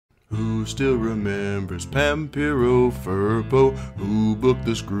Who still remembers Pampiro Furpo? Who booked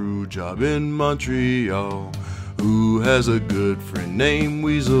the screw job in Montreal? Who has a good friend named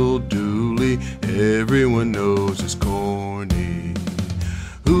Weasel Dooley? Everyone knows it's corny.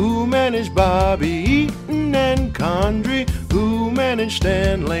 Who managed Bobby Eaton and Condrey? Who managed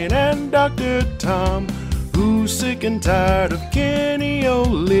Stan Lane and Dr. Tom? Who's sick and tired of Kenny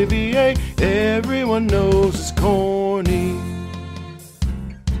Olivier? Everyone knows it's corny.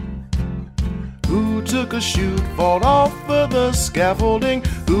 Who took a chute, fought off of the scaffolding?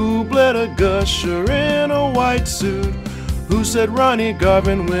 Who bled a gusher in a white suit? Who said Ronnie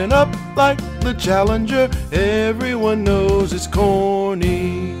Garvin went up like the Challenger? Everyone knows it's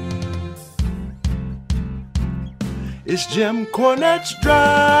corny. It's Jim Cornette's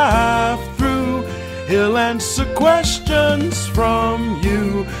drive-through. He'll answer questions from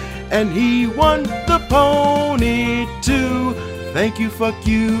you, and he won the pony too. Thank you, fuck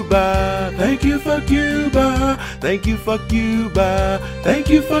you, bye. Thank you, fuck you, bye. Thank you, fuck you, bye. Thank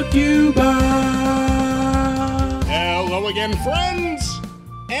you, fuck you, bye. Hello again, friends.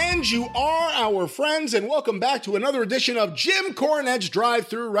 And you are our friends, and welcome back to another edition of Jim Cornette's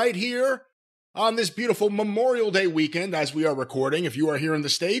Drive-Thru right here on this beautiful Memorial Day weekend as we are recording. If you are here in the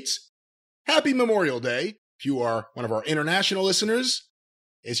States, happy Memorial Day. If you are one of our international listeners,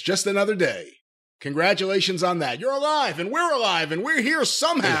 it's just another day. Congratulations on that. You're alive, and we're here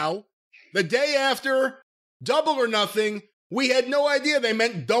somehow the day after Double or Nothing. We had no idea they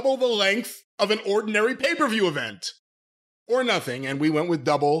meant double the length of an ordinary pay-per-view event. Or nothing, and we went with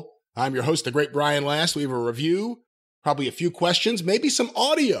double. I'm your host, the great Brian Last. We have a review, probably a few questions, maybe some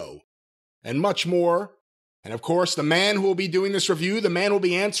audio, and much more. And of course, the man who will be doing this review, the man who will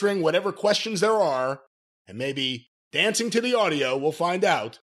be answering whatever questions there are, and maybe dancing to the audio, we'll find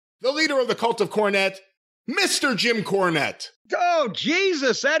out. The leader of the cult of Cornette, Mr. Jim Cornette. Oh,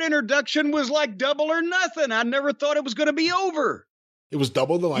 Jesus, that introduction was like double or nothing. I never thought it was going to be over. It was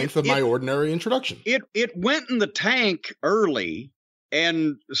double the length of my ordinary introduction. It went in the tank early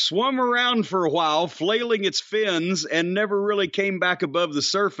and swum around for a while, flailing its fins, and never really came back above the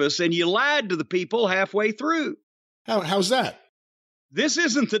surface, and you lied to the people halfway through. How's that? This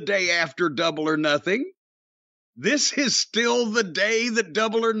isn't the day after Double or Nothing. This is still the day that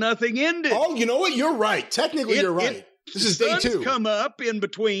Double or Nothing ended. Oh, you know what? You're right. Technically, you're right. This is day 2. Come up in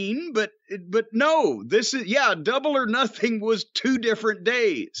between, but no, this is, Double or Nothing was 2 different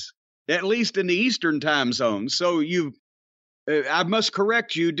days, at least in the Eastern time zone. So I must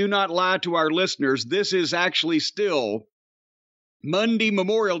correct you. Do not lie to our listeners. This is actually still Monday,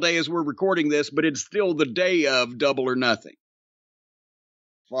 Memorial Day, as we're recording this, but it's still the day of Double or Nothing.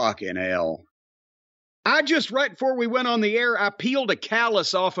 Fucking hell. Right before we went on the air, I peeled a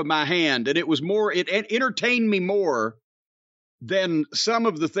callus off of my hand, and it entertained me more than some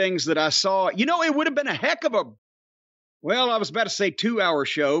of the things that I saw. You know, it would have been a heck of I was about to say 2-hour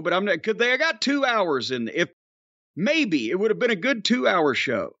show, but I got 2 hours in. Maybe it would have been a good 2-hour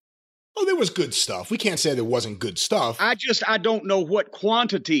show. Oh, there was good stuff. We can't say there wasn't good stuff. I don't know what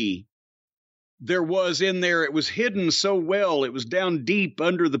quantity there was in there. It was hidden so well. It was down deep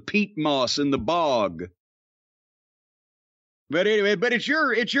under the peat moss in the bog. But anyway,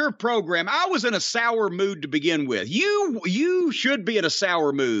 it's your program. I was in a sour mood to begin with. You should be in a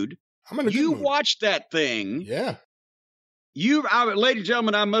sour mood. I'm in a good mood. You watched that thing. Yeah. Ladies and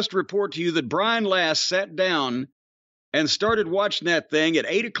gentlemen, I must report to you that Brian Last sat down and started watching that thing at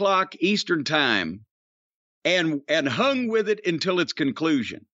 8 o'clock Eastern time and hung with it until its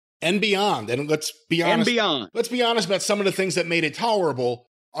conclusion. And beyond. And let's be honest. And beyond. Let's be honest about some of the things that made it tolerable.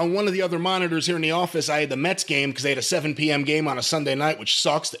 On one of the other monitors here in the office, I had the Mets game because they had a 7 p.m. game on a Sunday night, which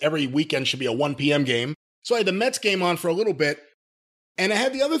sucks. Every weekend should be a 1 p.m. game. So I had the Mets game on for a little bit. And I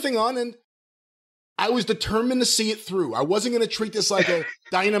had the other thing on, and I was determined to see it through. I wasn't going to treat this like a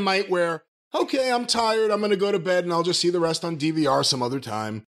Dynamite where, okay, I'm tired, I'm going to go to bed, and I'll just see the rest on DVR some other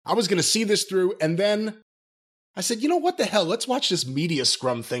time. I was going to see this through, and then I said, you know what the hell? Let's watch this Media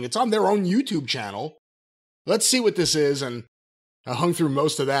Scrum thing. It's on their own YouTube channel. Let's see what this is, and I hung through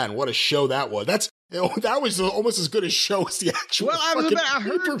most of that, and what a show that was. That was almost as good a show as the actual. Well, I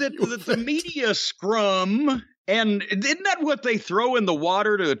heard that the Media Scrum, and isn't that what they throw in the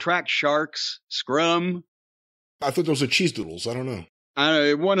water to attract sharks? Scrum? I thought those were cheese doodles. I don't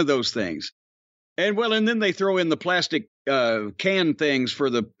know. One of those things. And then they throw in the plastic can things for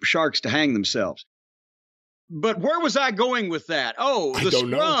the sharks to hang themselves. But where was I going with that? Oh, the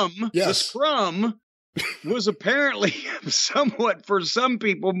scrum. Yes. The scrum was apparently somewhat, for some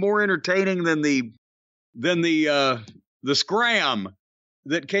people, more entertaining than the scram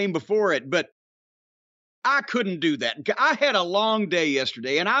that came before it. But I couldn't do that. I had a long day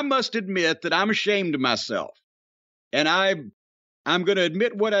yesterday, and I must admit that I'm ashamed of myself. And I'm going to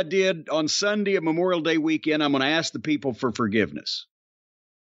admit what I did on Sunday of Memorial Day weekend. I'm going to ask the people for forgiveness.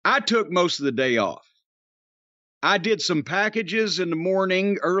 I took most of the day off. I did some packages in the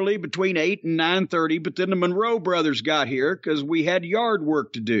morning early between 8 and 9:30, but then the Monroe brothers got here because we had yard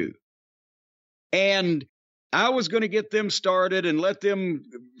work to do. And I was going to get them started and let them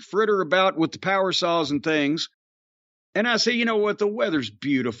fritter about with the power saws and things. And I say, you know what? The weather's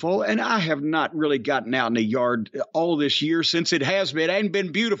beautiful. And I have not really gotten out in the yard all this year since it has been. It hadn't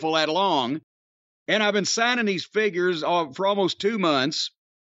been beautiful that long. And I've been signing these figures for almost 2 months.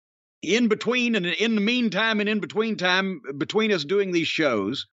 In between and in the meantime and in between time, between us doing these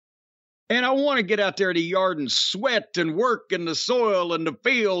shows. And I want to get out there in the yard and sweat and work in the soil and the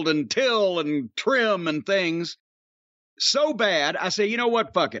field and till and trim and things so bad. I say, you know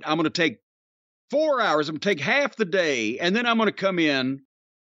what? Fuck it. I'm going to take 4 hours. I'm going to take half the day. And then I'm going to come in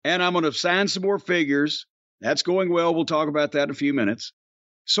and I'm going to sign some more figures. That's going well. We'll talk about that in a few minutes.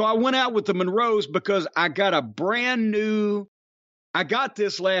 So I went out with the Monroes because I got a brand new, I got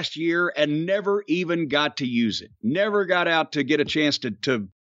this last year and never even got to use it. Never got out to get a chance to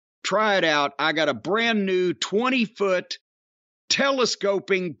try it out. I got a brand new 20-foot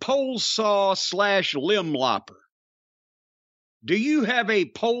telescoping pole saw / limb lopper. Do you have a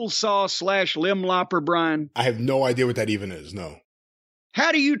pole saw / limb lopper, Brian? I have no idea what that even is, no.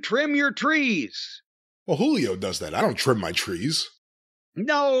 How do you trim your trees? Well, Julio does that. I don't trim my trees.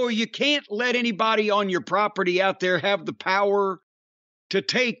 No, you can't let anybody on your property out there have the power to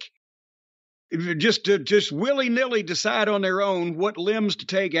take, just willy-nilly decide on their own what limbs to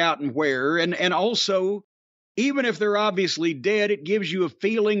take out and where. And also, even if they're obviously dead, it gives you a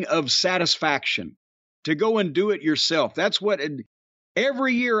feeling of satisfaction to go and do it yourself. That's what,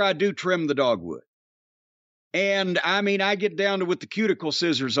 every year I do trim the dogwood. And I mean, I get down to with the cuticle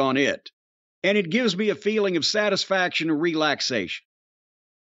scissors on it. And it gives me a feeling of satisfaction and relaxation.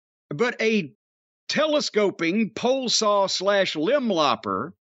 But a telescoping pole saw / limb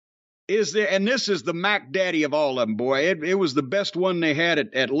lopper is the, and this is the Mac Daddy of all of them, boy. It was the best one they had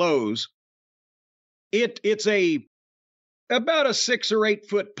at Lowe's. It's about a 6 or 8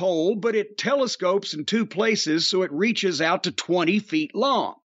 foot pole, but it telescopes in 2 places, so it reaches out to 20 feet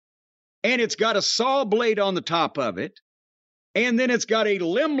long. And it's got a saw blade on the top of it. And then it's got a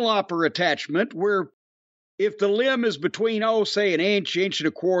limb lopper attachment where if the limb is between, say an inch and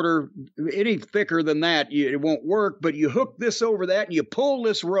a quarter, any thicker than that, it won't work. But you hook this over that and you pull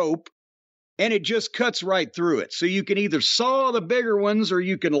this rope and it just cuts right through it. So you can either saw the bigger ones or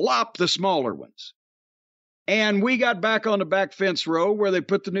you can lop the smaller ones. And we got back on the back fence row where they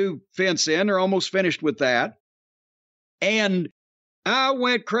put the new fence in. They're almost finished with that. And I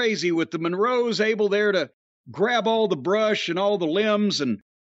went crazy with the Monroes, able there to grab all the brush and all the limbs and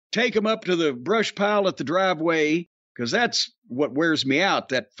take them up to the brush pile at the driveway, because that's what wears me out,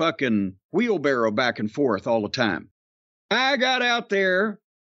 that fucking wheelbarrow back and forth all the time. I got out there.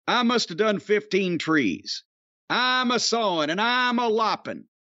 I must have done 15 trees. I'm a sawing and I'm a lopping.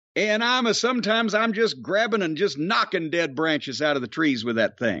 And sometimes I'm just grabbing and just knocking dead branches out of the trees with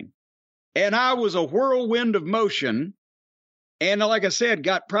that thing. And I was a whirlwind of motion. And like I said,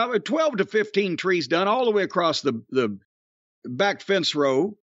 got probably 12 to 15 trees done all the way across the back fence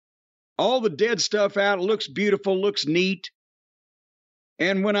row. All the dead stuff out. It looks beautiful, looks neat.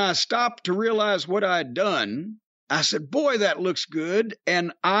 And when I stopped to realize what I had done, I said, boy, that looks good.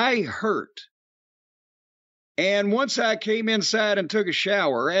 And I hurt. And once I came inside and took a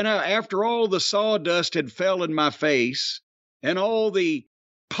shower, and after all the sawdust had fell in my face, and all the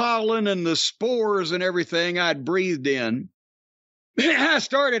pollen and the spores and everything I'd breathed in, I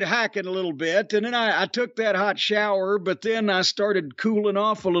started hacking a little bit, and then I took that hot shower, but then I started cooling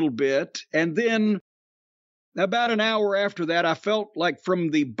off a little bit. And then about an hour after that, I felt like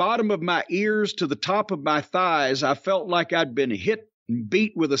from the bottom of my ears to the top of my thighs, I felt like I'd been hit and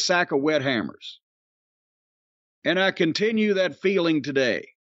beat with a sack of wet hammers. And I continue that feeling today.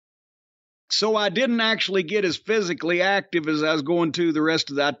 So I didn't actually get as physically active as I was going to the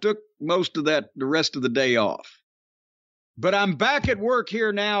rest of that. I took most of that, the rest of the day off. But I'm back at work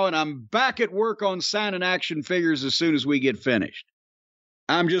here now, and I'm back at work on signing action figures as soon as we get finished.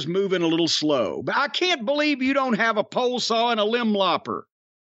 I'm just moving a little slow. But I can't believe you don't have a pole saw and a limb lopper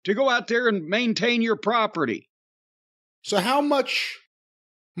to go out there and maintain your property. So how much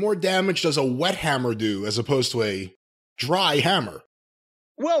more damage does a wet hammer do as opposed to a dry hammer?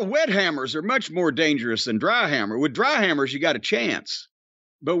 Well, wet hammers are much more dangerous than dry hammer. With dry hammers, you got a chance.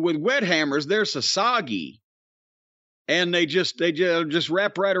 But with wet hammers, they're so soggy. And they just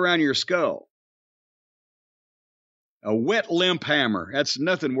wrap right around your skull. A wet limp hammer. That's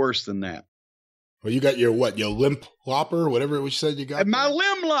nothing worse than that. Well, you got your limp lopper, whatever it was you said you got? My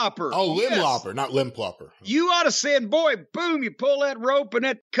limb lopper. Oh, limb lopper, not limp lopper. You ought to say, boy, boom, you pull that rope and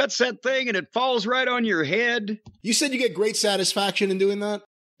it cuts that thing and it falls right on your head. You said you get great satisfaction in doing that?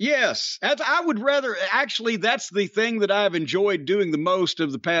 Yes. I would rather, actually, that's the thing that I've enjoyed doing the most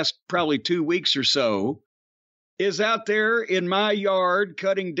of the past probably 2 weeks or so, is out there in my yard,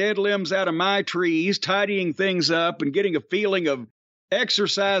 cutting dead limbs out of my trees, tidying things up, and getting a feeling of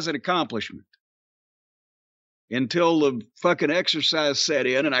exercise and accomplishment. Until the fucking exercise set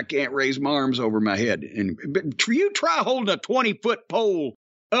in and I can't raise my arms over my head. But you try holding a 20-foot pole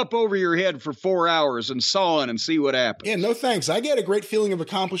up over your head for 4 hours and sawing and see what happens. Yeah, no thanks. I get a great feeling of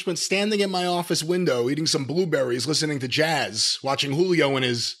accomplishment standing in my office window, eating some blueberries, listening to jazz, watching Julio and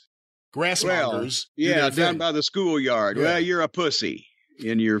his grassmongers. Yeah, down by the schoolyard. Yeah. Well, you're a pussy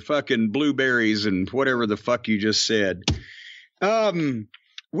in your fucking blueberries and whatever the fuck you just said.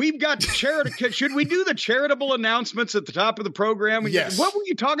 We've got charitable. Should we do the charitable announcements at the top of the program? Yes. What were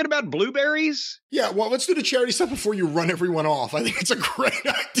you talking about? Blueberries? Yeah, well, let's do the charity stuff before you run everyone off. I think it's a great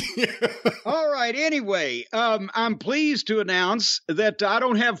idea. All right. Anyway, I'm pleased to announce that I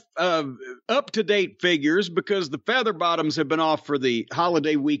don't have up-to-date figures because the feather bottoms have been off for the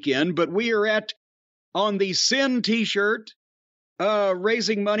holiday weekend, but we are on the Sin T-shirt,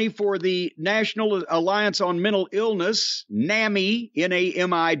 raising money for the National Alliance on Mental Illness, NAMI,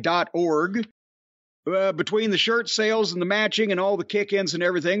 NAMI.org. Between the shirt sales and the matching and all the kick-ins and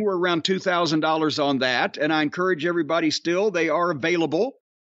everything, we're around $2,000 on that. And I encourage everybody still, they are available.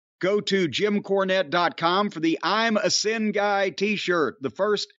 Go to jimcornette.com for the I'm a Sin Guy t-shirt, the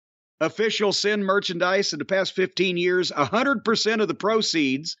first official Sin merchandise in the past 15 years. 100% of the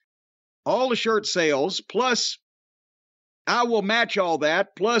proceeds, all the shirt sales, plus I will match all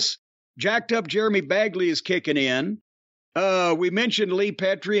that. Plus, Jacked Up Jeremy Bagley is kicking in. We mentioned Lee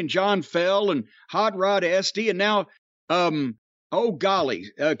Petrie and John Fell and Hot Rod Esty. And now, oh, golly,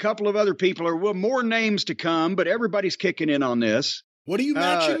 a couple of other people are more names to come, but everybody's kicking in on this. What are you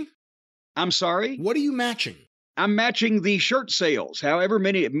matching? I'm sorry? What are you matching? I'm matching the shirt sales. However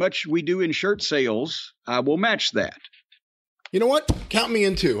much we do in shirt sales, I will match that. You know what? Count me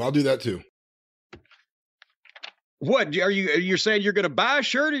in too. I'll do that too. What are you're saying you're going to buy a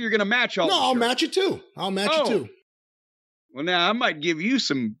shirt or you're going to match all? No, I'll match it too. I'll match it too. Well, now I might give you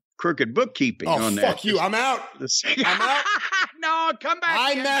some crooked bookkeeping on that. Fuck you. I'm out. I'm out. No, come back.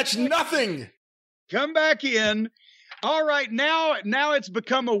 I match nothing. Come back in. All right. Now it's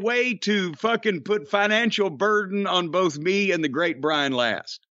become a way to fucking put financial burden on both me and the great Brian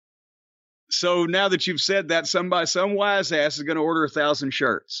Last. So now that you've said that, some wise ass is going to order 1,000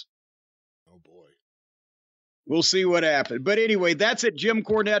 shirts. We'll see what happens. But anyway, that's at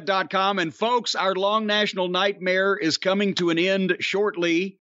jimcornette.com. And folks, our long national nightmare is coming to an end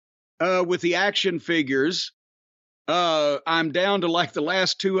shortly with the action figures. I'm down to like the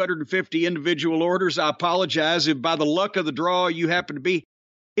last 250 individual orders. I apologize if by the luck of the draw you happen to be.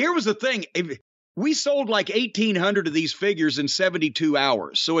 Here was the thing. We sold like 1,800 of these figures in 72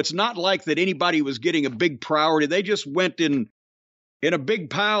 hours. So it's not like that anybody was getting a big priority. They just went in a big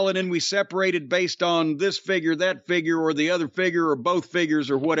pile, and then we separated based on this figure, that figure, or the other figure, or both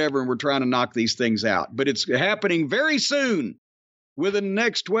figures, or whatever, and we're trying to knock these things out. But it's happening very soon, within the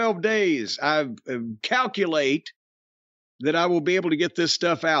next 12 days. I calculate that I will be able to get this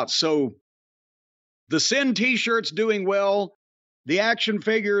stuff out. So the Sin T-shirt's doing well. The action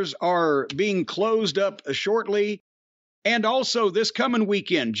figures are being closed up shortly. And also this coming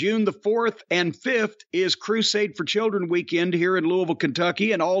weekend, June the 4th and 5th, is Crusade for Children weekend here in Louisville,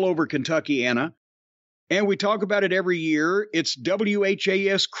 Kentucky, and all over Kentuckiana. And we talk about it every year. It's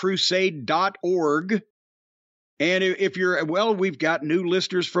whascrusade.org. And if we've got new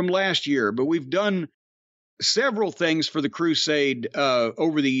listeners from last year, but we've done several things for the Crusade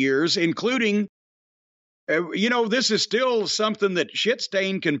over the years, including, this is still something that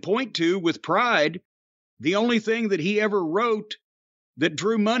Shitstain can point to with pride. The only thing that he ever wrote that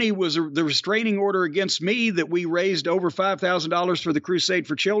drew money was the restraining order against me that we raised over $5,000 for the Crusade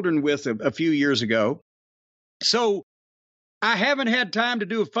for Children with a few years ago. So I haven't had time to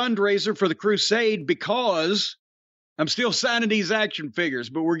do a fundraiser for the Crusade because I'm still signing these action figures,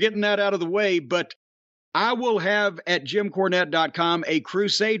 but we're getting that out of the way. But I will have at jimcornette.com a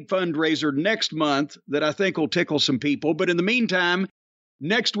Crusade fundraiser next month that I think will tickle some people. But in the meantime,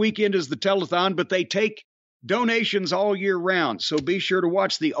 next weekend is the telethon, but they take donations all year round. So be sure to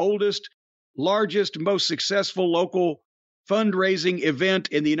watch the oldest, largest, most successful local fundraising event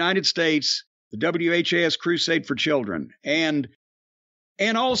in the United States, the WHAS Crusade for Children. And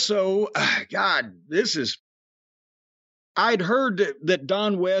also, God, this is I'd heard that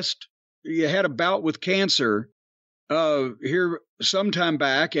Don West had a bout with cancer here sometime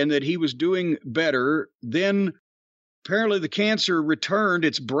back, and that he was doing better. Then apparently the cancer returned.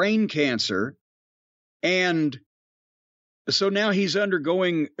 It's brain cancer. And so now he's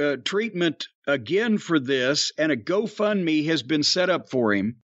undergoing treatment again for this, and a GoFundMe has been set up for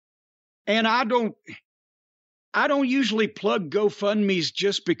him. And I don't usually plug GoFundMes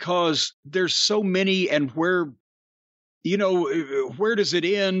just because there's so many, and where does it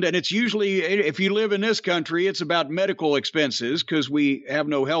end? And it's usually, if you live in this country, it's about medical expenses because we have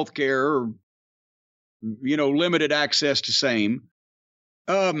no health care or, limited access to same.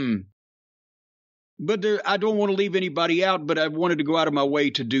 But I don't want to leave anybody out, but I wanted to go out of my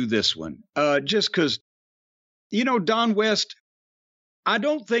way to do this one. Just because, Don West, I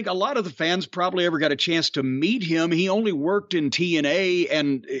don't think a lot of the fans probably ever got a chance to meet him. He only worked in TNA,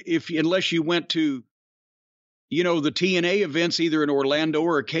 and unless you went to, the TNA events either in Orlando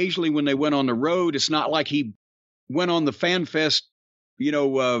or occasionally when they went on the road, it's not like he went on the Fan Fest,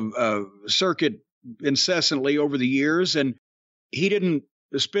 circuit incessantly over the years, and he didn't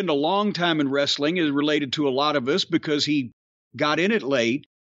spend a long time in wrestling, is related to a lot of us because he got in it late.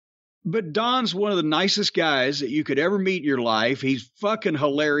 But Don's one of the nicest guys that you could ever meet in your life. He's fucking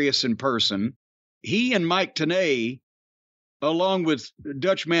hilarious in person. He and Mike Tenay, along with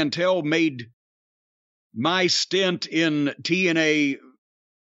Dutch Mantell, made my stint in TNA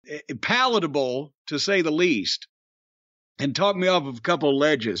palatable, to say the least, and talked me off of a couple of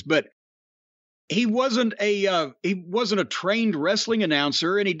ledges. But he wasn't a trained wrestling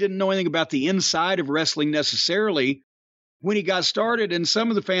announcer, and he didn't know anything about the inside of wrestling necessarily when he got started. And some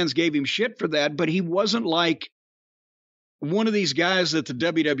of the fans gave him shit for that, but he wasn't like one of these guys that the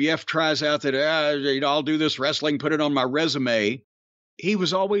WWF tries out that, I'll do this wrestling, put it on my resume. He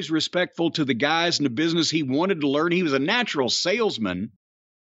was always respectful to the guys in the business. He wanted to learn. He was a natural salesman.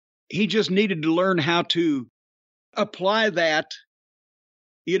 He just needed to learn how to apply that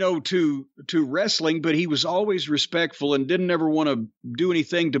to wrestling, but he was always respectful and didn't ever want to do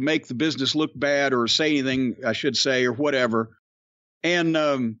anything to make the business look bad or say anything, I should say, or whatever. And,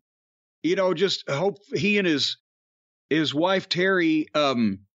 just hope he and his wife, Terry,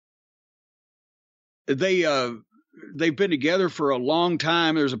 they've been together for a long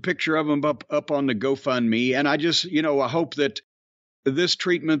time. There's a picture of them up on the GoFundMe. And I just, I hope that this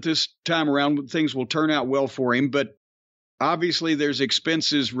treatment this time around, things will turn out well for him. But obviously, there's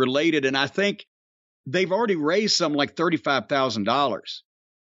expenses related, and I think they've already raised something like $35,000.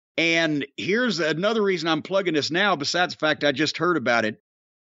 And here's another reason I'm plugging this now, besides the fact I just heard about it.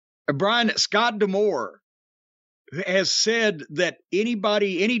 Brian, Scott D'Amore has said that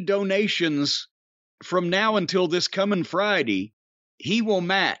any donations from now until this coming Friday, he will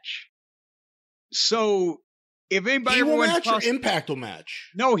match. So if anybody he will match or Impact will match?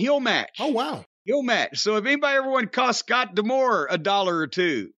 No, he'll match. Oh, wow. He'll match. So if anybody ever want to cost Scott D'Amore $1 or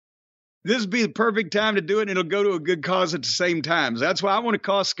 $2, this would be the perfect time to do it, and it'll go to a good cause at the same time. So that's why I want to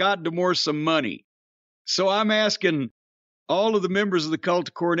cost Scott D'Amore some money. So I'm asking all of the members of the Cult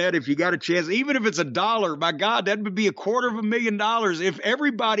of Cornette, if you got a chance, even if it's $1, my God, that would be $250,000. If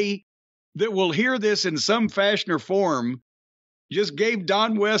everybody that will hear this in some fashion or form just gave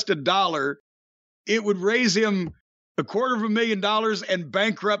Don West $1, it would raise him $250,000 and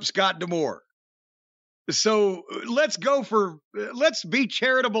bankrupt Scott D'Amore. So let's be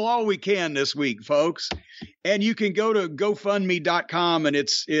charitable all we can this week, folks. And you can go to GoFundMe.com, and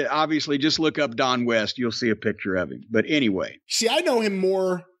obviously just look up Don West. You'll see a picture of him. But anyway. See, I know him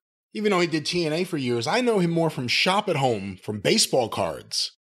more, even though he did TNA for years, I know him more from Shop at Home, from baseball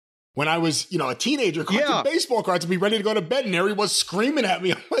cards. When I was, a teenager, collecting baseball cards and be ready to go to bed, and there he was screaming at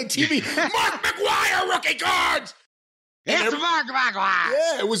me on my TV, Mark McGwire rookie cards! It's Mark McGwire!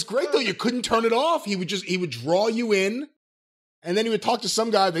 Yeah, it was great, though. You couldn't turn it off. He would draw you in, and then he would talk to some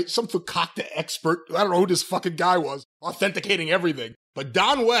guy, some Fukakta expert. I don't know who this fucking guy was, authenticating everything. But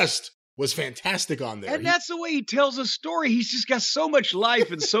Don West was fantastic on there. And that's the way he tells a story. He's just got so much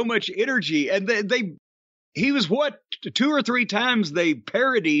life and so much energy. And he was 2 or 3 times they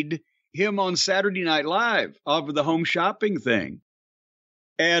parodied him on Saturday Night Live off of the home shopping thing.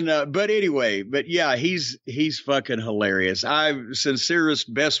 And, but yeah, he's fucking hilarious.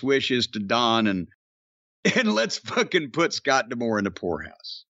 Sincerest best wishes to Don, and let's fucking put Scott D'Amore in the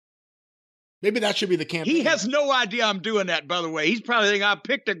poorhouse. Maybe that should be the campaign. He has no idea I'm doing that, by the way. He's probably thinking I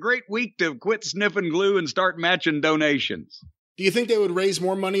picked a great week to quit sniffing glue and start matching donations. Do you think they would raise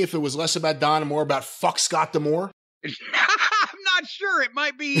more money if it was less about Don and more about fuck Scott D'Amore? I'm not sure. It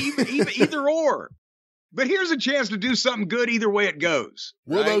might be either or. But here's a chance to do something good either way it goes.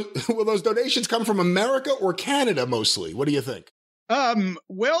 Right? Will those donations come from America or Canada mostly? What do you think?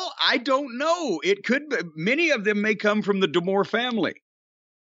 Well, I don't know. It could be. Many of them may come from the Damore family.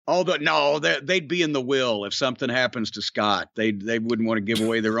 Although, no, they'd be in the will if something happens to Scott. They wouldn't want to give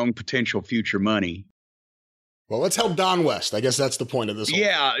away their own potential future money. Well, let's help Don West. I guess that's the point of this.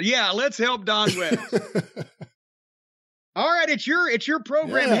 Yeah, let's help Don West. All right, it's your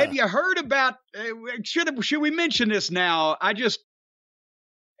program. Yeah. Have you heard about? Should we mention this now? I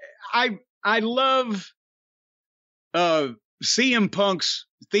love CM Punk's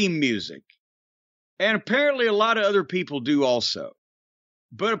theme music, and apparently a lot of other people do also.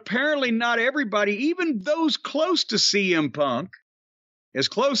 But apparently not everybody, even those close to CM Punk, as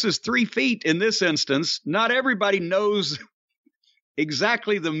close as 3 feet in this instance, not everybody knows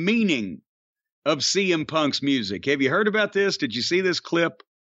exactly the meaning of CM Punk's music. Have you heard about this? Did you see this clip?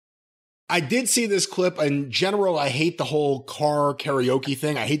 I did see this clip. In general, I hate the whole car karaoke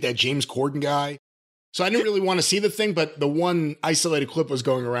thing. I hate that James Corden guy. So I didn't really want to see the thing, but the one isolated clip was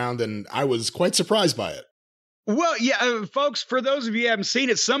going around, and I was quite surprised by it. Well, yeah, folks, for those of you who haven't seen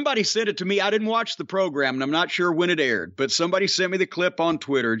it, somebody sent it to me. I didn't watch the program, and I'm not sure when it aired, but somebody sent me the clip on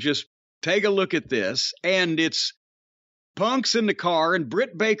Twitter. Just take a look at this, and it's Punk's in the car, and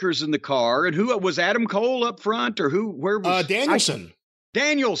Britt Baker's in the car, and who was Adam Cole up front, or where was Danielson?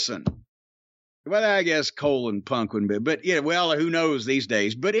 Danielson. Well, I guess Cole and Punk wouldn't be, but yeah, well, who knows these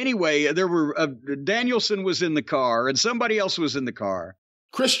days? But anyway, there were Danielson was in the car, and somebody else was in the car.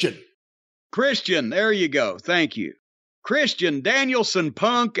 Christian, there you go. Thank you. Christian, Danielson,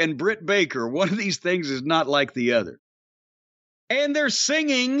 Punk, and Britt Baker. One of these things is not like the other. And they're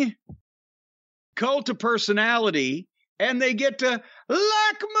singing Cult of Personality, and they get to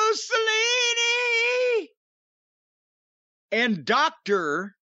like Mussolini. And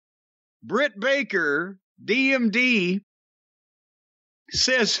Dr. Britt Baker, DMD,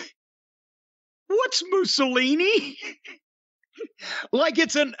 says, "What's Mussolini?" Like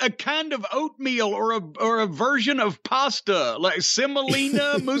it's a kind of oatmeal or a version of pasta, like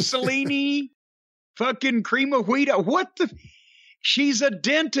semolina, Mussolini, fucking cream of wheat. What the? She's a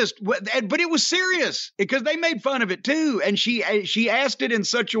dentist, but it was serious because they made fun of it too, and she asked it in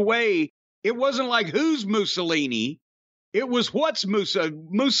such a way. It wasn't like who's Mussolini, it was what's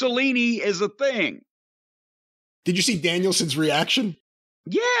Mussolini is a thing. Did you see Danielson's reaction?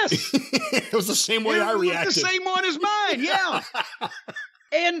 Yes. It was the same way I reacted. The same one as mine, yeah.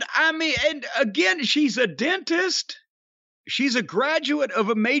 And I mean, and again, she's a dentist. She's a graduate of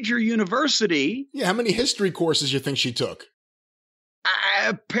a major university. Yeah, how many history courses you think she took?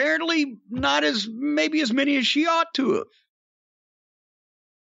 Apparently not maybe as many as she ought to have.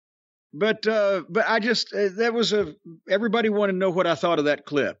 But I just, everybody wanted to know what I thought of that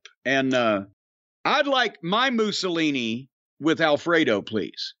clip. And I'd like my Mussolini with Alfredo,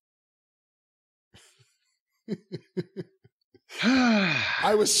 please.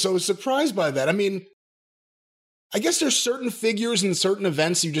 I was so surprised by that. I mean, I guess there's certain figures and certain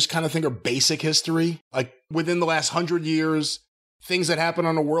events you just kind of think are basic history. Like within the last 100 years, things that happened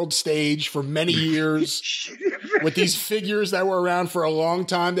on a world stage for many years with these figures that were around for a long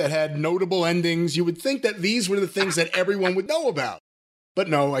time that had notable endings. You would think that these were the things that everyone would know about. But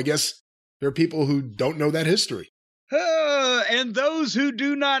no, I guess there are people who don't know that history. And those who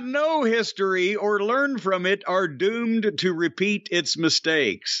do not know history or learn from it are doomed to repeat its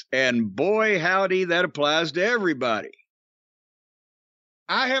mistakes. And boy, howdy, that applies to everybody.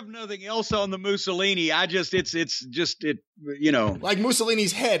 I have nothing else on the Mussolini. It's just, you know. Like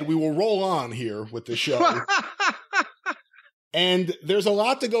Mussolini's head, we will roll on here with the show. And there's a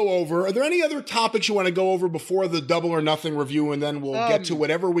lot to go over. Are there any other topics you want to go over before the Double or Nothing review? And then we'll get to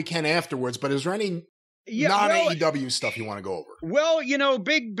whatever we can afterwards. But is there any non-AEW stuff you want to go over? Well, you know,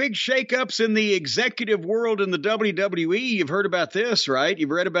 big shakeups in the executive world in the WWE. You've heard about this, right?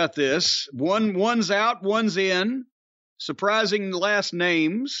 You've read about this. One's out, one's in. Surprising last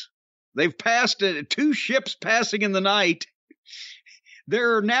names. They've passed 2 ships passing in the night.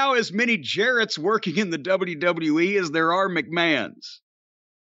 There are now as many Jarretts working in the WWE as there are McMahons.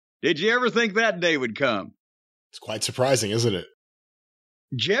 Did you ever think that day would come? It's quite surprising, isn't it?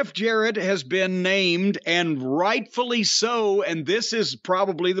 Jeff Jarrett has been named, and rightfully so, and this is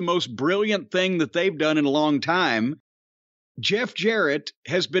probably the most brilliant thing that they've done in a long time. Jeff Jarrett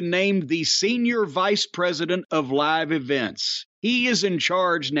has been named the Senior Vice President of Live Events. He is in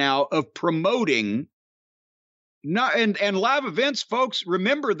charge now of promoting, and live events, folks,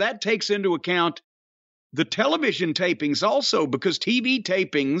 remember that takes into account the television tapings also, because TV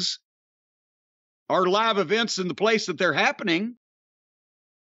tapings are live events in the place that they're happening.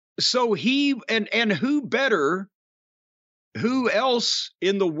 So and who else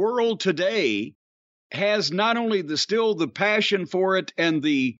in the world today has not only still the passion for it and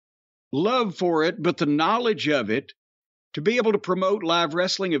the love for it, but the knowledge of it to be able to promote live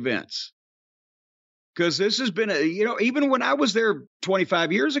wrestling events? Because this has been even when I was there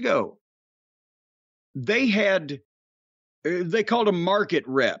 25 years ago, they called them market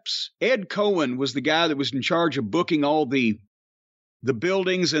reps. Ed Cohen was the guy that was in charge of booking all the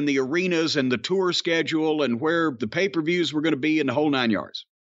buildings and the arenas and the tour schedule and where the pay-per-views were going to be in the whole 9 yards.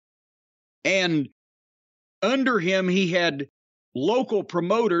 And under him, he had local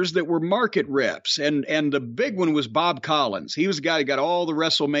promoters that were market reps. And the big one was Bob Collins. He was the guy that got all the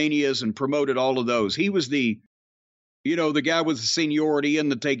WrestleManias and promoted all of those. He was the guy with the seniority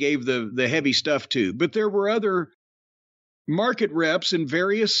and that they gave the heavy stuff to. But there were other market reps in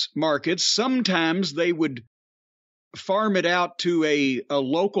various markets. Sometimes they would farm it out to a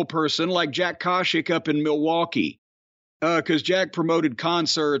local person like Jack Koshik up in Milwaukee, because Jack promoted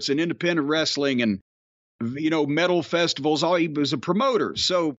concerts and independent wrestling and metal festivals. He was a promoter.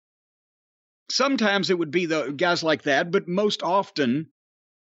 So sometimes it would be the guys like that, but most often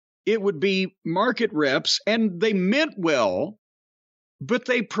it would be market reps, and they meant well, but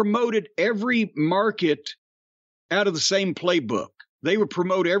they promoted every market out of the same playbook. They would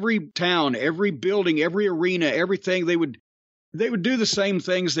promote every town, every building, every arena, everything. They would do the same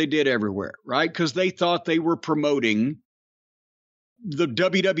things they did everywhere, right? Because they thought they were promoting the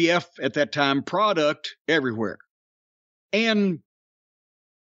WWF at that time product everywhere. And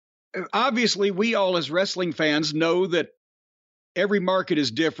obviously, we all as wrestling fans know that every market is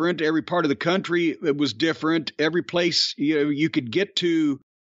different. Every part of the country was different. Every place you could get to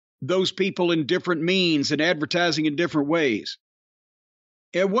those people in different means and advertising in different ways.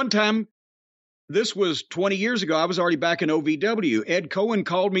 At one time, this was 20 years ago, I was already back in OVW. Ed Cohen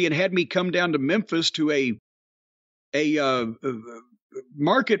called me and had me come down to Memphis to a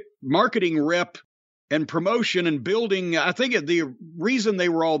marketing rep and promotion and building. I think the reason they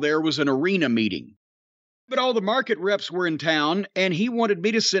were all there was an arena meeting. But all the market reps were in town, and he wanted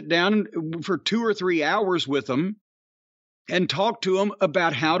me to sit down for 2 or 3 hours with them and talk to them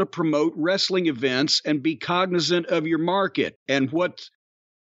about how to promote wrestling events and be cognizant of your market and what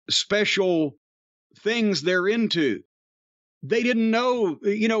special things they're into. They didn't know,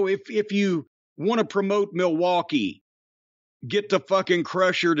 if you want to promote Milwaukee, get the fucking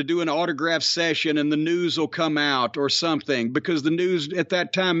Crusher to do an autograph session and the news will come out or something, because the news at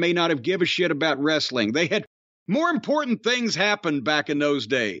that time may not have given a shit about wrestling. They had more important things happen back in those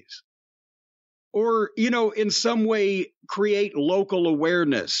days. Or, in some way create local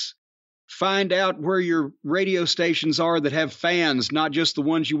awareness. Find out where your radio stations are that have fans, not just the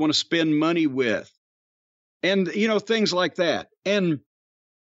ones you want to spend money with. And, things like that. And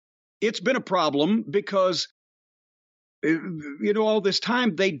it's been a problem because, all this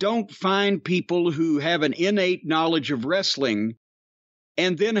time, they don't find people who have an innate knowledge of wrestling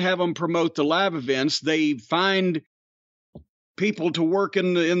and then have them promote the live events. They find people to work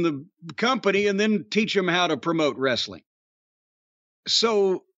in the company and then teach them how to promote wrestling.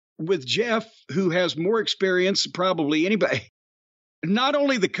 So with Jeff, who has more experience than probably anybody, not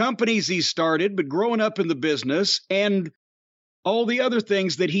only the companies he started, but growing up in the business and all the other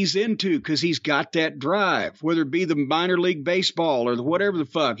things that he's into, because he's got that drive, whether it be the minor league baseball or whatever the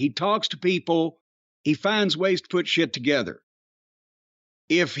fuck. He talks to people. He finds ways to put shit together.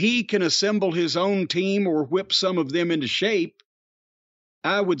 If he can assemble his own team or whip some of them into shape,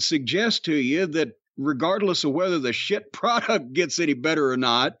 I would suggest to you that regardless of whether the shit product gets any better or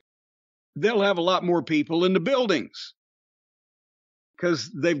not, they'll have a lot more people in the buildings because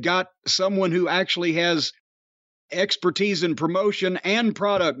they've got someone who actually has expertise in promotion and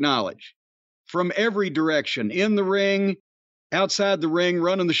product knowledge from every direction, in the ring, outside the ring,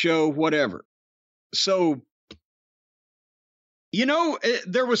 running the show, whatever. So,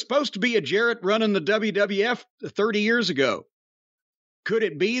 there was supposed to be a Jarrett running the WWF 30 years ago. Could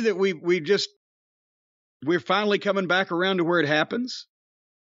it be that we're finally coming back around to where it happens?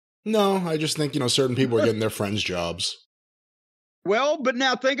 No, I just think, certain people are getting their friends' jobs. Well, but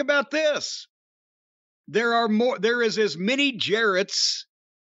now think about this. There is as many Jarretts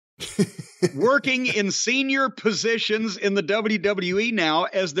working in senior positions in the WWE now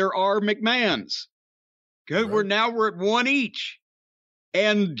as there are McMahons. Because Right. we're at one each.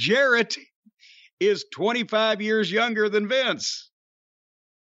 And Jarrett is 25 years younger than Vince.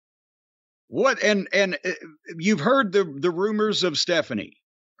 What and you've heard the rumors of Stephanie,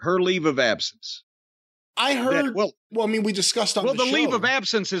 her leave of absence. I heard. I mean, we discussed on the leave of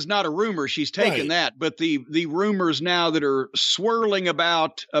absence is not a rumor. She's taken that, but the rumors now that are swirling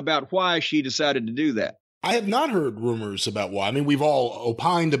about why she decided to do that. I have not heard rumors about why. I mean, we've all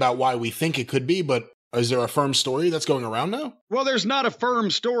opined about why we think it could be, but is there a firm story that's going around now? Well, there's not a firm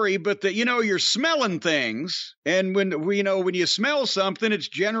story, but you're smelling things, and when you smell something, it's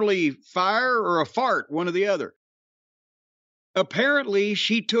generally fire or a fart, one or the other. Apparently,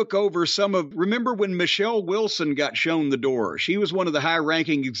 she took over remember when Michelle Wilson got shown the door? She was one of the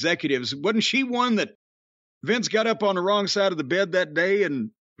high-ranking executives. Wasn't she one that Vince got up on the wrong side of the bed that day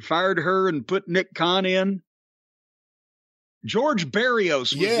and fired her and put Nick Khan in? George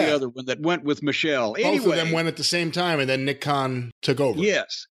Barrios was the other one that went with Michelle. Both of them went at the same time, and then Nick Khan took over.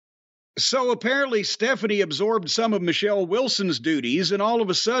 Yes. So apparently Stephanie absorbed some of Michelle Wilson's duties, and all of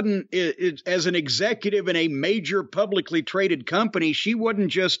a sudden, as an executive in a major publicly traded company, she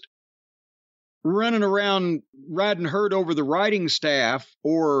wasn't just running around riding herd over the writing staff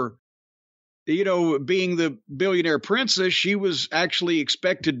or, being the billionaire princess. She was actually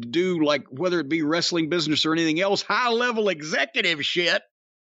expected to do, like, whether it be wrestling business or anything else, high-level executive shit.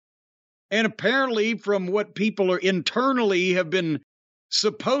 And apparently, from what people are internally have been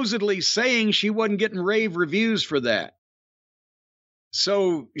supposedly saying, she wasn't getting rave reviews for that.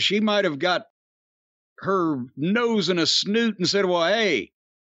 So she might have got her nose in a snoot and said, well, hey,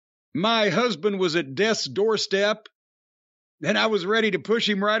 my husband was at death's doorstep and I was ready to push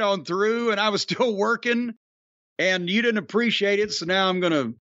him right on through and I was still working and you didn't appreciate it. So now I'm going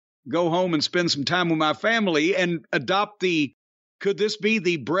to go home and spend some time with my family and adopt could this be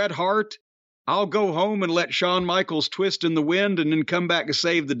the Bret Hart, I'll go home and let Shawn Michaels twist in the wind and then come back to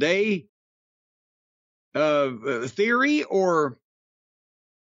save the day theory? Or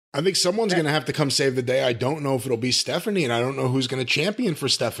I think someone's going to have to come save the day. I don't know if it'll be Stephanie, and I don't know who's going to champion for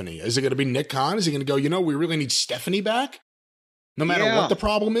Stephanie. Is it going to be Nick Khan? Is he going to go, we really need Stephanie back? No matter what the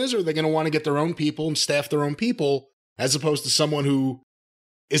problem is, or are they going to want to get their own people and staff their own people, as opposed to someone who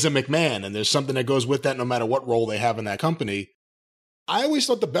is a McMahon, and there's something that goes with that no matter what role they have in that company. I always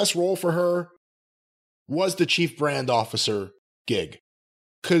thought the best role for her was the chief brand officer gig.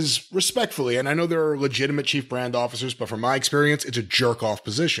 Because respectfully, and I know there are legitimate chief brand officers, but from my experience, it's a jerk-off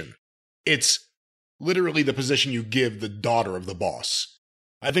position. It's literally the position you give the daughter of the boss.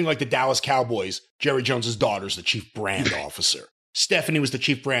 I think like the Dallas Cowboys, Jerry Jones's daughter's the chief brand officer. Stephanie was the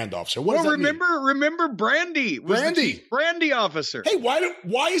chief brand officer. What does that mean? Remember Brandy was the chief brandy officer. Hey,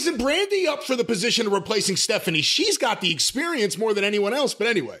 why isn't Brandy up for the position of replacing Stephanie? She's got the experience more than anyone else. But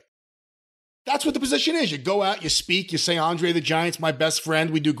anyway, that's what the position is. You go out, you speak, you say, Andre the Giant's my best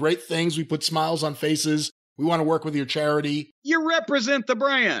friend. We do great things. We put smiles on faces. We want to work with your charity. You represent the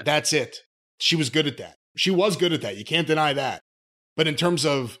brand. That's it. She was good at that. She was good at that. You can't deny that. But in terms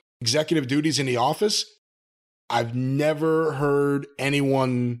of executive duties in the office, I've never heard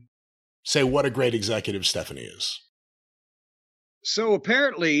anyone say what a great executive Stephanie is. So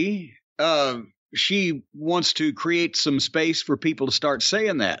apparently, she wants to create some space for people to start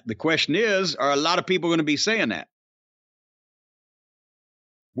saying that. The question is, are a lot of people going to be saying that?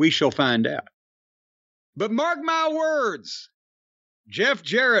 We shall find out. But mark my words, Jeff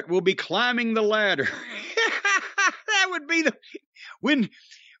Jarrett will be climbing the ladder. That would be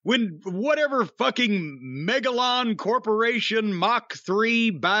when whatever fucking Megalon Corporation Mach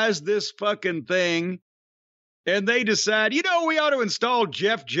 3 buys this fucking thing and they decide, we ought to install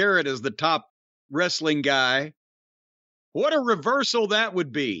Jeff Jarrett as the top wrestling guy. What a reversal that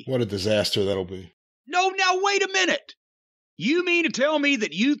would be. What a disaster that'll be. No, now wait a minute. You mean to tell me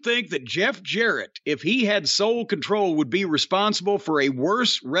that you think that Jeff Jarrett, if he had sole control, would be responsible for a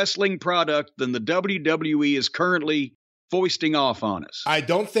worse wrestling product than the WWE is currently foisting off on us? I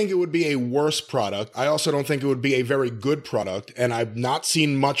don't think it would be a worse product. I also don't think it would be a very good product. And I've not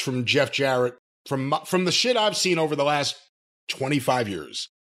seen much from Jeff Jarrett from the shit I've seen over the last 25 years.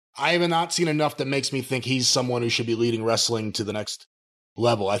 I have not seen enough that makes me think he's someone who should be leading wrestling to the next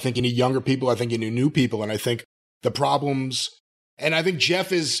level. I think you need younger people. I think you need new people. And I think the problems, and I think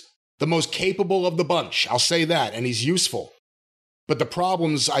Jeff is the most capable of the bunch. I'll say that. And he's useful. But the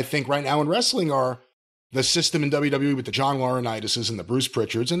problems, I think, right now in wrestling are the system in WWE with the John Laurinaitis and the Bruce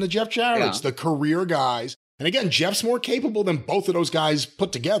Pritchards and the Jeff Jarretts, the career guys. And again, Jeff's more capable than both of those guys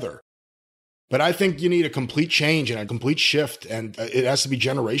put together. But I think you need a complete change and a complete shift, and it has to be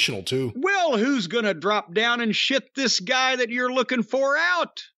generational, too. Well, who's going to drop down and shit this guy that you're looking for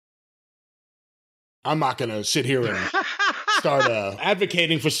out? I'm not going to sit here and start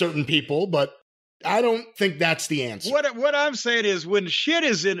advocating for certain people, but I don't think that's the answer. What I'm saying is when shit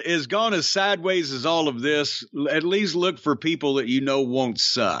is gone as sideways as all of this, at least look for people that won't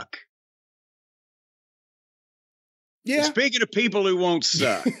suck. Yeah. Speaking of people who won't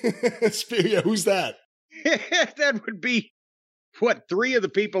suck. Yeah, who's that? That would be, what, 3 of the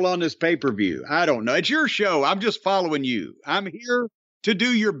people on this pay-per-view? I don't know. It's your show. I'm just following you. I'm here to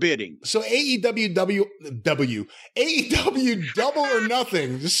do your bidding. So AEW Double or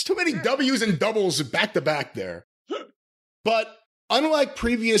Nothing. There's too many W's and doubles back to back there. But unlike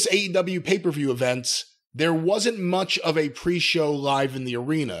previous AEW pay-per-view events, there wasn't much of a pre-show live in the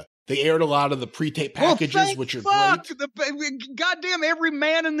arena. They aired a lot of the pre-tape packages, which are great. Goddamn, every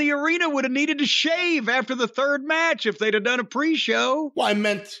man in the arena would have needed to shave after the 3rd match if they'd have done a pre-show. Well, I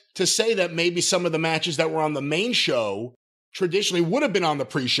meant to say that maybe some of the matches that were on the main show traditionally would have been on the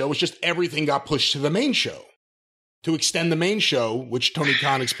pre-show. It's just everything got pushed to the main show to extend the main show, which Tony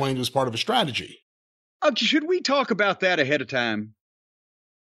Khan explained was part of a strategy. Should we talk about that ahead of time?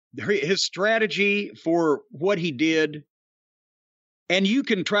 His strategy for what he did, and you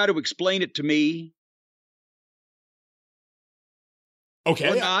can try to explain it to me.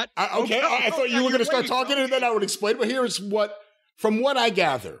 Okay. Or not. I thought you were going to start talking and then I would explain. But here's from what I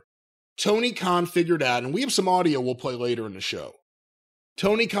gather, Tony Khan figured out, and we have some audio we'll play later in the show.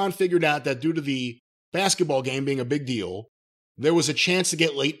 Tony Khan figured out that due to the basketball game being a big deal, there was a chance to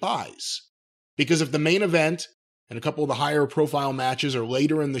get late buys. Because if the main event and a couple of the higher profile matches are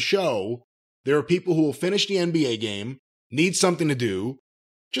later in the show, there are people who will finish the NBA game, need something to do,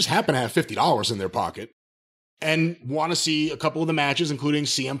 just happen to have $50 in their pocket, and want to see a couple of the matches, including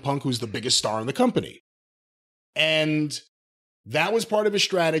CM Punk, who's the biggest star in the company. And that was part of his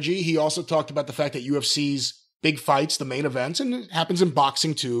strategy. He also talked about the fact that UFC's big fights, the main events, and it happens in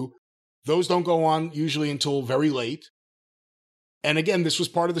boxing too, those don't go on usually until very late. And again, this was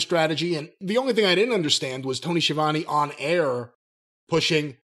part of the strategy. And the only thing I didn't understand was Tony Schiavone on air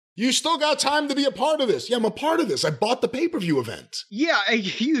pushing, you still got time to be a part of this. Yeah, I'm a part of this. I bought the pay-per-view event. Yeah,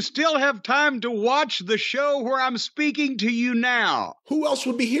 you still have time to watch the show where I'm speaking to you now. Who else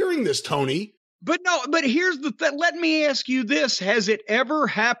would be hearing this, Tony? But here's the thing. Let me ask you this. Has it ever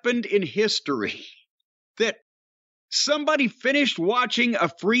happened in history that somebody finished watching a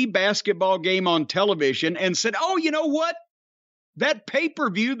free basketball game on television and said, oh, you know what? That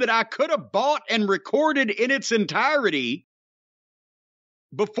pay-per-view that I could have bought and recorded in its entirety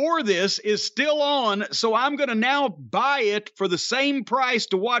before this is still on, so I'm going to now buy it for the same price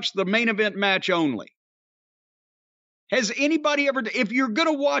to watch the main event match only. Has anybody ever, if you're going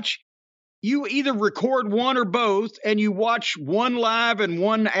to watch, you either record one or both, and you watch one live and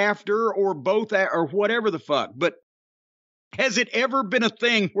one after, or both, or whatever the fuck. But has it ever been a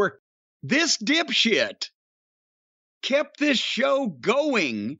thing where this dipshit kept this show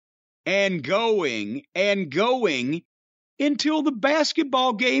going and going and going until the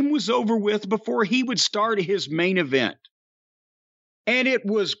basketball game was over with before he would start his main event? And it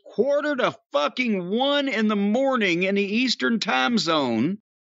was 1:45 in the morning in the Eastern time zone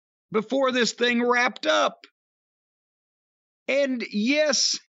before this thing wrapped up. And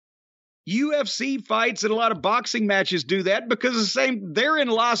yes, UFC fights and a lot of boxing matches do that because they're in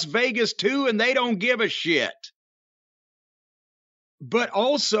Las Vegas too, and they don't give a shit. But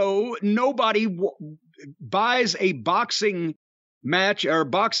also, nobody buys a boxing match or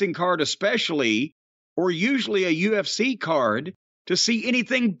boxing card especially, or usually a UFC card, to see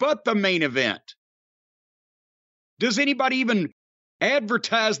anything but the main event. Does anybody even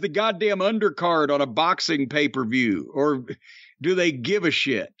advertise the goddamn undercard on a boxing pay-per-view, or do they give a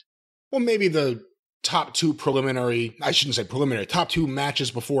shit? Well, maybe the top two top two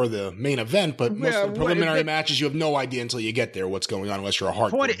matches before the main event, but most of the preliminary matches, you have no idea until you get there what's going on unless you're a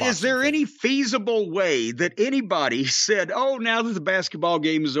hardcore boxing Is there fan. Any feasible way that anybody said, oh, now that the basketball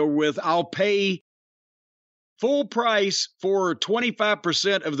game is over with, I'll pay full price for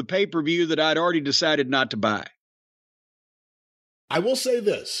 25% of the pay-per-view that I'd already decided not to buy? I will say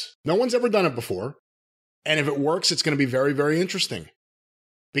this. No one's ever done it before. And if it works, it's going to be very, very interesting.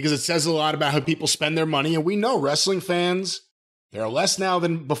 Because it says a lot about how people spend their money. And we know wrestling fans, there are less now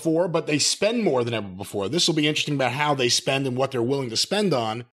than before, but they spend more than ever before. This will be interesting about how they spend and what they're willing to spend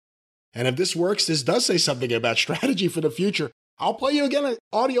on. And if this works, this does say something about strategy for the future. I'll play you again an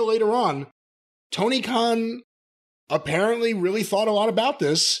audio later on. Tony Khan apparently really thought a lot about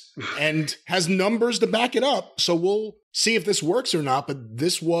this and has numbers to back it up. So we'll see if this works or not. But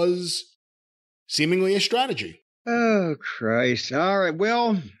this was seemingly a strategy. Oh, Christ. All right,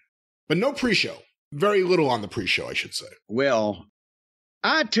 well. But no pre-show. Very little on the pre-show, I should say. Well,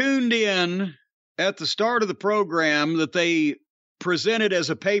 I tuned in at the start of the program that they presented as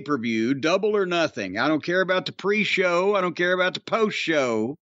a pay-per-view, Double or Nothing. I don't care about the pre-show. I don't care about the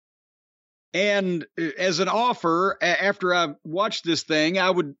post-show. And as an offer, after I watched this thing, I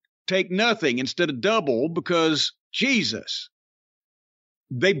would take nothing instead of double because, Jesus,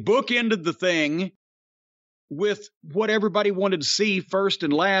 they bookended the thing with what everybody wanted to see first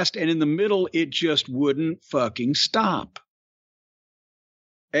and last, and in the middle, it just wouldn't fucking stop.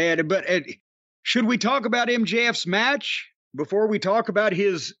 But should we talk about MJF's match before we talk about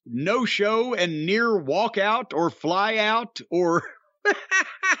his no-show and near walkout or fly out or...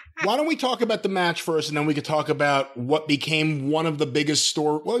 Why don't we talk about the match first, and then we could talk about what became one of the biggest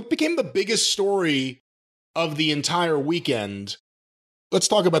story. Well, it became the biggest story of the entire weekend. Let's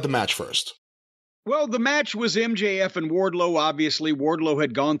talk about the match first. Well, the match was MJF and Wardlow. Obviously, Wardlow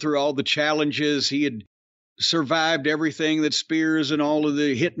had gone through all the challenges. He had survived everything that Spears and all of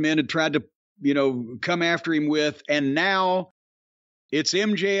the hitmen had tried to, come after him with. And now it's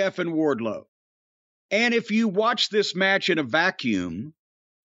MJF and Wardlow. And if you watch this match in a vacuum,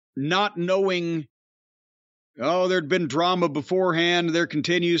 not knowing, there'd been drama beforehand, there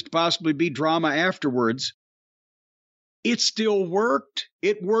continues to possibly be drama afterwards, it still worked.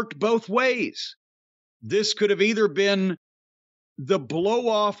 It worked both ways. This could have either been the blow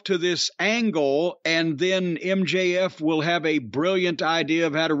off to this angle, and then MJF will have a brilliant idea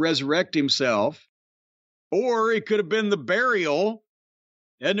of how to resurrect himself, or it could have been the burial,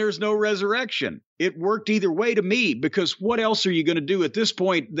 and there's no resurrection. It worked either way to me, because what else are you going to do? At this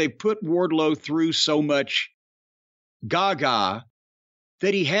point, they put Wardlow through so much gaga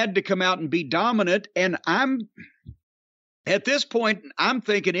that he had to come out and be dominant, and at this point, I'm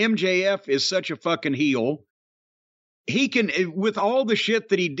thinking MJF is such a fucking heel. He can, with all the shit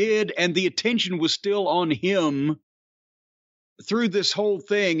that he did, and the attention was still on him through this whole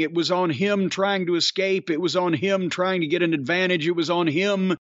thing. It was on him trying to escape. It was on him trying to get an advantage. It was on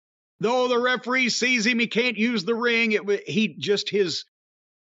him. Though the referee sees him, he can't use the ring.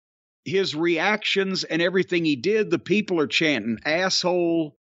 His reactions and everything he did, the people are chanting,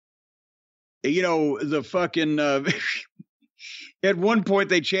 asshole. The fucking... At one point,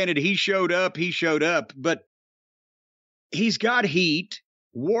 they chanted, he showed up, but he's got heat.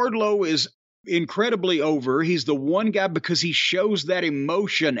 Wardlow is incredibly over. He's the one guy because he shows that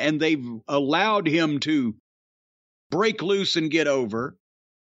emotion, and they've allowed him to break loose and get over.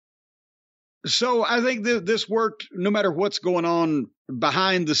 So I think that this worked no matter what's going on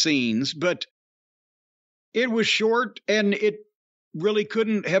behind the scenes, but it was short, and it really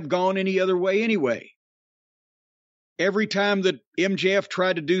couldn't have gone any other way anyway. Every time that MJF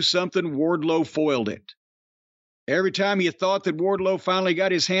tried to do something, Wardlow foiled it. Every time you thought that Wardlow finally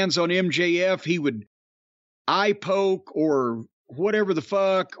got his hands on MJF, he would eye poke or whatever the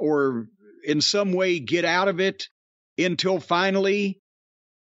fuck, or in some way get out of it, until finally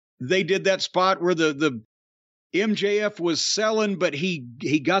they did that spot where the MJF was selling, but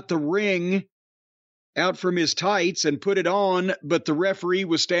he got the ring out from his tights and put it on, but the referee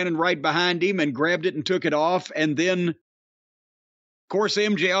was standing right behind him and grabbed it and took it off. And then, of course,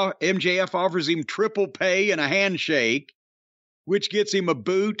 MJF offers him triple pay and a handshake, which gets him a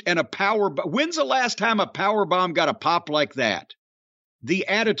boot and a power bomb. When's the last time a power bomb got a pop like that? The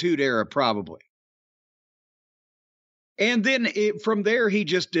Attitude Era, probably. And then from there,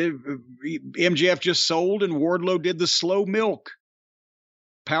 MJF just sold, and Wardlow did the slow milk.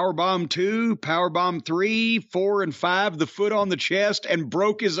 Powerbomb 2, Powerbomb 3, 4, and 5, the foot on the chest, and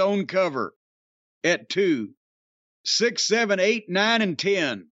broke his own cover at 2. 6, 7, 8, 9, and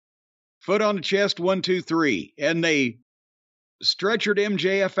 10. Foot on the chest, 1, 2, 3. And they stretchered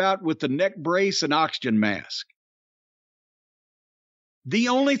MJF out with the neck brace and oxygen mask. The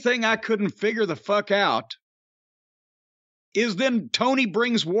only thing I couldn't figure the fuck out is then Tony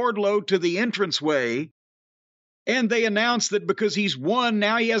brings Wardlow to the entranceway, and they announce that because he's won,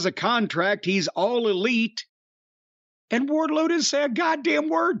 now he has a contract, he's all elite. And Wardlow didn't say a goddamn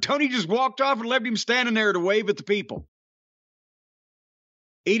word. Tony just walked off and left him standing there to wave at the people.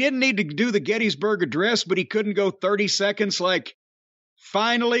 He didn't need to do the Gettysburg Address, but he couldn't go 30 seconds like,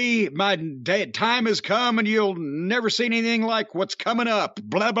 finally, my time has come and you'll never see anything like what's coming up,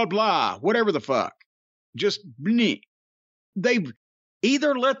 blah, blah, blah, whatever the fuck. Just, bleh. They've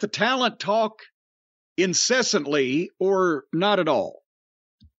either let the talent talk incessantly or not at all.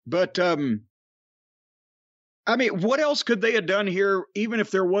 But, what else could they have done here, even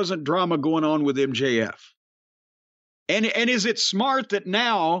if there wasn't drama going on with MJF? And is it smart that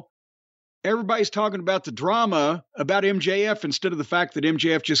now everybody's talking about the drama about MJF instead of the fact that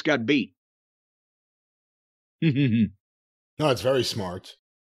MJF just got beat? No, it's very smart.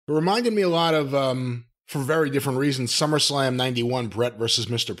 It reminded me a lot of, for very different reasons, SummerSlam 91, Brett versus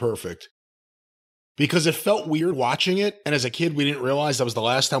Mr. Perfect. Because it felt weird watching it, and as a kid, we didn't realize that was the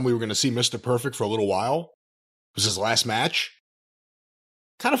last time we were going to see Mr. Perfect for a little while. It was his last match.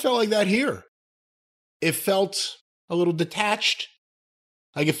 Kind of felt like that here. It felt a little detached.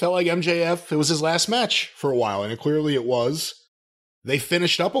 Like it felt like MJF, it was his last match for a while, and clearly it was. They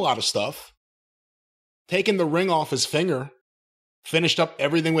finished up a lot of stuff. Taking the ring off his finger, finished up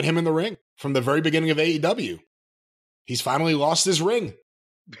everything with him in the ring from the very beginning of AEW. He's finally lost his ring.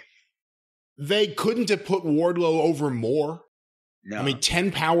 They couldn't have put Wardlow over more. No. I mean,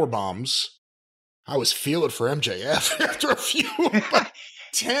 10 power bombs. I was feeling for MJF after a few.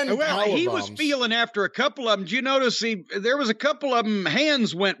 10 well, power he bombs. was feeling after a couple of them. Did you notice there was a couple of them,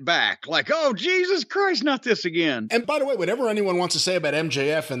 hands went back. Like, oh, Jesus Christ, not this again. And by the way, whatever anyone wants to say about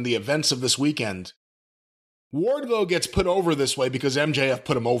MJF and the events of this weekend, Wardlow gets put over this way because MJF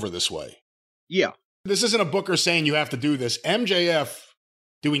put him over this way. Yeah. This isn't a booker saying you have to do this. MJF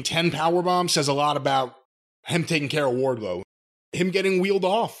doing 10 power bombs says a lot about him taking care of Wardlow. Him getting wheeled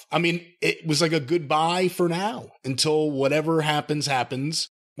off. I mean, it was like a goodbye for now until whatever happens, happens.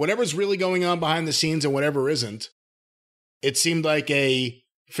 Whatever's really going on behind the scenes and whatever isn't. It seemed like a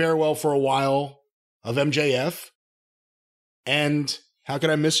farewell for a while of MJF. And how can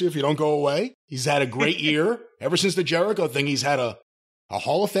I miss you if you don't go away? He's had a great year. Ever since the Jericho thing, he's had a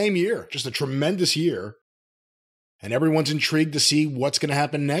Hall of Fame year. Just a tremendous year. And everyone's intrigued to see what's going to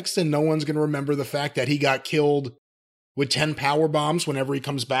happen next. And no one's going to remember the fact that he got killed with 10 power bombs whenever he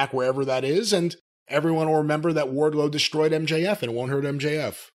comes back, wherever that is. And everyone will remember that Wardlow destroyed MJF and it won't hurt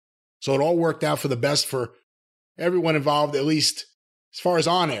MJF. So it all worked out for the best for everyone involved, at least as far as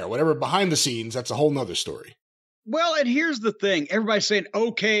on air. Whatever behind the scenes, that's a whole nother story. Well, and here's the thing. Everybody's saying,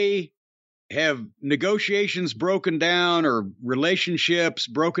 okay, have negotiations broken down or relationships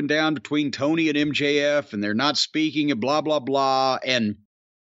broken down between Tony and MJF and they're not speaking and blah, blah, blah. And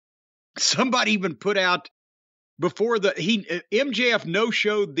somebody even put out before MJF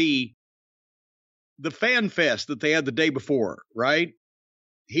no-showed the fan fest that they had the day before, right?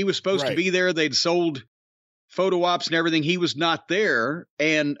 He was supposed to be there. They'd sold photo ops and everything. He was not there.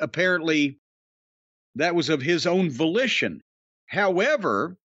 And apparently that was of his own volition.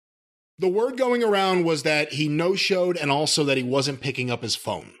 However, the word going around was that he no-showed and also that he wasn't picking up his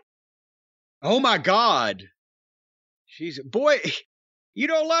phone. Oh my God. Jeez, boy, you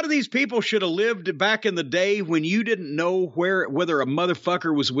know, a lot of these people should have lived back in the day when you didn't know whether a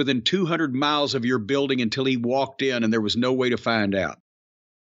motherfucker was within 200 miles of your building until he walked in and there was no way to find out.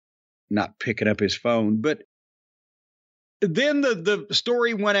 Not picking up his phone. But then the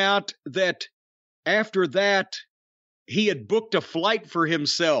story went out that after that, he had booked a flight for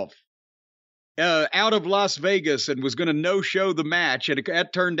himself out of Las Vegas and was going to no-show the match. And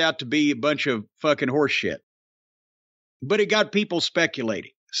that turned out to be a bunch of fucking horse shit. But it got people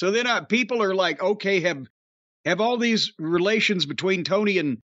speculating. So then people are like, okay, have all these relations between Tony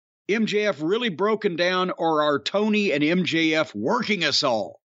and MJF really broken down, or are Tony and MJF working us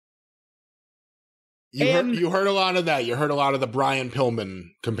all? You heard a lot of that. You heard a lot of the Brian Pillman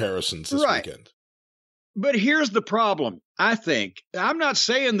comparisons this weekend. But here's the problem, I think. I'm not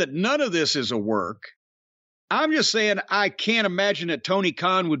saying that none of this is a work. I'm just saying I can't imagine that Tony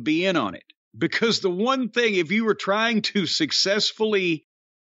Khan would be in on it. Because the one thing, if you were trying to successfully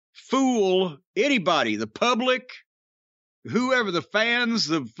fool anybody, the public, whoever, the fans,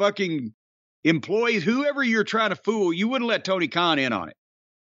 the fucking employees, whoever you're trying to fool, you wouldn't let Tony Khan in on it.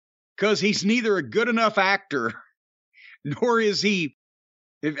 Because he's neither a good enough actor, nor is he,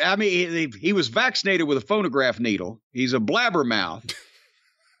 he was vaccinated with a phonograph needle. He's a blabbermouth.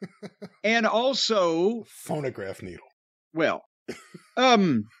 And also... Phonograph needle. Well,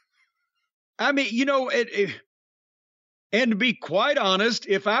 I mean, you know, and to be quite honest,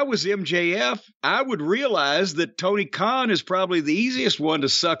 if I was MJF, I would realize that Tony Khan is probably the easiest one to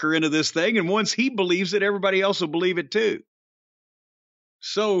sucker into this thing. And once he believes it, everybody else will believe it too.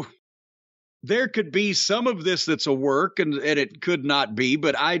 So there could be some of this that's a work and it could not be.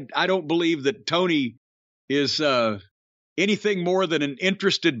 But I don't believe that Tony is anything more than an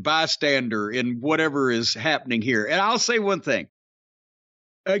interested bystander in whatever is happening here. And I'll say one thing.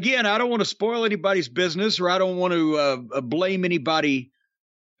 Again, I don't want to spoil anybody's business, or I don't want to blame anybody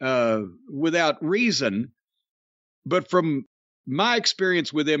without reason. But from my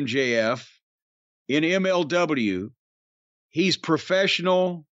experience with MJF in MLW, he's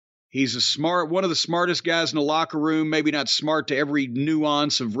professional. He's one of the smartest guys in the locker room, maybe not smart to every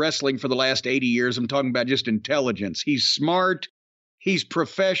nuance of wrestling for the last 80 years. I'm talking about just intelligence. He's smart. He's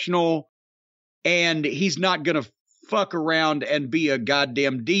professional. And he's not going to fuck around and be a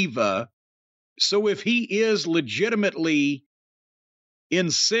goddamn diva. So if he is legitimately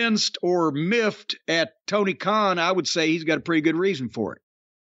incensed or miffed at Tony Khan, I would say he's got a pretty good reason for it.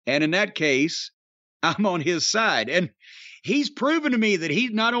 And in that case, I'm on his side. And he's proven to me that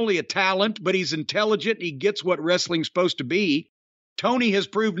he's not only a talent, but he's intelligent. He gets what wrestling's supposed to be. Tony has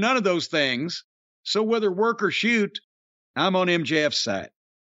proved none of those things. So whether work or shoot, I'm on MJF's side.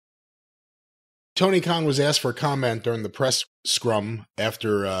 Tony Khan was asked for a comment during the press scrum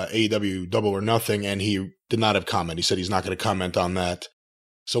after AEW Double or Nothing, and he did not have comment. He said he's not going to comment on that.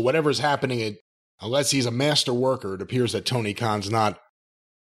 So whatever's happening, unless he's a master worker, it appears that Tony Khan's not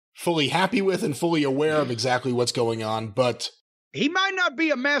fully happy with and fully aware of exactly what's going on. But he might not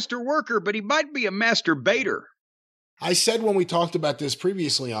be a master worker, but he might be a master baiter. I said when we talked about this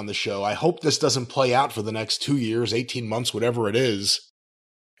previously on the show, I hope this doesn't play out for the next 2 years, 18 months, whatever it is.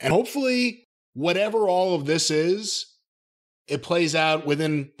 And hopefully, whatever all of this is, it plays out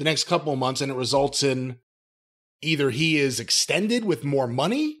within the next couple of months and it results in either he is extended with more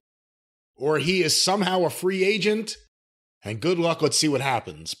money or he is somehow a free agent. And good luck, let's see what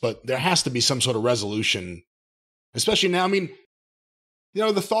happens. But there has to be some sort of resolution, especially now. I mean, you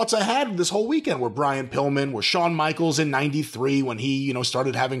know, the thoughts I had this whole weekend were Brian Pillman, were Shawn Michaels in 93 when he, you know,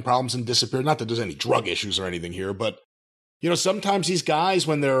 started having problems and disappeared. Not that there's any drug issues or anything here, but, you know, sometimes these guys,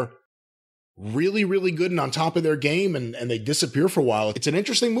 when they're really, really good and on top of their game and they disappear for a while, it's an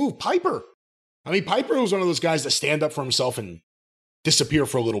interesting move. Piper. I mean, Piper was one of those guys that stand up for himself and disappear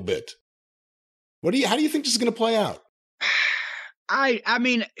for a little bit. How do you think this is going to play out? I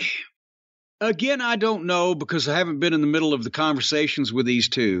mean, again, I don't know because I haven't been in the middle of the conversations with these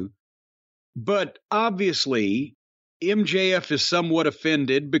two. But obviously, MJF is somewhat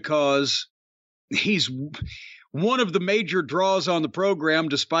offended because he's one of the major draws on the program,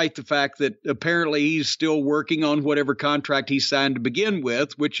 despite the fact that apparently he's still working on whatever contract he signed to begin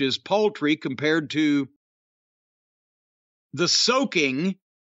with, which is paltry compared to the soaking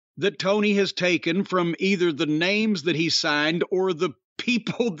that Tony has taken from either the names that he signed or the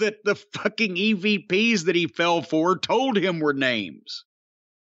people that the fucking EVPs that he fell for told him were names.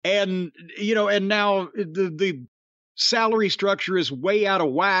 And, you know, and now the salary structure is way out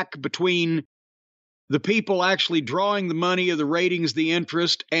of whack between the people actually drawing the money or the ratings, the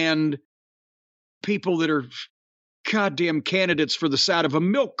interest, and people that are goddamn candidates for the side of a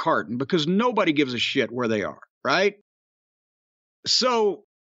milk carton because nobody gives a shit where they are, right? So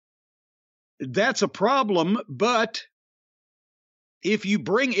that's a problem, but if you're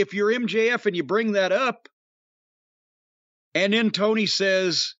MJF and you bring that up, and then Tony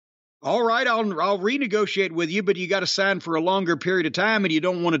says, all right, I'll renegotiate with you, but you got to sign for a longer period of time, and you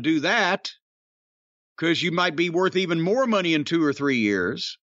don't want to do that because you might be worth even more money in 2 or 3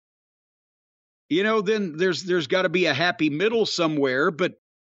 years. You know, then there's got to be a happy middle somewhere, but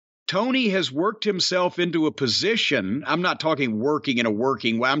Tony has worked himself into a position. I'm not talking working in a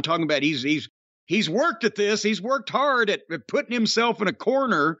working way. I'm talking about he's worked at this. He's worked hard at putting himself in a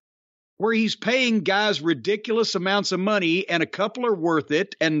corner where he's paying guys ridiculous amounts of money, and a couple are worth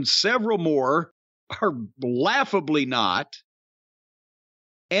it, and several more are laughably not.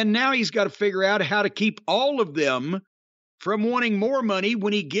 And now he's got to figure out how to keep all of them from wanting more money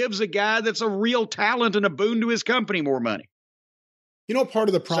when he gives a guy that's a real talent and a boon to his company more money. You know, part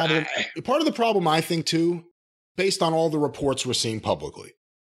of the problem, I think, too, based on all the reports we're seeing publicly,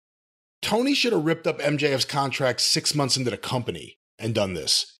 Tony should have ripped up MJF's contract 6 months into the company and done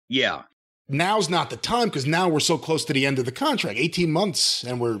this. Yeah. Now's not the time because now we're so close to the end of the contract, 18 months,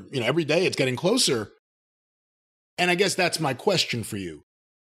 and we're, you know, every day it's getting closer. And I guess that's my question for you.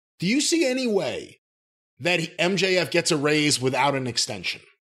 Do you see any way that MJF gets a raise without an extension?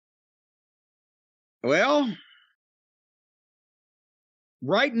 Well,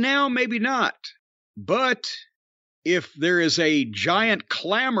 right now, maybe not. But if there is a giant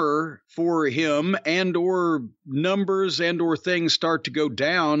clamor for him and or numbers and or things start to go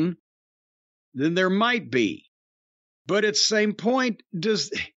down, then there might be. But at the same point,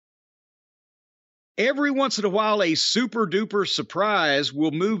 every once in a while, a super duper surprise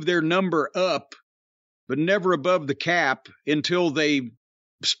will move their number up, but never above the cap until they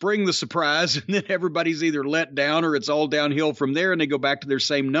spring the surprise, and then everybody's either let down or it's all downhill from there and they go back to their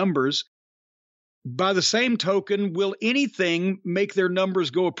same numbers. By the same token, will anything make their numbers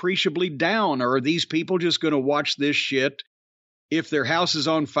go appreciably down? Or are these people just going to watch this shit if their house is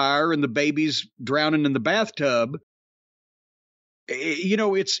on fire and the baby's drowning in the bathtub? You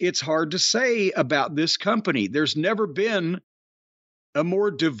know, it's hard to say about this company. There's never been a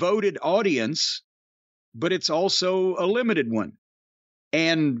more devoted audience, but it's also a limited one.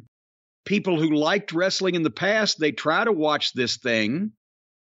 And people who liked wrestling in the past, they try to watch this thing,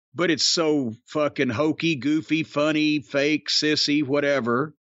 but it's so fucking hokey, goofy, funny, fake, sissy,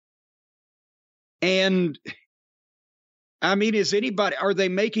 whatever. And I mean, are they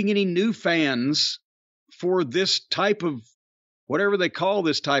making any new fans for this type of, whatever they call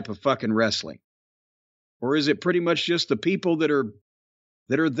this type of fucking wrestling? Or is it pretty much just the people that are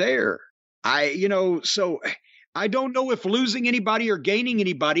there? So I don't know if losing anybody or gaining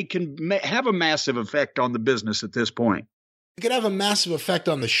anybody can have a massive effect on the business at this point. It could have a massive effect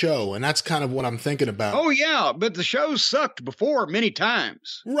on the show, and that's kind of what I'm thinking about. Oh, yeah, but the show sucked before many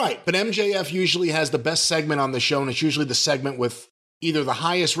times. Right, but MJF usually has the best segment on the show, and it's usually the segment with either the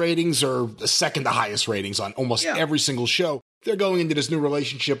highest ratings or the second to highest ratings on almost every single show. They're going into this new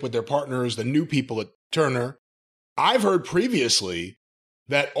relationship with their partners, the new people at Turner. I've heard previously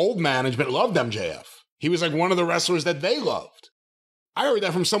that old management loved MJF. He was like one of the wrestlers that they loved. I heard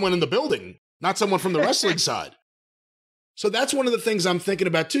that from someone in the building, not someone from the wrestling side. So that's one of the things I'm thinking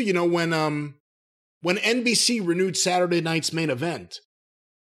about too. You know, when NBC renewed Saturday night's main event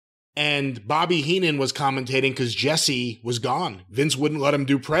and Bobby Heenan was commentating because Jesse was gone. Vince wouldn't let him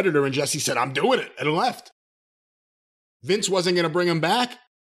do Predator, and Jesse said, "I'm doing it," and left. Vince wasn't going to bring him back.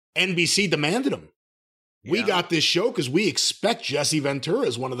 NBC demanded him. Yeah. We got this show because we expect Jesse Ventura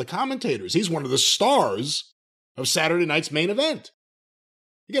as one of the commentators. He's one of the stars of Saturday night's main event.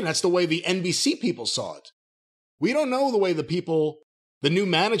 Again, that's the way the NBC people saw it. We don't know the way the new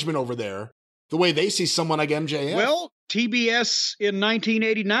management over there, the way they see someone like MJF. Well, TBS in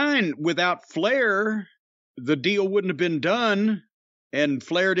 1989, without Flair, the deal wouldn't have been done. And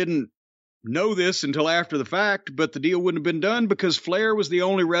Flair didn't know this until after the fact, but the deal wouldn't have been done because Flair was the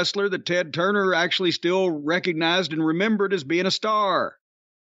only wrestler that Ted Turner actually still recognized and remembered as being a star.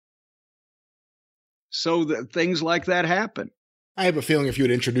 So things like that happen. I have a feeling if you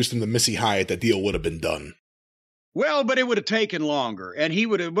had introduced him to Missy Hyatt, that deal would have been done. Well, but it would have taken longer, and he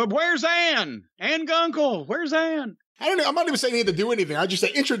would have, but where's Ann? Ann Gunkel, where's Ann? I don't know. I'm not even saying he had to do anything. I just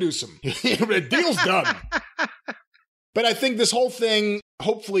say introduce him. The deal's done. But I think this whole thing,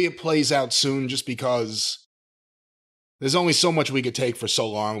 hopefully it plays out soon just because there's only so much we could take for so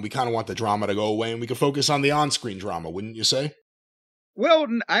long. We kind of want the drama to go away, and we could focus on the on-screen drama, wouldn't you say? Well,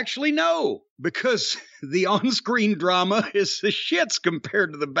 actually, no, because the on-screen drama is the shits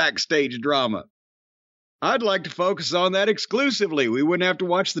compared to the backstage drama. I'd like to focus on that exclusively. We wouldn't have to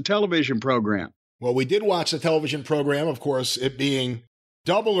watch the television program. Well, we did watch the television program, of course, it being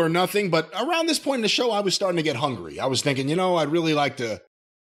Double or Nothing. But around this point in the show, I was starting to get hungry. I was thinking, I'd really like to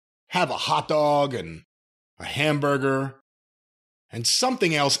have a hot dog and a hamburger and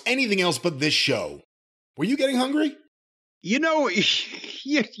something else, anything else but this show. Were you getting hungry? You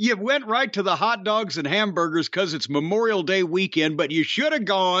went right to the hot dogs and hamburgers because it's Memorial Day weekend, but you should have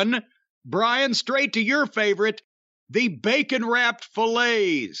gone, Brian, straight to your favorite, the bacon-wrapped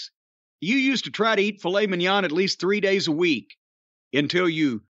fillets. You used to try to eat filet mignon at least 3 days a week until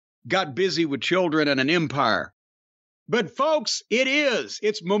you got busy with children and an empire. But folks,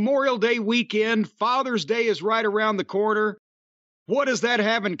 it's Memorial Day weekend. Father's Day is right around the corner. What does that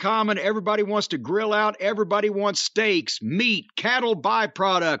have in common? Everybody wants to grill out. Everybody wants steaks, meat, cattle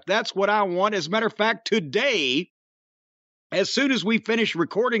byproduct. That's what I want. As a matter of fact, today, as soon as we finish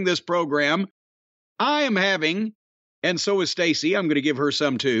recording this program, I am having, and so is Stacy, I'm going to give her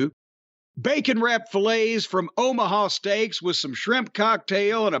some too, bacon-wrapped fillets from Omaha Steaks with some shrimp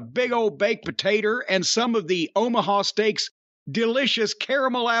cocktail and a big old baked potato and some of the Omaha Steaks delicious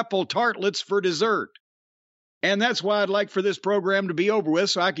caramel apple tartlets for dessert. And that's why I'd like for this program to be over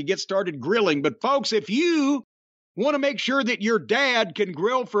with so I could get started grilling. But folks, if you want to make sure that your dad can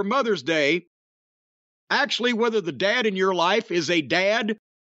grill for Mother's Day, actually, whether the dad in your life is a dad,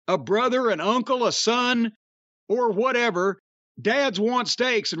 a brother, an uncle, a son, or whatever, Dads Want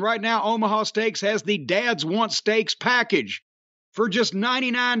Steaks. And right now, Omaha Steaks has the Dads Want Steaks package for just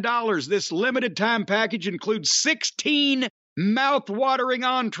 $99. This limited time package includes 16 mouth-watering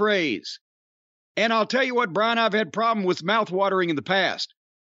entrees. And I'll tell you what, Brian, I've had problem with mouth-watering in the past.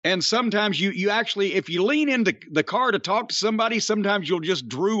 And sometimes you actually, if you lean into the car to talk to somebody, sometimes you'll just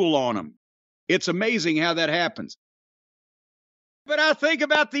drool on them. It's amazing how that happens. But I think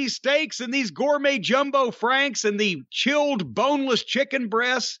about these steaks and these gourmet jumbo franks and the chilled boneless chicken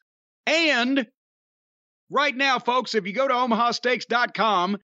breasts. And right now, folks, if you go to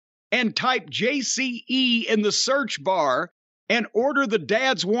omahasteaks.com and type JCE in the search bar and order the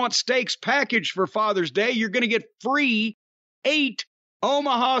Dads Want Steaks package for Father's Day, you're going to get free 8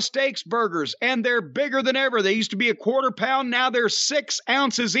 Omaha Steaks burgers. And they're bigger than ever. They used to be a quarter pound. Now they're 6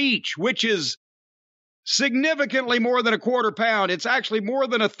 ounces each, which is significantly more than a quarter pound. It's actually more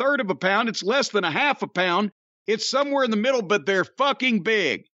than a third of a pound. It's less than a half a pound. It's somewhere in the middle, but they're fucking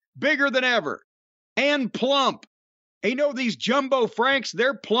big. Bigger than ever. And plump. And these jumbo franks,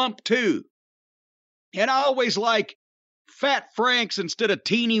 they're plump too. And I always like fat franks instead of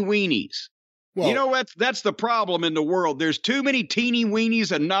teeny weenies. Well, you know, that's the problem in the world. There's too many teeny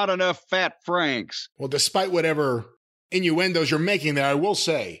weenies and not enough fat Franks. Well, despite whatever innuendos you're making there, I will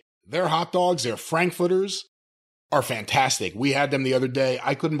say their hot dogs, their Frankfurters, are fantastic. We had them the other day.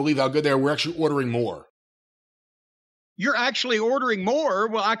 I couldn't believe how good they are. We're actually ordering more. You're actually ordering more?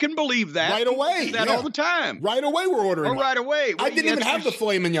 Well, I can believe that. Right away. Do that all the time. Right away we're ordering more. Right away. I didn't even have the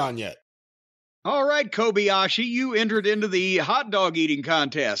filet mignon yet. All right, Kobayashi, you entered into the hot dog eating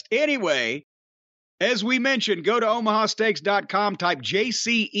contest. Anyway, as we mentioned, go to omahasteaks.com, type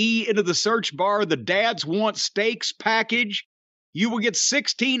JCE into the search bar, the Dads Want Steaks package. You will get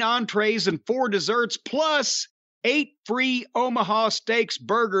 16 entrees and 4 desserts, plus 8 free Omaha Steaks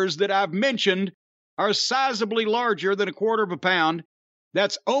burgers that I've mentioned are sizably larger than a quarter of a pound.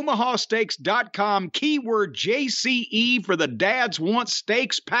 That's omahasteaks.com, keyword JCE for the Dads Want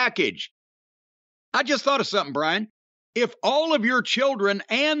Steaks package. I just thought of something, Brian. If all of your children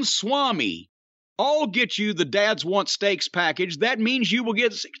and Swami all get you the Dads Want Steaks package, that means you will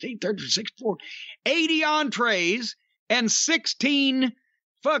get 16, 36, 4, 80 entrees and 16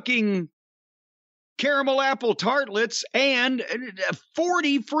 fucking caramel apple tartlets and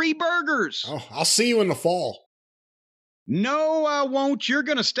 40 free burgers. Oh, I'll see you in the fall. No, I won't. You're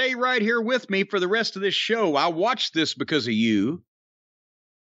going to stay right here with me for the rest of this show. I watched this because of you.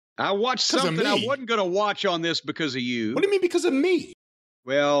 I watched something I wasn't going to watch on this because of you. What do you mean because of me?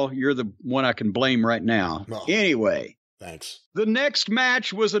 Well, you're the one I can blame right now. Oh, anyway. Thanks. The next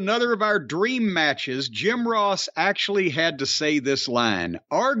match was another of our dream matches. Jim Ross actually had to say this line.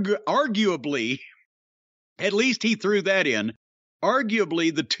 Arguably, at least he threw that in,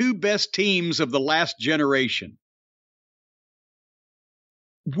 arguably the 2 best teams of the last generation.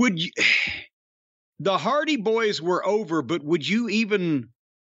 Would you, the Hardy Boys were over, but would you even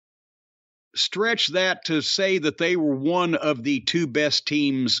stretch that to say that they were one of the 2 best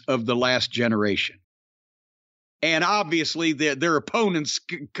teams of the last generation? And obviously their opponents,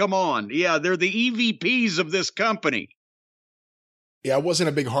 come on. Yeah, they're the EVPs of this company. Yeah, I wasn't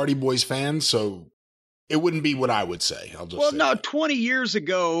a big Hardy Boys fan, so it wouldn't be what I would say. Well, no, 20 years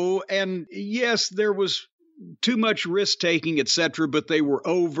ago, and yes, there was too much risk taking, etc., but they were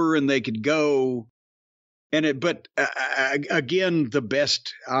over and they could go. But again, the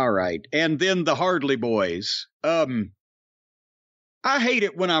best. All right. And then the Hardley Boys. I hate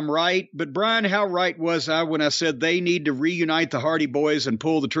it when I'm right, but Brian, how right was I when I said they need to reunite the Hardy Boys and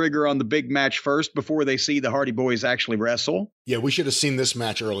pull the trigger on the big match first before they see the Hardy Boys actually wrestle? Yeah, we should have seen this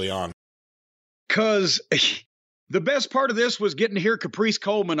match early on. Because the best part of this was getting to hear Caprice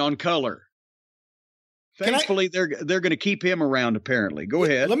Coleman on color. Thankfully, they're going to keep him around, apparently. Go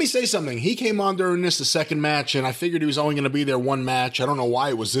ahead. Let me say something. He came on during the second match, and I figured he was only going to be there one match. I don't know why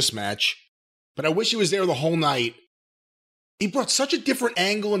it was this match, but I wish he was there the whole night. He brought such a different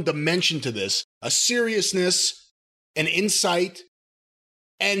angle and dimension to this, a seriousness, an insight,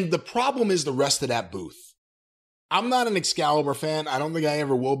 and the problem is the rest of that booth. I'm not an Excalibur fan. I don't think I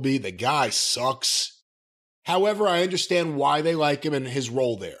ever will be. The guy sucks. However, I understand why they like him and his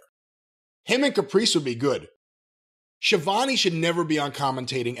role there. Him and Caprice would be good. Shivani should never be on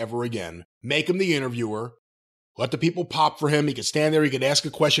commentating ever again. Make him the interviewer. Let the people pop for him. He could stand there, he could ask a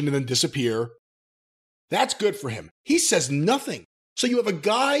question and then disappear. That's good for him. He says nothing. So you have a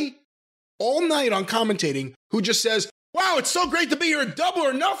guy all night on commentating who just says, wow, it's so great to be here at Double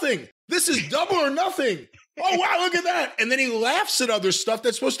or Nothing. This is Double or Nothing. Oh, wow, look at that. And then he laughs at other stuff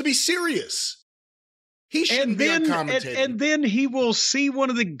that's supposed to be serious. He shouldn't be on commentating. And then he will see one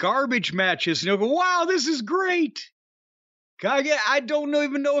of the garbage matches and he'll go, wow, this is great. I don't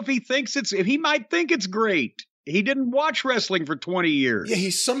even know if he thinks he might think it's great. He didn't watch wrestling for 20 years. Yeah,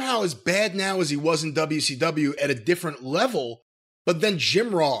 he's somehow as bad now as he was in WCW at a different level. But then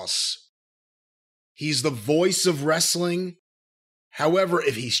Jim Ross, he's the voice of wrestling. However,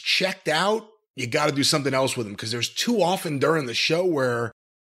 if he's checked out, you got to do something else with him because there's too often during the show where,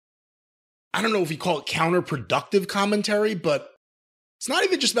 I don't know if you call it counterproductive commentary, but it's not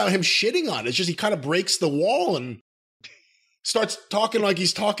even just about him shitting on it. It's just he kind of breaks the wall and starts talking like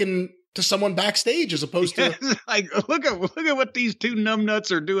he's talking to someone backstage as opposed to like, look at what these 2 numbnuts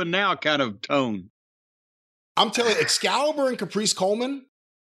are doing now kind of tone. I'm telling you, Excalibur and Caprice Coleman,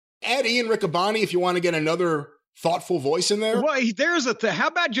 add Ian Riccaboni if you want to get another thoughtful voice in there. Well, there's how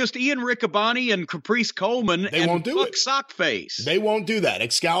about just Ian Riccaboni and Caprice Coleman? They won't do it. Sockface. They won't do that.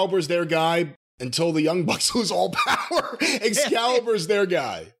 Excalibur's their guy until the Young Bucks lose all power. Excalibur's their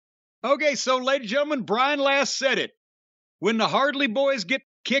guy. Okay, so ladies and gentlemen, Brian last said it. When the Hardley Boys get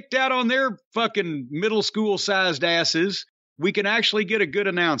kicked out on their fucking middle school sized asses, we can actually get a good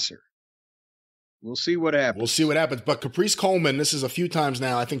announcer. We'll see what happens. We'll see what happens. But Caprice Coleman, this is a few times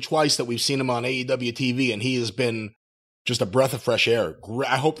now, I think twice that we've seen him on AEW TV, and he has been just a breath of fresh air.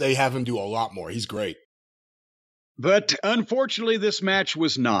 I hope they have him do a lot more. He's great. But unfortunately, this match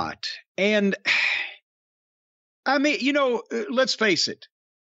was not. And I mean, let's face it.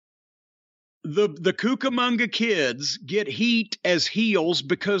 The Cucamonga kids get heat as heels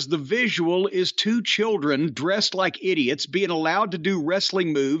because the visual is two children dressed like idiots being allowed to do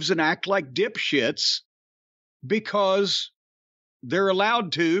wrestling moves and act like dipshits because they're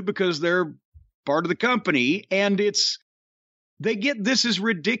allowed to, because they're part of the company. And this is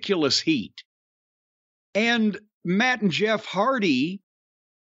ridiculous heat. And Matt and Jeff Hardy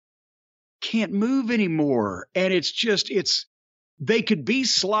can't move anymore. And they could be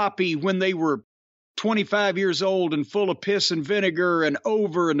sloppy when they were 25 years old and full of piss and vinegar and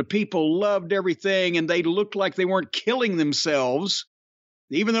over, and the people loved everything, and they looked like they weren't killing themselves,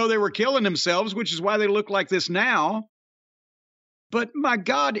 even though they were killing themselves, which is why they look like this now. But my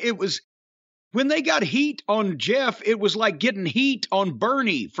God, when they got heat on Jeff, it was like getting heat on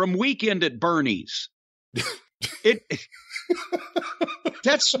Bernie from Weekend at Bernie's.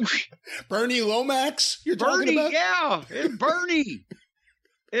 That's Bernie Lomax you're talking about? Yeah, and Bernie.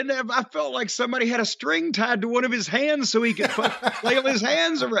 And I felt like somebody had a string tied to one of his hands so he could flail his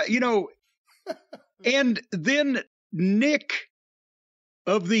hands around, And then Nick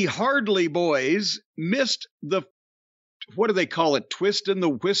of the Hardley Boys missed what do they call it? Twist in the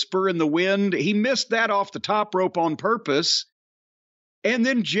whisper in the wind. He missed that off the top rope on purpose. And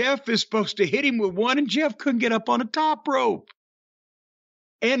then Jeff is supposed to hit him with one, and Jeff couldn't get up on a top rope.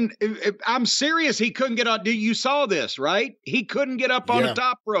 And I'm serious, he couldn't get on. You saw this, right? He couldn't get up on a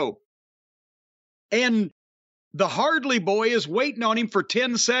top rope. And the Hardley boy is waiting on him for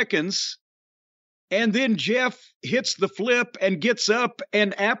 10 seconds. And then Jeff hits the flip and gets up,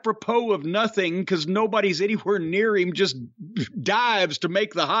 and apropos of nothing, because nobody's anywhere near him, just dives to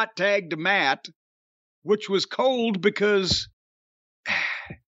make the hot tag to Matt, which was cold because...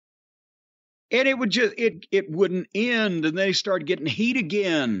 And it would it wouldn't end, and they started getting heat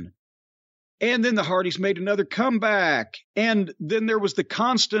again. And then the Hardys made another comeback. And then there was the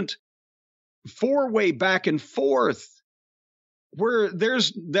constant four-way back and forth where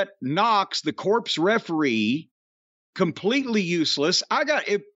there's that Knox, the corpse referee, completely useless.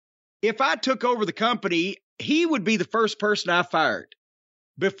 If I took over the company, he would be the first person I fired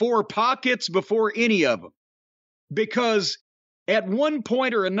before Pockets, before any of them, because at one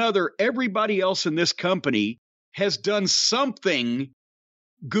point or another, everybody else in this company has done something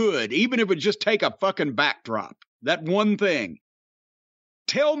good, even if it would just take a fucking backdrop. That one thing.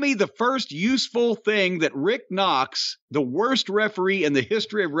 Tell me the first useful thing that Rick Knox, the worst referee in the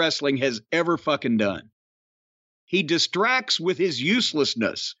history of wrestling, has ever fucking done. He distracts with his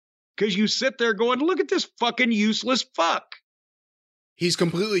uselessness because you sit there going, look at this fucking useless fuck. He's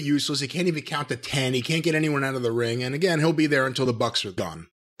completely useless. He can't even count to 10. He can't get anyone out of the ring. And again, he'll be there until the Bucks are done.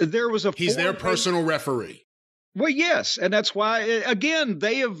 He's their personal referee. Well, yes. And that's why, again,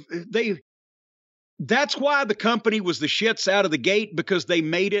 that's why the company was the shits out of the gate, because they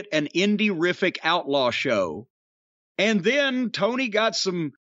made it an indie-rific outlaw show. And then Tony got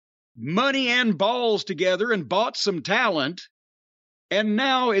some money and balls together and bought some talent. And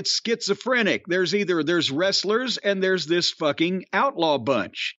now it's schizophrenic. There's wrestlers and there's this fucking outlaw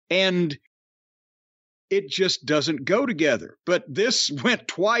bunch. And it just doesn't go together. But this went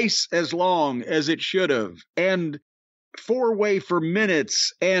twice as long as it should have. And four-way for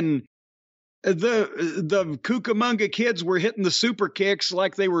minutes. And the Cucamonga kids were hitting the super kicks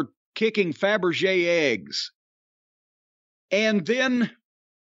like they were kicking Fabergé eggs. And then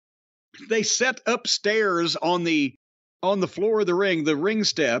they set upstairs on the floor of the ring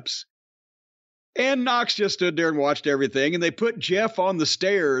steps, and Knox just stood there and watched everything, and they put Jeff on the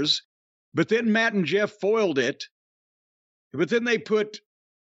stairs, but then Matt and Jeff foiled it, but then they put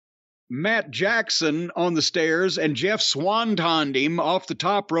Matt Jackson on the stairs, and Jeff swantoned him off the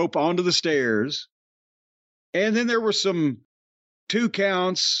top rope onto the stairs, and then there were some 2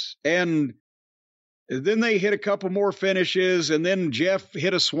 counts, and then they hit a couple more finishes, and then Jeff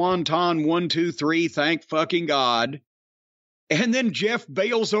hit a swanton 1, 2, 3, thank fucking God. And then Jeff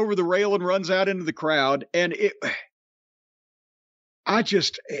bails over the rail and runs out into the crowd. And it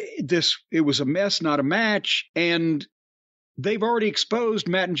was a mess, not a match. And they've already exposed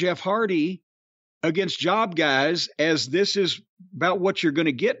Matt and Jeff Hardy against job guys as this is about what you're going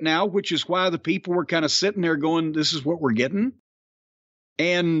to get now, which is why the people were kind of sitting there going, this is what we're getting.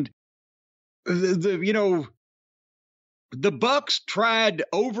 And the Bucks tried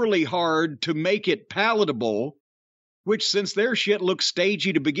overly hard to make it palatable which since their shit looked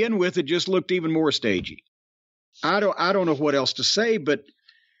stagey to begin with, it just looked even more stagey. I don't know what else to say, but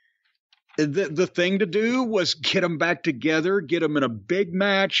the thing to do was get them back together, get them in a big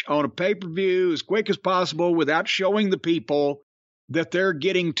match on a pay-per-view as quick as possible without showing the people that they're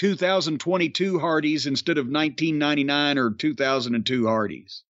getting 2022 Hardys instead of 1999 or 2002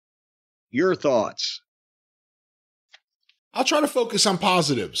 Hardys. Your thoughts? I'll try to focus on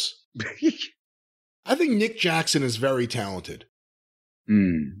positives. I think Nick Jackson is very talented.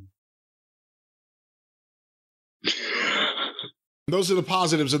 Those are the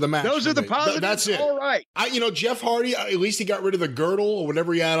positives of the match. Those are the positives? That's it. All right. Jeff Hardy, at least he got rid of the girdle or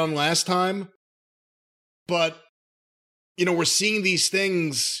whatever he had on last time. But, we're seeing these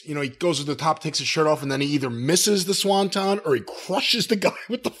things. He goes to the top, takes his shirt off, and then he either misses the swanton or he crushes the guy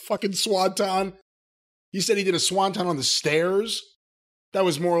with the fucking swanton. He said he did a swanton on the stairs. That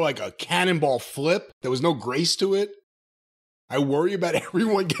was more like a cannonball flip. There was no grace to it. I worry about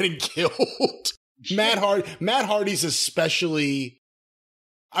everyone getting killed. Matt Hardy's especially...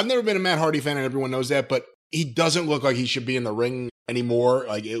 I've never been a Matt Hardy fan, and everyone knows that, but he doesn't look like he should be in the ring anymore.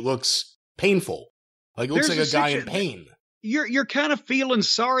 Like, it looks painful. Like, it looks like a guy in pain. You're kind of feeling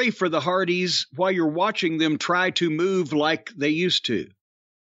sorry for the Hardys while you're watching them try to move like they used to.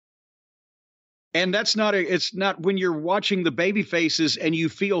 And it's not when you're watching the baby faces and you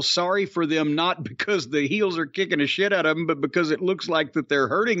feel sorry for them, not because the heels are kicking the shit out of them, but because it looks like that they're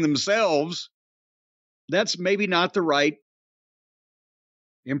hurting themselves. That's maybe not the right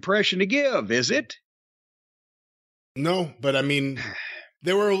impression to give, is it? No, but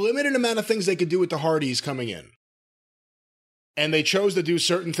there were a limited amount of things they could do with the Hardys coming in. And they chose to do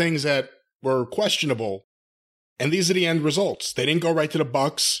certain things that were questionable. And these are the end results. They didn't go right to the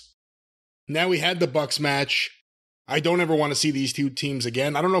Bucks. Now we had the Bucks match. I don't ever want to see these two teams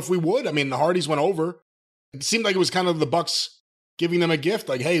again. I don't know if we would. The Hardys went over. It seemed like it was kind of the Bucks giving them a gift.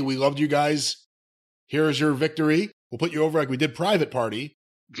 Like, hey, we loved you guys. Here's your victory. We'll put you over like we did Private Party.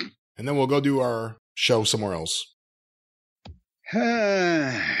 And then we'll go do our show somewhere else.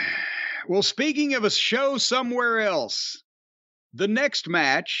 Well, speaking of a show somewhere else, the next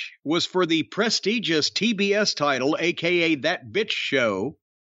match was for the prestigious TBS title, a.k.a. That Bitch Show,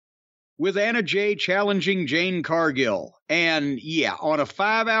 with Anna Jay challenging Jane Cargill. And yeah, on a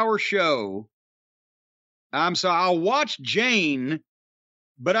 5-hour show, I'll watch Jane,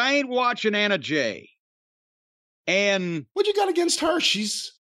 but I ain't watching Anna Jay. And what you got against her?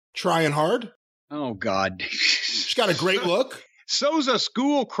 She's trying hard. Oh, God. She's got a great look. So's a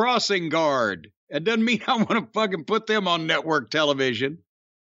school crossing guard. That doesn't mean I want to fucking put them on network television.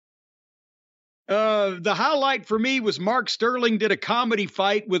 The highlight for me was Mark Sterling did a comedy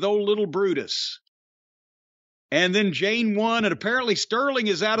fight with old little Brutus. And then Jane won, and apparently Sterling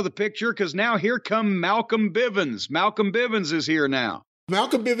is out of the picture because now here come Malcolm Bivens. Malcolm Bivens is here now.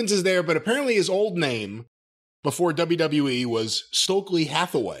 Malcolm Bivens is there, but apparently his old name before WWE was Stokely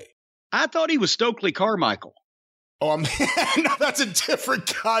Hathaway. I thought he was Stokely Carmichael. Oh, no, that's a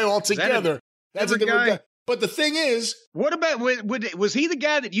different guy altogether. That's a different guy. But the thing is... What about... Was he the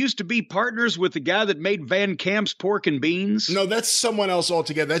guy that used to be partners with the guy that made Van Camp's Pork and Beans? No, that's someone else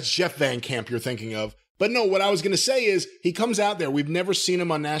altogether. That's Jeff Van Camp you're thinking of. But no, what I was going to say is he comes out there. We've never seen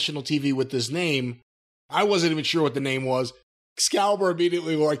him on national TV with this name. I wasn't even sure what the name was. Excalibur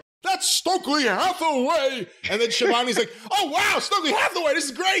immediately was like, that's Stokely Hathaway! And then Shivani's like, oh, wow, Stokely Hathaway, this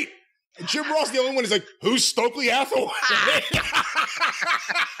is great! And Jim Ross, the only one, is like, who's Stokely Hathaway?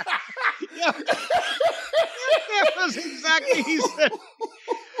 Yeah. That was exactly he said.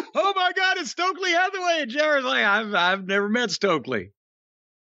 Oh my God, it's Stokely Hathaway. And Jared's like, I've never met Stokely.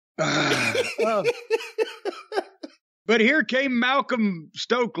 But here came Malcolm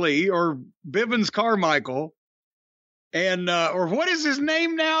Stokely, or Bivens Carmichael. And, or what is his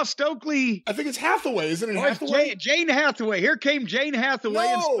name now? Stokely? I think it's Hathaway, isn't it? Hathaway? Jane Hathaway. Here came Jane Hathaway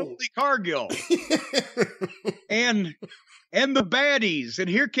and Stokely Cargill. and the baddies. And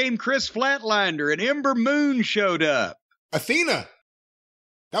here came Chris Flatlander, and Ember Moon showed up. Athena.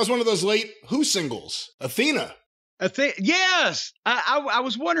 That was one of those late Who singles. Athena. Yes. I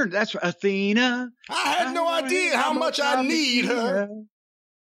was wondering. That's Athena. I had no idea how much I need her.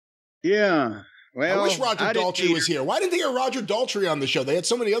 Yeah. Well, I wish Roger Daltrey was here. Why didn't they get Roger Daltrey on the show? They had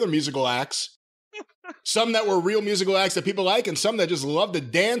so many other musical acts. Some that were real musical acts that people like, and some that just love to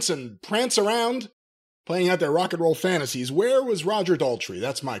dance and prance around, playing out their rock and roll fantasies. Where was Roger Daltrey?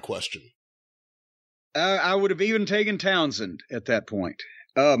 That's my question. I would have even taken Townsend at that point.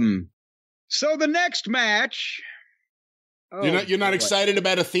 So the next match. You're not excited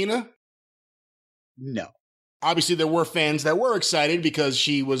about Athena? No. Obviously, there were fans that were excited because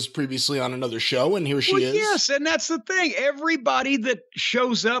she was previously on another show, and here she is. Yes, and that's the thing. Everybody that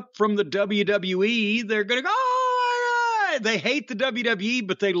shows up from the WWE, they're going to go, oh, my God. They hate the WWE,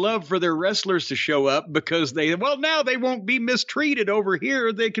 but they love for their wrestlers to show up because now they won't be mistreated over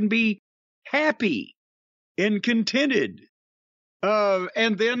here. They can be happy and contented.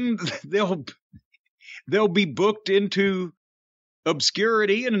 And then they'll be booked into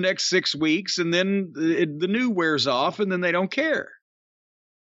obscurity in the next 6 weeks, and then the new wears off, and then they don't care.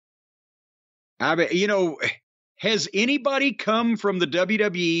 I mean, has anybody come from the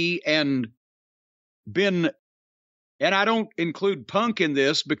WWE and been, and I don't include Punk in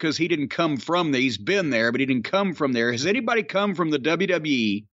this because he didn't come from there. He's been there, but he didn't come from there. Has anybody come from the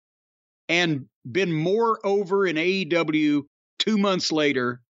WWE and been more over in AEW 2 months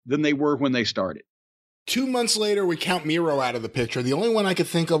later than they were when they started? 2 months later, we count Miro out of the picture. The only one I could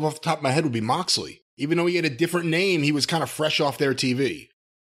think of off the top of my head would be Moxley. Even though he had a different name, he was kind of fresh off their TV.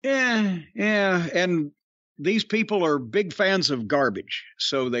 Yeah. And these people are big fans of garbage,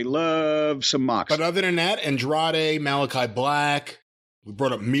 so they love some Moxley. But other than that, Andrade, Malachi Black, we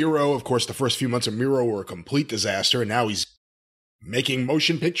brought up Miro. Of course, the first few months of Miro were a complete disaster, and now he's making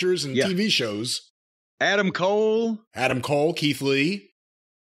motion pictures and TV shows. Adam Cole, Keith Lee.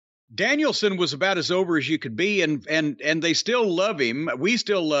 Danielson was about as over as you could be, and they still love him. We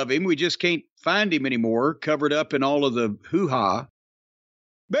still love him. We just can't find him anymore, covered up in all of the hoo-ha.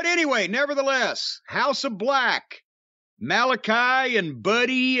 But anyway, nevertheless, House of Black, Malachi and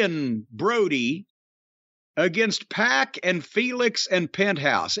Buddy and Brody against Pac and Felix and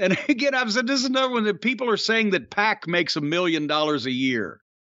Penthouse. And again, I've said this is another one that people are saying that Pac makes $1 million a year,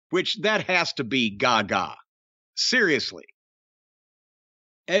 which that has to be gaga. Seriously.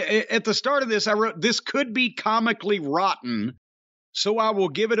 At the start of this, I wrote, this could be comically rotten, so I will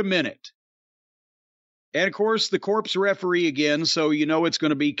give it a minute. And, of course, the corpse referee again, so you know it's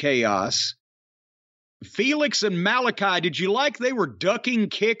going to be chaos. Felix and Malachi, did you like they were ducking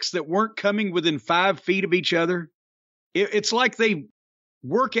kicks that weren't coming within 5 feet of each other? It's like they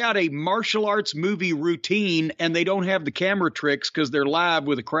work out a martial arts movie routine and they don't have the camera tricks because they're live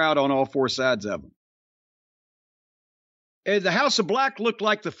with a crowd on all 4 sides of them. The House of Black looked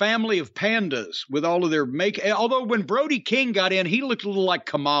like the family of pandas with all of their although when Brody King got in, he looked a little like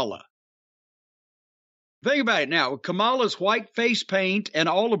Kamala. Think about it now. Kamala's white face paint and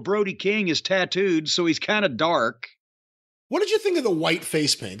all of Brody King is tattooed, so he's kind of dark. What did you think of the white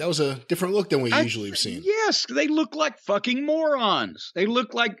face paint? That was a different look than we usually have seen. Yes, they look like fucking morons. They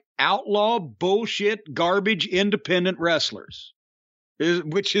look like outlaw, bullshit, garbage, independent wrestlers,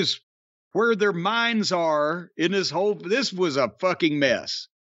 which is where their minds are in this whole, this was a fucking mess.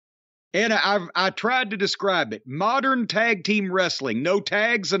 And I tried to describe it. Modern tag team wrestling, no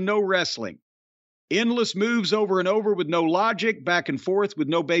tags and no wrestling. Endless moves over and over with no logic, back and forth with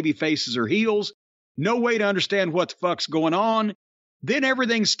no baby faces or heels. No way to understand what the fuck's going on. Then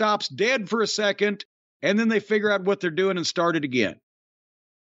everything stops dead for a second, and then they figure out what they're doing and start it again.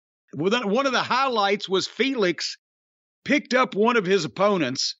 One of the highlights was Felix picked up one of his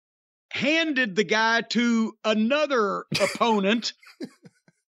opponents, handed the guy to another opponent.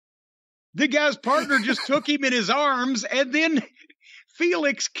 The guy's partner just took him in his arms, and then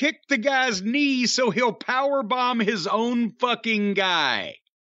Felix kicked the guy's knee so he'll powerbomb his own fucking guy.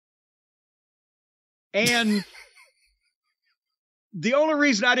 And the only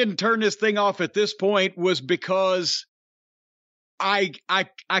reason I didn't turn this thing off at this point was because I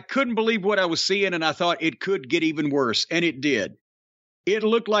couldn't believe what I was seeing, and I thought it could get even worse, and it did. It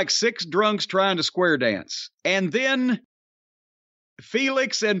looked like 6 drunks trying to square dance. And then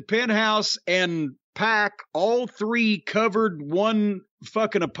Felix and Penthouse and Pac, all 3 covered one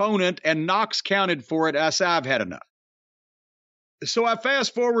fucking opponent, and Knox counted for it. I said, I've had enough. So I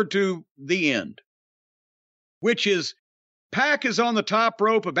fast forward to the end, which is Pac is on the top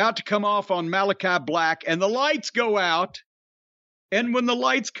rope about to come off on Malachi Black, and the lights go out. And when the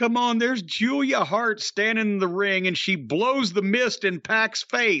lights come on, there's Julia Hart standing in the ring, and she blows the mist in Pac's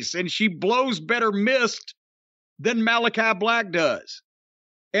face, and she blows better mist than Malachi Black does.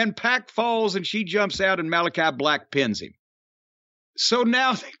 And Pac falls, and she jumps out, and Malachi Black pins him. So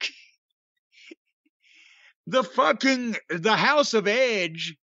now the House of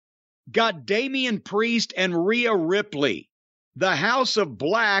Edge got Damian Priest and Rhea Ripley. The House of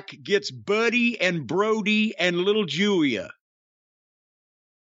Black gets Buddy and Brody and little Julia.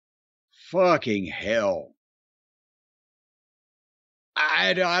 Fucking hell.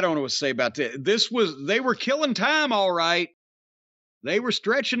 I don't know what to say about this. They were killing time, all right. They were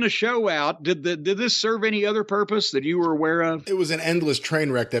stretching the show out. Did this serve any other purpose that you were aware of? It was an endless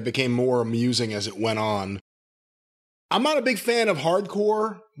train wreck that became more amusing as it went on. I'm not a big fan of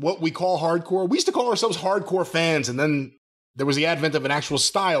hardcore, what we call hardcore. We used to call ourselves hardcore fans, and then there was the advent of an actual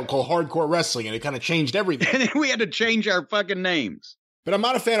style called hardcore wrestling, and it kind of changed everything. And then we had to change our fucking names. But I'm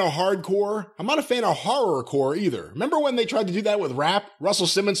not a fan of hardcore. I'm not a fan of horrorcore either. Remember when they tried to do that with rap? Russell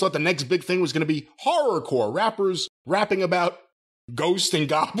Simmons thought the next big thing was going to be horrorcore, rappers rapping about ghosts and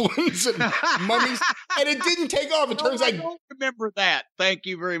goblins and mummies, and it didn't take off. It turns out I don't remember that. Thank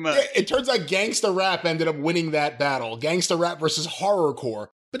you very much. It turns out gangsta rap ended up winning that battle. Gangsta rap versus horrorcore.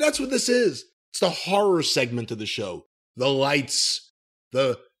 But that's what this is. It's the horror segment of the show. The lights,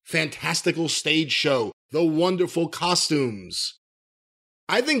 the fantastical stage show, the wonderful costumes.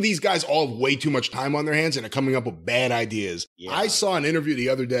 I think these guys all have way too much time on their hands and are coming up with bad ideas. Yeah. I saw an interview the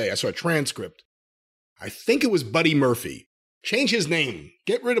other day. I saw a transcript. I think it was Buddy Murphy. Change his name.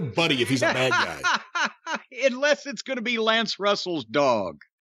 Get rid of Buddy if he's a bad guy. Unless it's going to be Lance Russell's dog.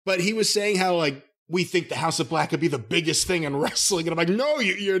 But he was saying how, like, we think the House of Black could be the biggest thing in wrestling. And I'm like, no,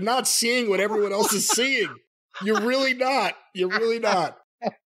 you're not seeing what everyone else is seeing. You're really not. You're really not.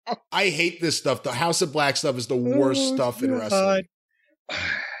 I hate this stuff. The House of Black stuff is the worst stuff in wrestling.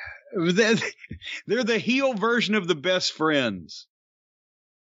 They're the heel version of the Best Friends.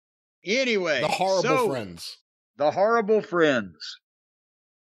 Anyway. The horrible friends. The horrible friends.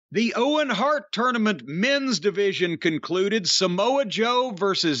 The Owen Hart Tournament men's division concluded. Samoa Joe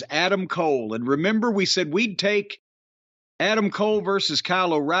versus Adam Cole. And remember, we said we'd take Adam Cole versus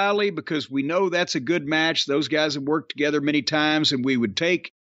Kyle O'Reilly because we know that's a good match. Those guys have worked together many times. And we would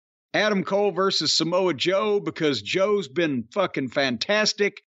take Adam Cole versus Samoa Joe because Joe's been fucking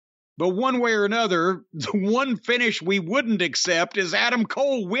fantastic. But one way or another, the one finish we wouldn't accept is Adam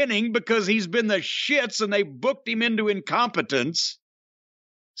Cole winning because he's been the shits and they booked him into incompetence.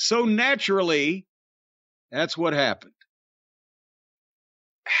 So naturally, that's what happened.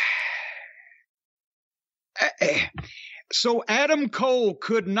 So Adam Cole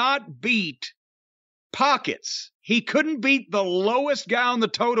could not beat Pockets. He couldn't beat the lowest guy on the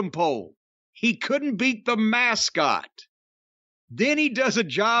totem pole. He couldn't beat the mascot. Then he does a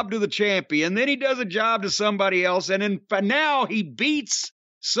job to the champion. Then he does a job to somebody else. And now he beats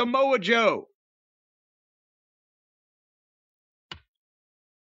Samoa Joe.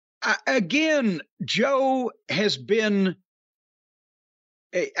 Again, Joe has been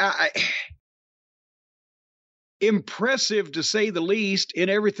impressive, to say the least, in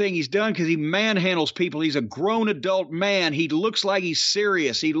everything he's done because he manhandles people. He's a grown adult man. He looks like he's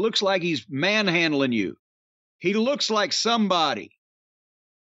serious. He looks like he's manhandling you. He looks like somebody.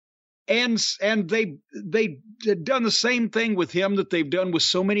 And they've done the same thing with him that they've done with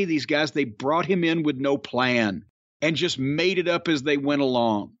so many of these guys. They brought him in with no plan and just made it up as they went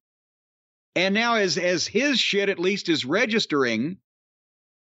along. And now as his shit at least is registering,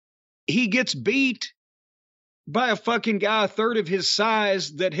 he gets beat by a fucking guy a third of his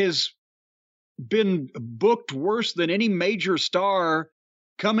size that has been booked worse than any major star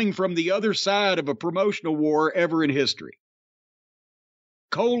coming from the other side of a promotional war ever in history.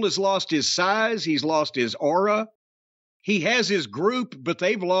 Cole has lost his size. He's lost his aura. He has his group, but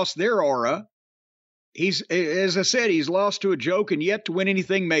they've lost their aura. He's, as I said, he's lost to a joke and yet to win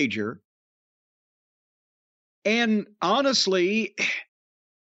anything major. And honestly,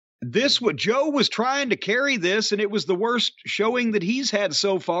 Joe was trying to carry this, and it was the worst showing that he's had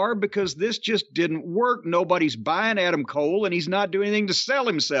so far because this just didn't work. Nobody's buying Adam Cole, and he's not doing anything to sell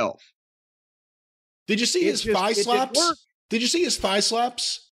himself. Did you see his thigh slaps? Did you see his thigh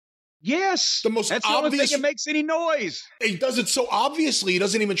slaps? Yes. The most That's obvious. The only thing that makes any noise. He does it so obviously, he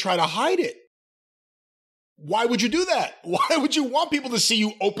doesn't even try to hide it. Why would you do that? Why would you want people to see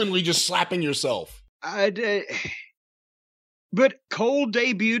you openly just slapping yourself? But Cole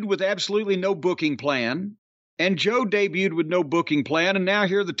debuted with absolutely no booking plan, and Joe debuted with no booking plan, and now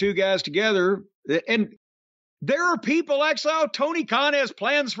here are the two guys together. And there are people actually, Tony Khan has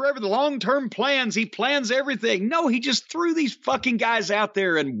plans forever, the long-term plans. He plans everything. No, he just threw these fucking guys out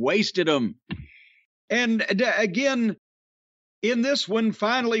there and wasted them. And again, in this one,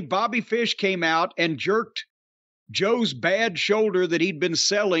 finally, Bobby Fish came out and jerked Joe's bad shoulder that he'd been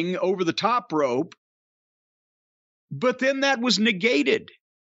selling over the top rope. But then that was negated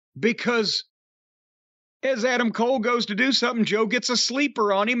because as Adam Cole goes to do something, Joe gets a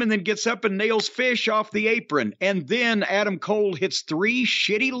sleeper on him and then gets up and nails Fish off the apron. And then Adam Cole hits 3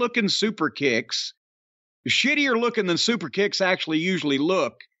 shitty-looking super kicks, shittier looking than super kicks actually usually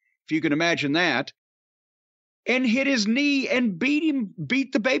look, if you can imagine that, and hit his knee and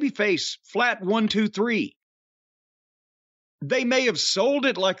beat the babyface flat 1, 2, 3. They may have sold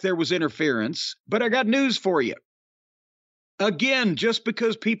it like there was interference, but I got news for you. Again, just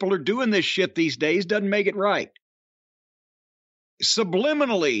because people are doing this shit these days doesn't make it right.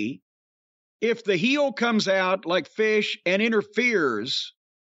 subliminally, if the heel comes out like Fish and interferes,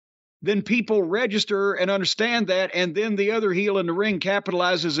 then people register and understand that, and then the other heel in the ring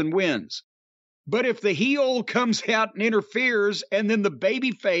capitalizes and wins. But if the heel comes out and interferes, and then the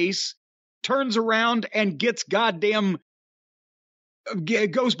baby face turns around and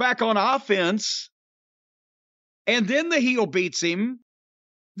goes back on offense, and then the heel beats him,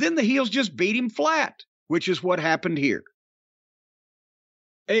 then the heels just beat him flat, which is what happened here.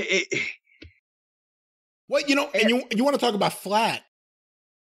 Well, and you want to talk about flat.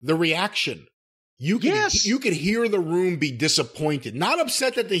 The reaction. You could hear the room be disappointed. Not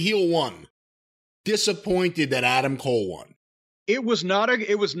upset that the heel won. Disappointed that Adam Cole won. It was not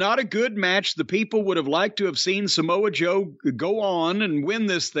a good match. The people would have liked to have seen Samoa Joe go on and win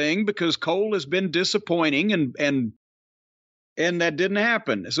this thing because Cole has been disappointing and that didn't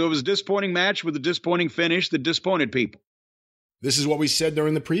happen. So it was a disappointing match with a disappointing finish that disappointed people. This is what we said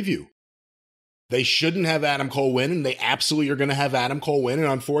during the preview. They shouldn't have Adam Cole win, and they absolutely are going to have Adam Cole win. And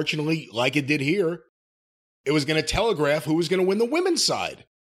unfortunately, like it did here, it was going to telegraph who was going to win the women's side.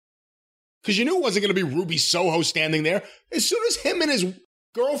 Because you knew it wasn't going to be Ruby Soho standing there. As soon as him and his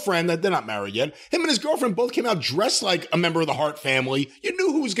girlfriend, that they're not married yet, him and his girlfriend both came out dressed like a member of the Hart family, you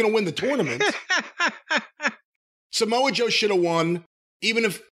knew who was going to win the tournament. Samoa Joe should have won, even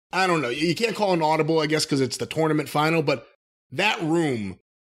if, I don't know, you can't call an audible, I guess, because it's the tournament final, but that room,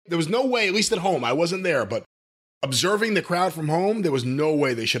 there was no way, at least at home, I wasn't there, but observing the crowd from home, there was no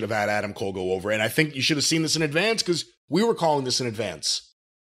way they should have had Adam Cole go over. And I think you should have seen this in advance because we were calling this in advance.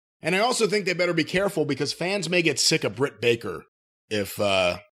 And I also think they better be careful because fans may get sick of Britt Baker if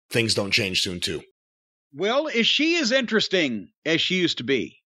things don't change soon, too. Well, is she as interesting as she used to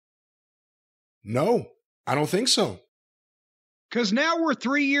be? No, I don't think so. Because now we're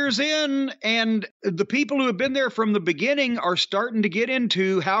 3 years in, and the people who have been there from the beginning are starting to get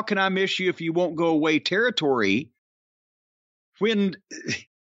into how can I miss you if you won't go away territory. When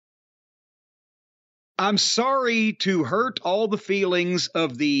I'm sorry to hurt all the feelings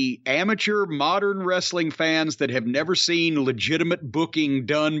of the amateur modern wrestling fans that have never seen legitimate booking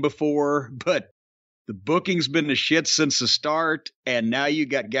done before, but the booking's been the shit since the start, and now you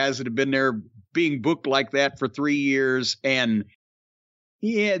got guys that have been there being booked like that for 3 years, and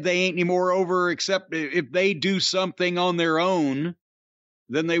yeah, they ain't any more over except if they do something on their own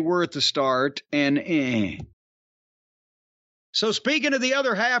than they were at the start. And So speaking of the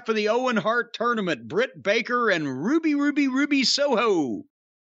other half of the Owen Hart tournament, Britt Baker and Ruby Soho.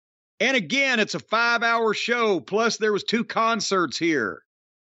 And again, it's a 5-hour show. Plus there was 2 concerts here.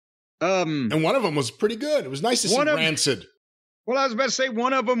 And one of them was pretty good. It was nice to see Rancid. Well, I was about to say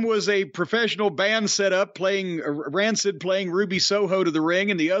one of them was a professional band set up playing Rancid playing Ruby Soho to the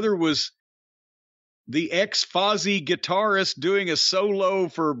ring, and the other was the ex-Fozzy guitarist doing a solo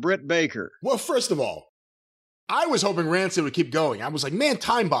for Britt Baker. Well, first of all, I was hoping Rancid would keep going. I was like, man,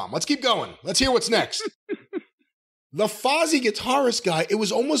 time bomb. Let's keep going. Let's hear what's next. The Fozzy guitarist guy, it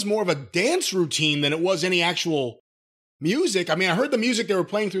was almost more of a dance routine than it was any actual music. I mean, I heard the music they were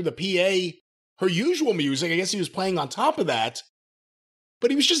playing through the PA, her usual music. I guess he was playing on top of that. But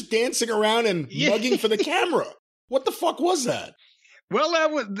he was just dancing around and mugging for the camera. What the fuck was that? Well,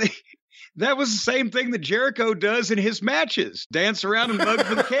 that was the same thing that Jericho does in his matches. Dance around and mug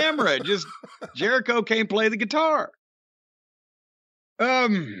for the camera. Just Jericho can't play the guitar.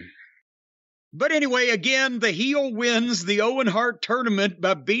 But anyway, again, the heel wins the Owen Hart tournament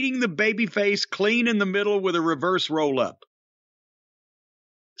by beating the babyface clean in the middle with a reverse roll-up.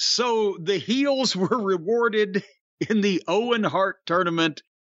 So the heels were rewarded in the Owen Hart tournament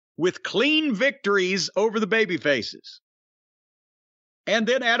with clean victories over the babyfaces. And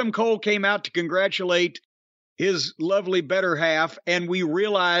then Adam Cole came out to congratulate his lovely better half, and we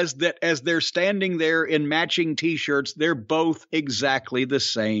realized that as they're standing there in matching T-shirts, they're both exactly the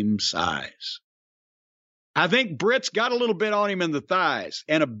same size. I think Britt's got a little bit on him in the thighs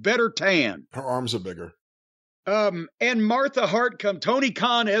and a better tan. Her arms are bigger. And Martha Hart Tony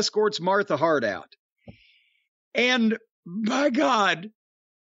Khan escorts Martha Hart out. And by God,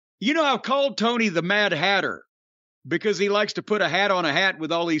 you know, I've called Tony the Mad Hatter because he likes to put a hat on a hat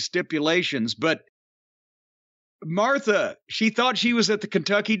with all these stipulations. But Martha, she thought she was at the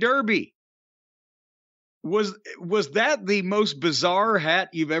Kentucky Derby. Was that the most bizarre hat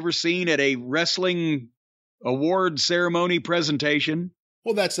you've ever seen at a wrestling award ceremony presentation?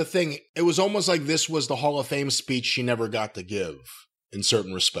 Well, that's the thing. It was almost like this was the Hall of Fame speech she never got to give in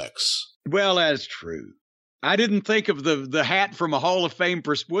certain respects. Well, that's true. I didn't think of the hat from a Hall of Fame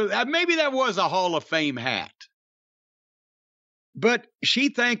perspective. Maybe that was a Hall of Fame hat. But she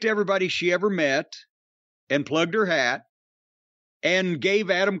thanked everybody she ever met and plugged her hat. and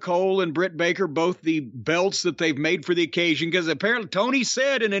gave Adam Cole and Britt Baker both the belts that they've made for the occasion, because apparently Tony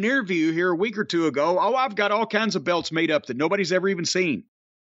said in an interview here a week or two ago, oh, I've got all kinds of belts made up that nobody's ever even seen.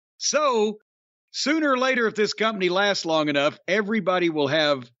 So sooner or later, if this company lasts long enough, everybody will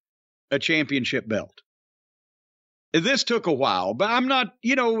have a championship belt. This took a while, but I'm not,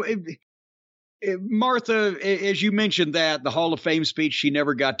 Martha, as you mentioned that, the Hall of Fame speech she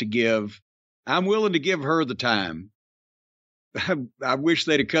never got to give, I'm willing to give her the time. I wish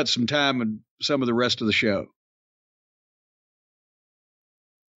they'd have cut some time in some of the rest of the show.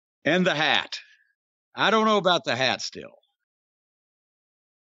 And the hat. I don't know about the hat still.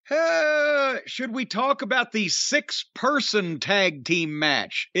 Should we talk about the 6-person tag team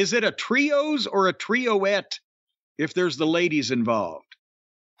match? Is it a trios or a trioette if there's the ladies involved?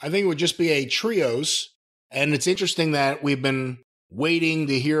 I think it would just be a trios. And it's interesting that we've been waiting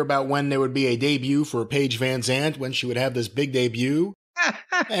to hear about when there would be a debut for Paige Van Zandt, when she would have this big debut.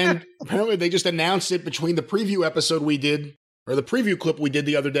 And apparently they just announced it between the preview episode we did, or the preview clip we did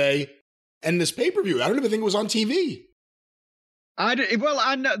the other day, and this pay-per-view. I don't even think it was on TV. I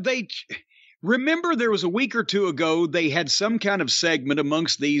know they remember there was a week or two ago, they had some kind of segment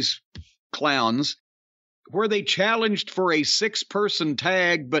amongst these clowns where they challenged for a 6-person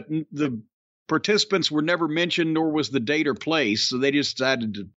tag, but the participants were never mentioned, nor was the date or place. So they just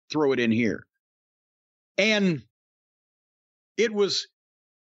decided to throw it in here. And it was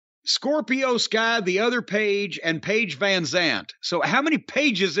Scorpio Sky, the other Paige, and Paige Van Zandt. So how many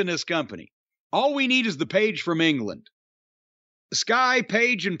Pages in this company? All we need is the Paige from England. Sky,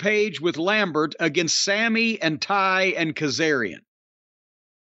 Paige, and Paige with Lambert against Sammy and Ty and Kazarian.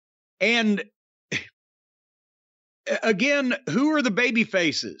 And again, who are the baby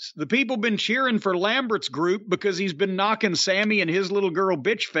faces? The people been cheering for Lambert's group because he's been knocking Sammy and his little girl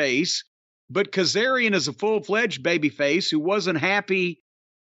bitch face. But Kazarian is a full-fledged baby face who wasn't happy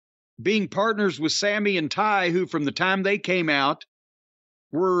being partners with Sammy and Ty, who from the time they came out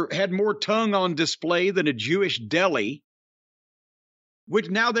had more tongue on display than a Jewish deli. Which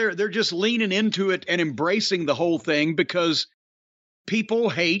now they're just leaning into it and embracing the whole thing because people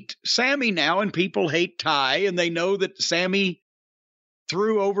hate Sammy now and people hate Ty, and they know that Sammy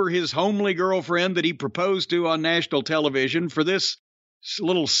threw over his homely girlfriend that he proposed to on national television for this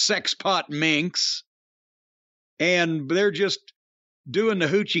little sex pot minx. And they're just doing the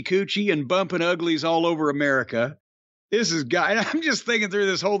hoochie coochie and bumping uglies all over America. I'm just thinking through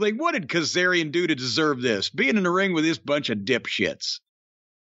this whole thing. What did Kazarian do to deserve this? Being in the ring with this bunch of dipshits.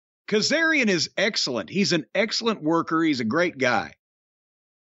 Kazarian is excellent. He's an excellent worker. He's a great guy.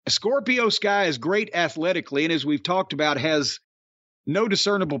 Scorpio Sky is great athletically, and as we've talked about, has no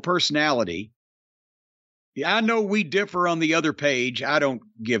discernible personality. I know we differ on the other Page. I don't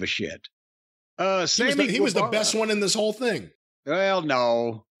give a shit. He was the best one in this whole thing. Well,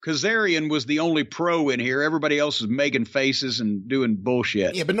 no. Kazarian was the only pro in here. Everybody else was making faces and doing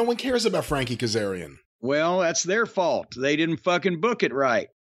bullshit. Yeah, but no one cares about Frankie Kazarian. Well, that's their fault. They didn't fucking book it right.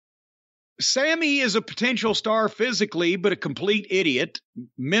 Sammy is a potential star physically, but a complete idiot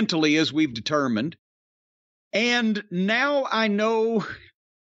mentally, as we've determined. And now I know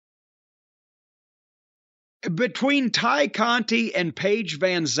between Ty Conti and Paige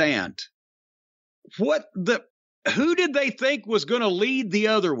Van Zandt, who did they think was going to lead the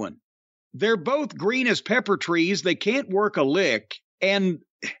other one? They're both green as pepper trees. They can't work a lick. And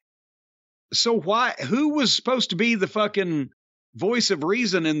so who was supposed to be the fucking voice of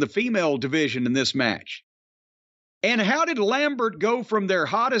reason in the female division in this match? And how did Lambert go from their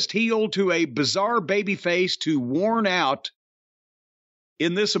hottest heel to a bizarre babyface to worn out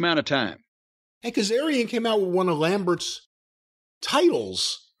in this amount of time? Hey, Kazarian came out with one of Lambert's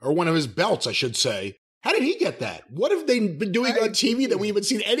titles, or one of his belts, I should say. How did he get that? What have they been doing on TV that we haven't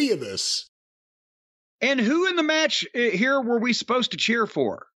seen any of this? And who in the match here were we supposed to cheer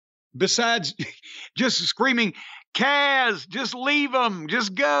for? Besides just screaming, Kaz, just leave them,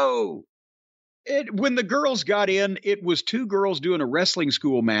 just go. When the girls got in, it was 2 girls doing a wrestling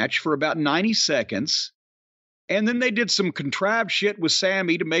school match for about 90 seconds. And then they did some contrived shit with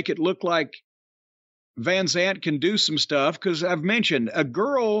Sammy to make it look like Van Zandt can do some stuff. Because I've mentioned, a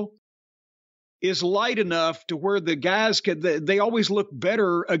girl is light enough to where the guys they always look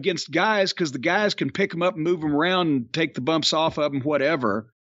better against guys because the guys can pick them up and move them around and take the bumps off of them,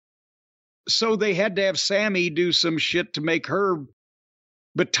 whatever. So they had to have Sammy do some shit to make her.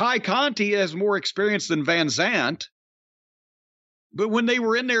 But Ty Conti has more experience than Van Zandt. But when they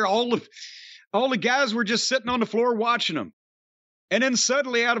were in there, all the guys were just sitting on the floor watching them. And then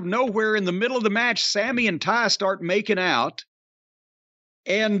suddenly out of nowhere in the middle of the match, Sammy and Ty start making out.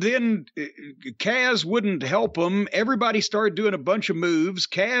 And then Kaz wouldn't help him. Everybody started doing a bunch of moves.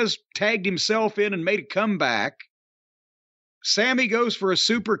 Kaz tagged himself in and made a comeback. Sammy goes for a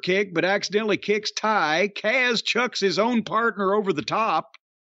super kick, but accidentally kicks Ty. Kaz chucks his own partner over the top.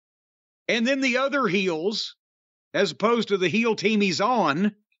 And then the other heels, as opposed to the heel team he's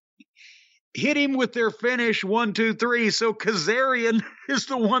on, hit him with their finish 1, 2, 3. So Kazarian is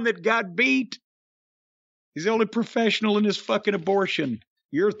the one that got beat. He's the only professional in his fucking abortion.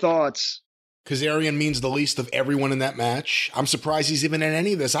 Your thoughts? Kazarian means the least of everyone in that match. I'm surprised he's even in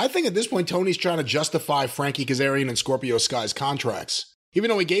any of this. I think at this point, Tony's trying to justify Frankie Kazarian and Scorpio Sky's contracts. Even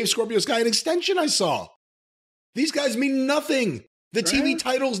though he gave Scorpio Sky an extension, I saw. These guys mean nothing. The TV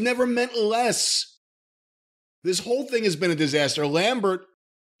titles never meant less. This whole thing has been a disaster. Lambert,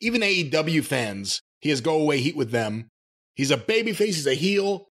 even AEW fans, he has go-away heat with them. He's a babyface, he's a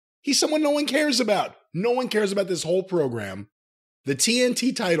heel. He's someone no one cares about. No one cares about this whole program. The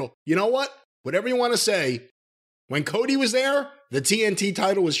TNT title, you know what? Whatever you want to say, when Cody was there, the TNT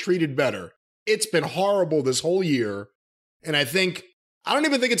title was treated better. It's been horrible this whole year. And I don't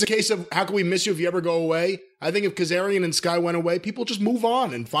even think it's a case of how can we miss you if you ever go away. I think if Kazarian and Sky went away, people just move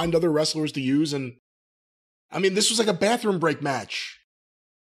on and find other wrestlers to use. And I mean, this was like a bathroom break match.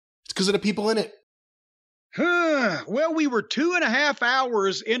 It's because of the people in it. Well, we were 2.5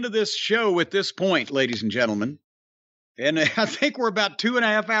 hours into this show at this point, ladies and gentlemen. And I think we're about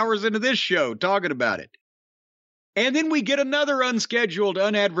 2.5 hours into this show talking about it. And then we get another unscheduled,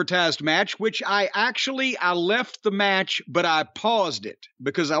 unadvertised match, which I left the match, but I paused it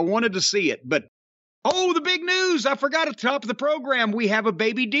because I wanted to see it. But, the big news. I forgot at the top of the program, we have a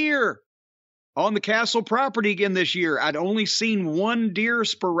baby deer on the castle property again this year. I'd only seen one deer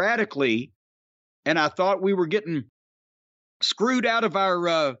sporadically, and I thought we were getting screwed out of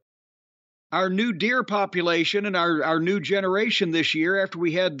our new deer population and our new generation this year after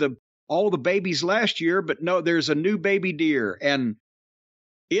we had all the babies last year. But no, there's a new baby deer, and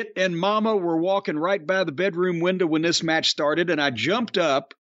it and Mama were walking right by the bedroom window when this match started, and I jumped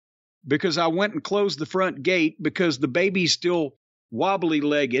up because I went and closed the front gate because the baby's still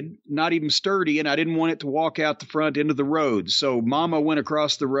wobbly-legged, not even sturdy, and I didn't want it to walk out the front into the road. So Mama went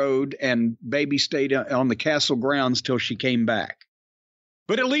across the road, and baby stayed on the castle grounds till she came back.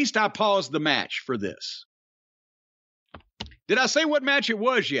 But at least I paused the match for this. Did I say what match it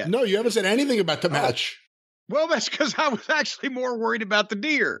was yet? No, you haven't said anything about the match. Well, that's because I was actually more worried about the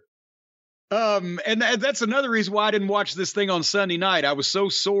deer. And that's another reason why I didn't watch this thing on Sunday night. I was so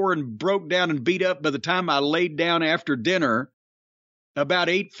sore and broke down and beat up by the time I laid down after dinner. About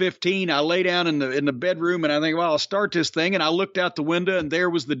 8:15, I lay down in the bedroom, and I think, well, I'll start this thing. And I looked out the window, and there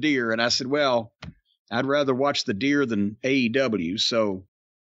was the deer. And I said, well, I'd rather watch the deer than AEW. So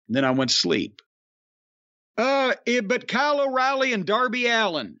then I went to sleep. But Kyle O'Reilly and Darby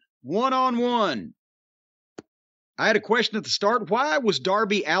Allin, one-on-one. I had a question at the start. Why was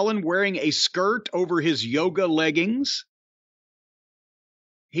Darby Allin wearing a skirt over his yoga leggings?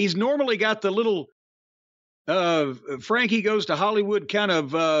 He's normally got the little Frankie Goes to Hollywood kind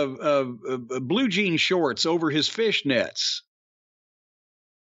of blue jean shorts over his fishnets.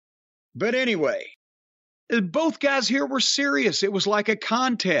 But anyway, both guys here were serious. It was like a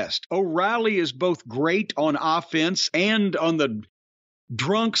contest. O'Reilly is both great on offense and on the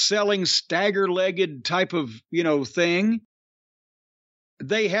drunk selling stagger-legged type of, thing.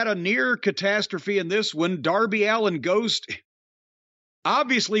 They had a near catastrophe in this one. Darby Allin goes...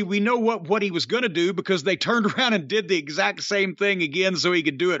 Obviously, we know what he was going to do because they turned around and did the exact same thing again so he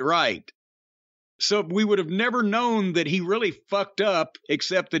could do it right. So we would have never known that he really fucked up,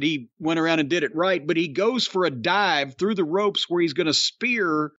 except that he went around and did it right. But he goes for a dive through the ropes where he's going to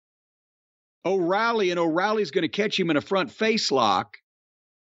spear O'Reilly, and O'Reilly's going to catch him in a front face lock.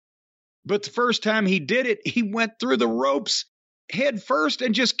 But the first time he did it, he went through the ropes head first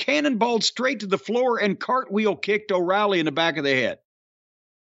and just cannonballed straight to the floor and cartwheel kicked O'Reilly in the back of the head.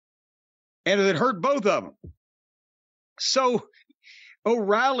 And it hurt both of them. So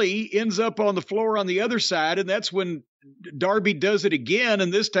O'Reilly ends up on the floor on the other side, and that's when Darby does it again,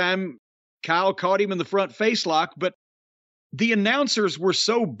 and this time Kyle caught him in the front face lock, but the announcers were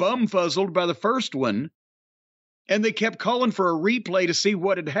so bumfuzzled by the first one, and they kept calling for a replay to see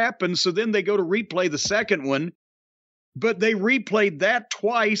what had happened, so then they go to replay the second one, but they replayed that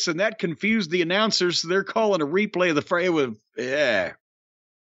twice, and that confused the announcers, so they're calling a replay of the first.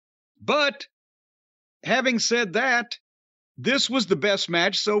 But having said that, this was the best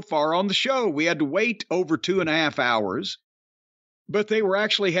match so far on the show. We had to wait over 2.5 hours, but they were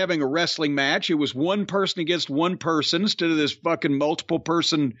actually having a wrestling match. It was one person against one person instead of this fucking multiple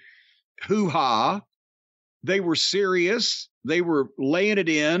person hoo-ha. They were serious. They were laying it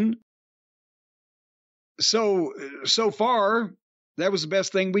in. So far, that was the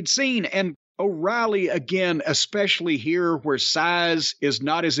best thing we'd seen. And O'Reilly, again, especially here where size is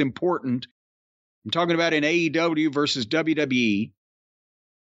not as important. I'm talking about in AEW versus WWE.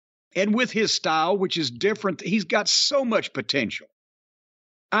 And with his style, which is different, he's got so much potential.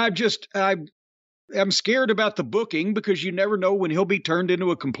 I'm scared about the booking because you never know when he'll be turned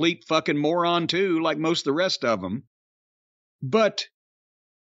into a complete fucking moron too, like most of the rest of them. But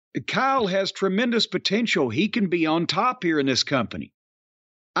Kyle has tremendous potential. He can be on top here in this company.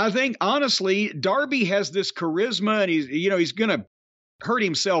 I think, honestly, Darby has this charisma, and he's going to hurt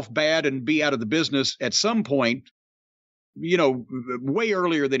himself bad and be out of the business at some point, way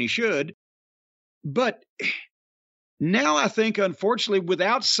earlier than he should. But now I think, unfortunately,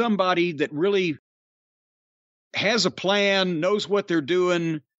 without somebody that really has a plan, knows what they're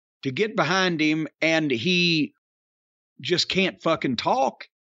doing to get behind him, and he just can't fucking talk.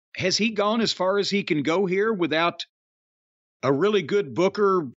 Has he gone as far as he can go here without a really good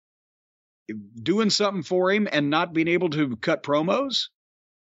booker doing something for him and not being able to cut promos?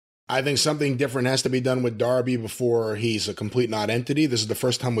 I think something different has to be done with Darby before he's a complete non-entity. This is the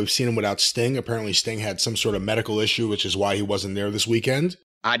first time we've seen him without Sting. Apparently Sting had some sort of medical issue, which is why he wasn't there this weekend.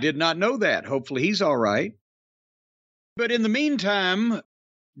 I did not know that. Hopefully he's all right. But in the meantime,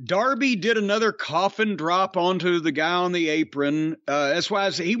 Darby did another coffin drop onto the guy on the apron. That's why I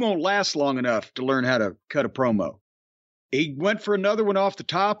say he won't last long enough to learn how to cut a promo. He went for another one off the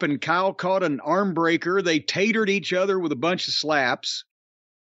top, and Kyle caught an arm breaker. They tatered each other with a bunch of slaps.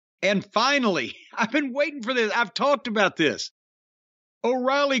 And finally, I've been waiting for this. I've talked about this.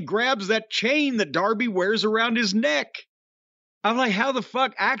 O'Reilly grabs that chain that Darby wears around his neck. I'm like, how the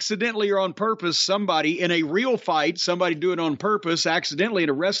fuck, accidentally or on purpose, somebody in a real fight, somebody do it on purpose, accidentally in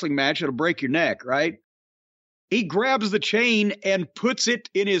a wrestling match, it'll break your neck, right? He grabs the chain and puts it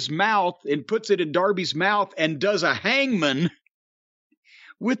in his mouth and puts it in Darby's mouth and does a hangman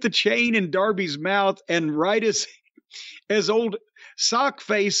with the chain in Darby's mouth. And right as old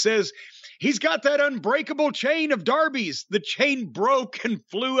Sockface says, he's got that unbreakable chain of Darby's. The chain broke and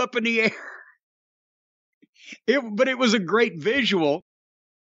flew up in the air. But it was a great visual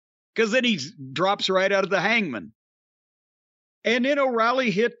because then he drops right out of the hangman. And then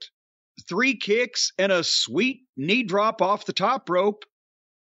O'Reilly hit 3 kicks and a sweet knee drop off the top rope.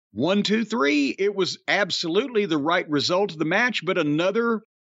 1, 2, 3. It was absolutely the right result of the match, but another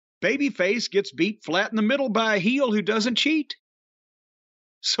babyface gets beat flat in the middle by a heel who doesn't cheat.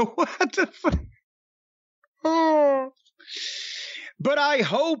 So what the fuck? Oh. But I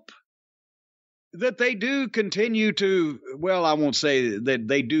hope that they do continue to, well, I won't say that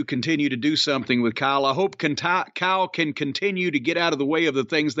they do continue to do something with Kyle. I hope Kyle can continue to get out of the way of the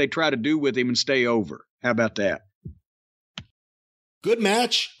things they try to do with him and stay over. How about that? Good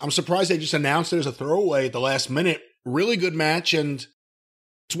match. I'm surprised they just announced it as a throwaway at the last minute. Really good match, and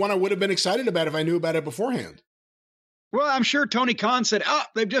it's one I would have been excited about if I knew about it beforehand. Well, I'm sure Tony Khan said,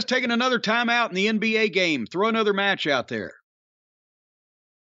 they've just taken another timeout in the NBA game. Throw another match out there.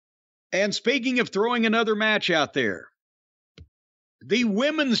 And speaking of throwing another match out there, the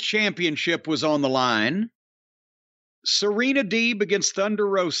women's championship was on the line. Serena Deeb against Thunder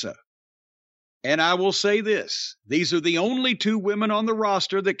Rosa. And I will say this, these are the only 2 women on the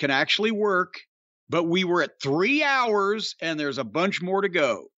roster that can actually work, but we were at 3 hours and there's a bunch more to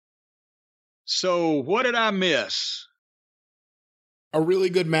go. So what did I miss? A really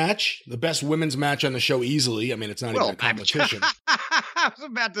good match. The best women's match on the show easily. I mean, it's not even a competition. I was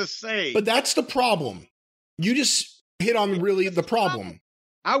about to say. But that's the problem. You just hit on really the problem.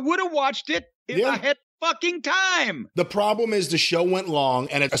 I would have watched it if I had fucking time. The problem is the show went long,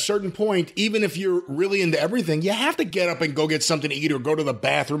 and at a certain point, even if you're really into everything, you have to get up and go get something to eat or go to the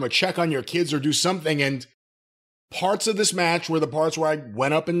bathroom or check on your kids or do something. And parts of this match were the parts where I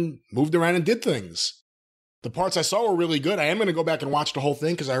went up and moved around and did things. The parts I saw were really good. I am going to go back and watch the whole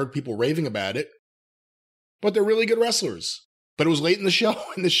thing because I heard people raving about it. But they're really good wrestlers. But it was late in the show,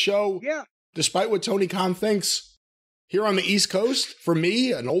 and the show, despite what Tony Khan thinks, here on the East Coast, for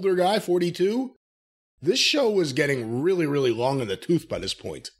me, an older guy, 42, this show was getting really, really long in the tooth by this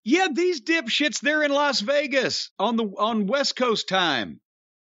point. Yeah, these dipshits, they're in Las Vegas on West Coast time.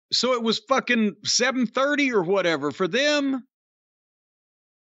 So it was fucking 7:30 or whatever for them.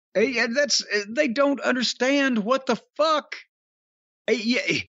 They don't understand what the fuck.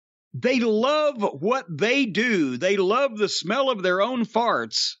 They love what they do. They love the smell of their own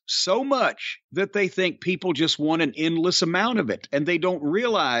farts so much that they think people just want an endless amount of it. And they don't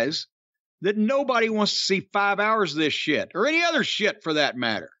realize that nobody wants to see 5 hours of this shit, or any other shit for that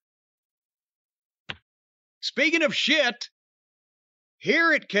matter. Speaking of shit,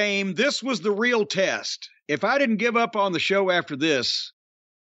 here it came. This was the real test. If I didn't give up on the show after this,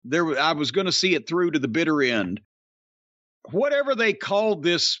 I was going to see it through to the bitter end. Whatever they called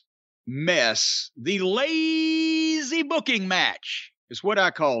this mess, the lazy booking match is what I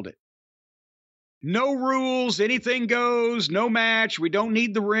called it. No rules, anything goes, no match. We don't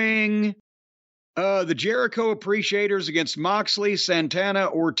need the ring. The Jericho Appreciators against Moxley, Santana,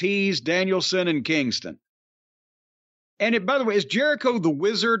 Ortiz, Danielson, and Kingston. And by the way, is Jericho the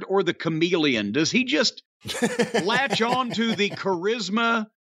wizard or the chameleon? Does he just latch on to the charisma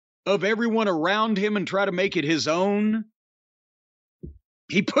of everyone around him and try to make it his own?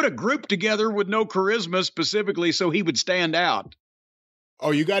 He put a group together with no charisma specifically so he would stand out. Oh,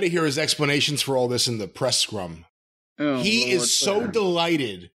 you got to hear his explanations for all this in the press scrum. Oh, he Lord, is so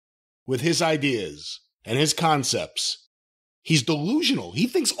delighted with his ideas and his concepts. He's delusional. He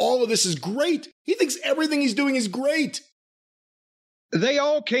thinks all of this is great. He thinks everything he's doing is great. They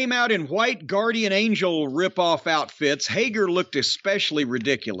all came out in white Guardian Angel ripoff outfits. Hager looked especially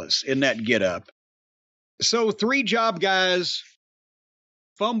ridiculous in that getup. So 3 job guys,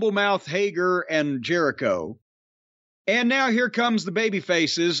 Fumblemouth, Hager, and Jericho. And now here comes the baby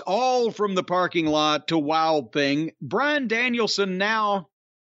faces, all from the parking lot to Wild Thing. Bryan Danielson now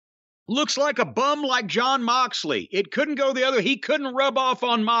looks like a bum like Jon Moxley. It couldn't go the other. He couldn't rub off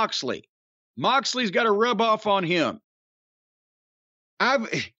on Moxley. Moxley's got to rub off on him.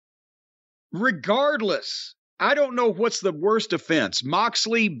 Regardless, I don't know what's the worst offense.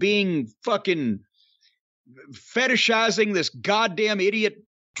 Moxley being fucking fetishizing this goddamn idiot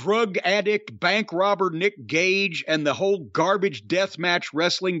drug addict, bank robber Nick Gage and the whole garbage deathmatch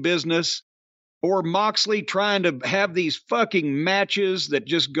wrestling business, or Moxley trying to have these fucking matches that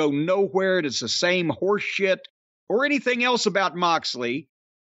just go nowhere and it's the same horse shit, or anything else about Moxley.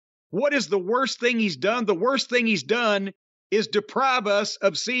 What is the worst thing he's done? The worst thing he's done is deprive us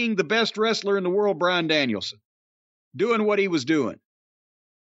of seeing the best wrestler in the world, Bryan Danielson, doing what he was doing.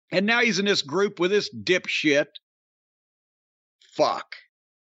 And now he's in this group with this dipshit. Fuck.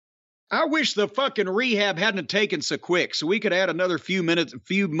 I wish the fucking rehab hadn't taken so quick so we could add another few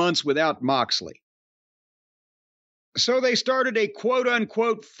months without Moxley. So they started a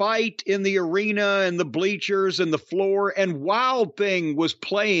quote-unquote fight in the arena and the bleachers and the floor, and Wild Thing was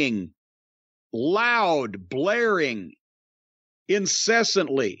playing loud, blaring,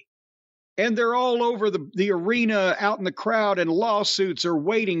 incessantly. And they're all over the arena out in the crowd, and lawsuits are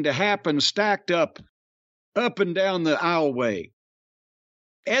waiting to happen, stacked up and down the aisleway.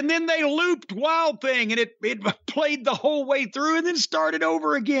 And then they looped Wild Thing, and it played the whole way through and then started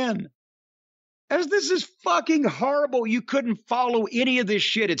over again. As this is fucking horrible. You couldn't follow any of this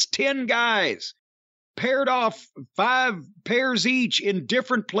shit. It's 10 guys paired off 5 pairs each in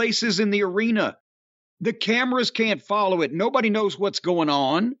different places in the arena. The cameras can't follow it. Nobody knows what's going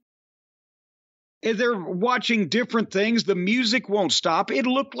on. And they're watching different things. The music won't stop. It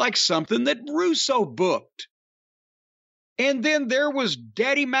looked like something that Russo booked. And then there was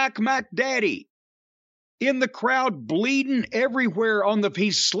Daddy Mac Daddy in the crowd, bleeding everywhere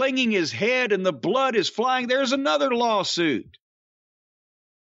he's slinging his head and the blood is flying. There's another lawsuit.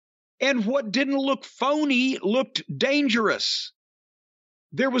 And what didn't look phony looked dangerous.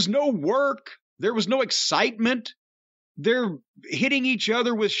 There was no work. There was no excitement. They're hitting each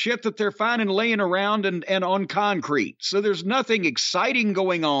other with shit that they're finding laying around and on concrete. So there's nothing exciting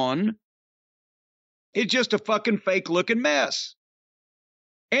going on. It's just a fucking fake-looking mess.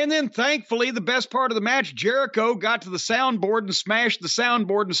 And then, thankfully, the best part of the match, Jericho got to the soundboard and smashed the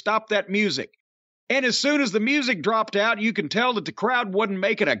soundboard and stopped that music. And as soon as the music dropped out, you can tell that the crowd wasn't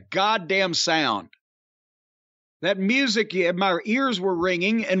making a goddamn sound. That music, my ears were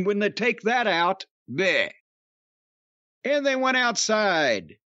ringing, and when they take that out, bleh. And they went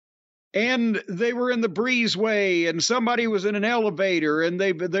outside. And they were in the breezeway, and somebody was in an elevator, and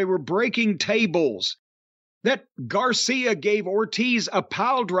they were breaking tables. That Garcia gave Ortiz a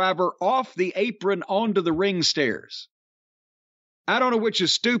pile driver off the apron onto the ring stairs. I don't know which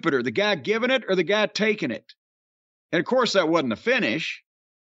is stupider, the guy giving it or the guy taking it. And of course, that wasn't a finish.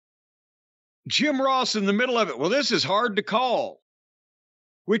 Jim Ross in the middle of it, well, this is hard to call,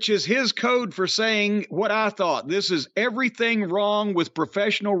 which is his code for saying what I thought. This is everything wrong with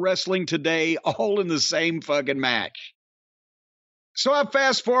professional wrestling today, all in the same fucking match. So I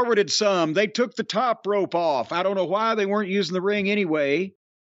fast forwarded some. They took the top rope off. I don't know why they weren't using the ring anyway.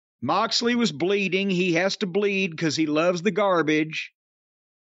 Moxley was bleeding. He has to bleed because he loves the garbage.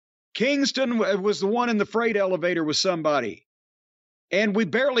 Kingston was the one in the freight elevator with somebody. And we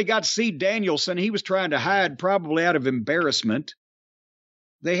barely got to see Danielson. He was trying to hide, probably out of embarrassment.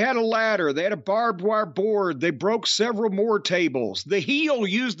 They had a ladder. They had a barbed wire board. They broke several more tables. The heel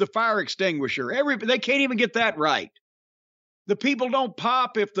used the fire extinguisher. They can't even get that right. The people don't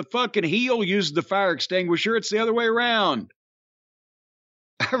pop if the fucking heel uses the fire extinguisher. It's the other way around.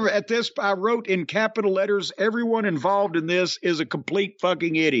 At this, I wrote in capital letters, everyone involved in this is a complete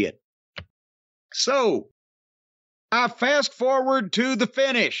fucking idiot. So, I fast forward to the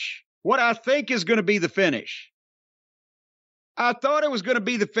finish. What I think is going to be the finish. I thought it was going to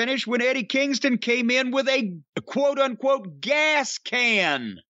be the finish when Eddie Kingston came in with a quote-unquote gas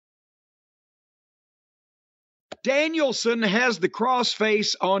can. Danielson has the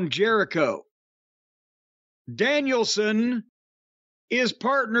crossface on Jericho. Danielson is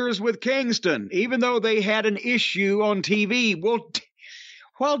partners with Kingston, even though they had an issue on TV. Well,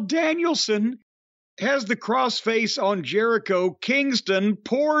 while Danielson has the crossface on Jericho, Kingston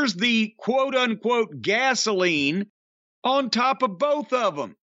pours the quote-unquote gasoline on top of both of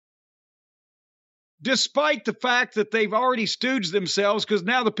them. Despite the fact that they've already stooged themselves, because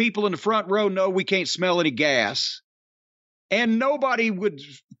now the people in the front row know we can't smell any gas. And nobody would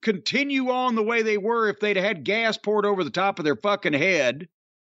continue on the way they were if they'd had gas poured over the top of their fucking head.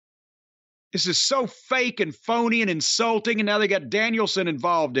 This is so fake and phony and insulting, and now they got Danielson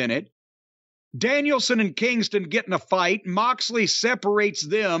involved in it. Danielson and Kingston get in a fight. Moxley separates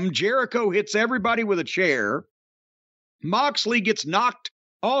them. Jericho hits everybody with a chair. Moxley gets knocked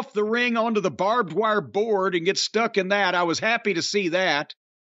off the ring onto the barbed wire board and gets stuck in that. I was happy to see that.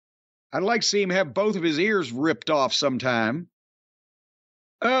 I'd like to see him have both of his ears ripped off sometime.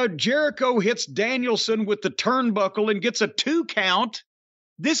 Jericho hits Danielson with the turnbuckle and gets a 2 count.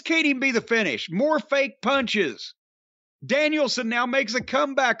 This can't even be the finish. More fake punches. Danielson now makes a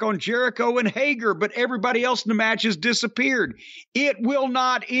comeback on Jericho and Hager, but everybody else in the match has disappeared. It will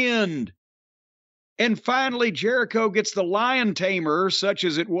not end. And finally, Jericho gets the lion tamer, such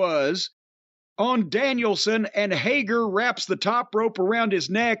as it was, on Danielson, and Hager wraps the top rope around his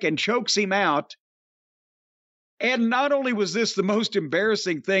neck and chokes him out. And not only was this the most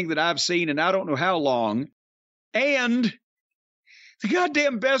embarrassing thing that I've seen in I don't know how long, and the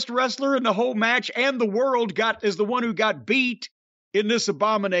goddamn best wrestler in the whole match and the world is the one who got beat in this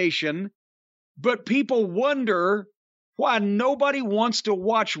abomination. But people wonder why nobody wants to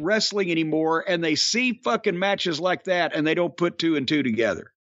watch wrestling anymore, and they see fucking matches like that and they don't put 2 and 2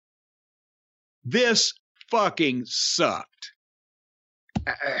 together. This fucking sucked.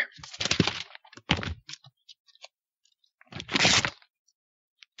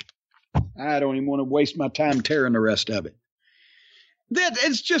 I don't even want to waste my time tearing the rest of it.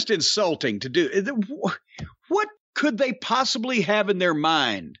 It's just insulting to do. What could they possibly have in their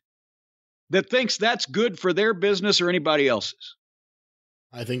mind that thinks that's good for their business or anybody else's?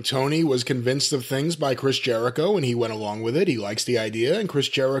 I think Tony was convinced of things by Chris Jericho, and he went along with it. He likes the idea, and Chris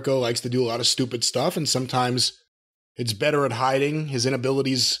Jericho likes to do a lot of stupid stuff, and sometimes it's better at hiding his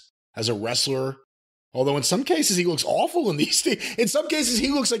inabilities as a wrestler. Although in some cases he looks awful in these things. In some cases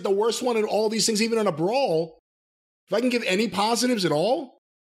he looks like the worst one in all these things, even in a brawl. If I can give any positives at all,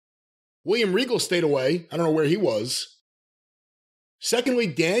 William Regal stayed away. I don't know where he was. Secondly,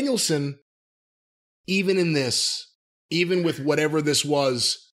 Danielson, even in this, even with whatever this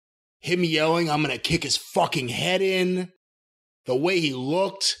was, him yelling, I'm going to kick his fucking head in, the way he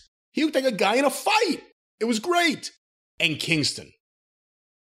looked like a guy in a fight. It was great. And Kingston.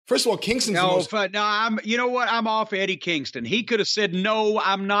 First of all, Kingston's you know what? I'm off Eddie Kingston. He could have said, no,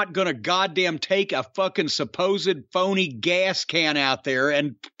 I'm not going to goddamn take a fucking supposed phony gas can out there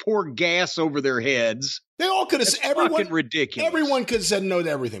and pour gas over their heads. They all could have said, fucking ridiculous. Everyone could have said no to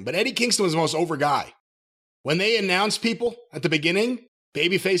everything. But Eddie Kingston was the most over guy. When they announced people at the beginning,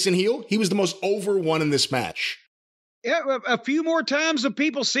 babyface and heel, he was the most over one in this match. Yeah, a few more times of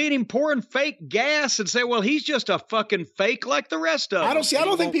people seeing him pouring fake gas and say, well, he's just a fucking fake like the rest of them. I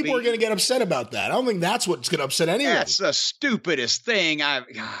don't think people are going to get upset about that. I don't think that's what's going to upset anyone. That's the stupidest thing God.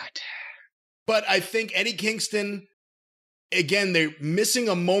 But I think Eddie Kingston, again, they're missing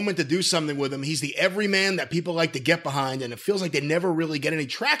a moment to do something with him. He's the everyman that people like to get behind, and it feels like they never really get any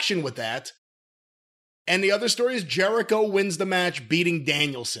traction with that. And the other story is Jericho wins the match beating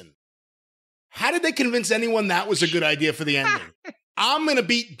Danielson. How did they convince anyone that was a good idea for the ending? I'm going to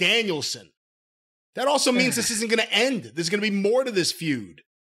beat Danielson. That also means this isn't going to end. There's going to be more to this feud.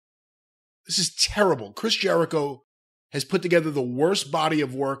 This is terrible. Chris Jericho has put together the worst body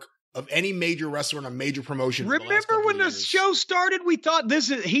of work of any major wrestler in a major promotion. Remember when the show started, we thought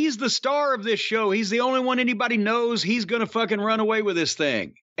he's the star of this show. He's the only one anybody knows. He's going to fucking run away with this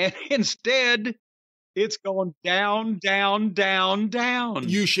thing. And instead, it's going down, down, down, down.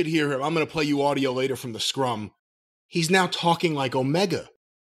 You should hear him. I'm going to play you audio later from the scrum. He's now talking like Omega.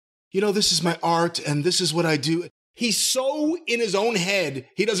 this is my art and this is what I do. He's so in his own head,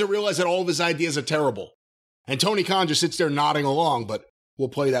 he doesn't realize that all of his ideas are terrible. And Tony Khan just sits there nodding along, but we'll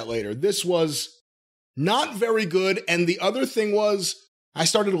play that later. This was not very good. And the other thing was, I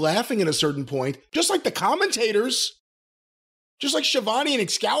started laughing at a certain point, just like the commentators, just like Shivani and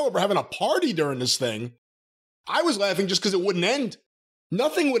Excalibur having a party during this thing. I was laughing just because it wouldn't end.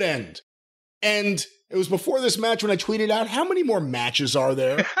 Nothing would end. And it was before this match when I tweeted out, how many more matches are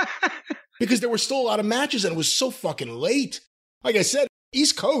there? Because there were still a lot of matches and it was so fucking late. Like I said,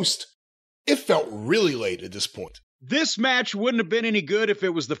 East Coast, it felt really late at this point. This match wouldn't have been any good if it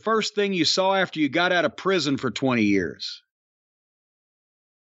was the first thing you saw after you got out of prison for 20 years.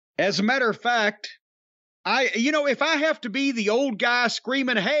 As a matter of fact, if I have to be the old guy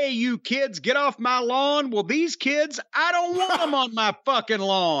screaming, hey, you kids, get off my lawn. Well, these kids, I don't want them on my fucking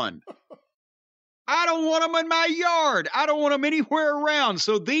lawn. I don't want them in my yard. I don't want them anywhere around.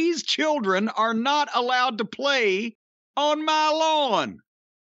 So these children are not allowed to play on my lawn.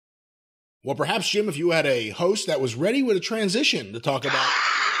 Well, perhaps, Jim, if you had a host that was ready with a transition to talk about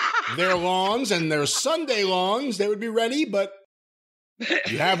their lawns and their Sunday lawns, they would be ready, but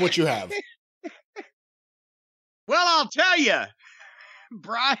you have what you have. Well, I'll tell you,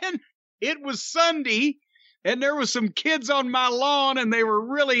 Brian, it was Sunday, and there was some kids on my lawn, and they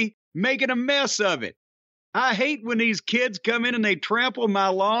were really making a mess of it. I hate when these kids come in and they trample my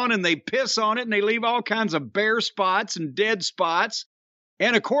lawn, and they piss on it, and they leave all kinds of bare spots and dead spots.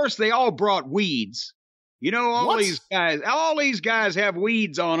 And, of course, they all brought weeds. All these guys have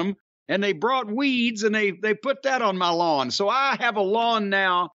weeds on them, and they brought weeds, and they put that on my lawn. So I have a lawn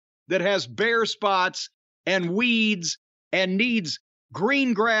now that has bare spots and weeds and needs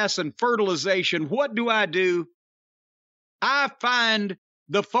green grass and fertilization. What do? I find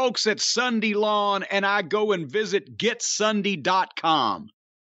the folks at Sunday Lawn and I go and visit getsunday.com.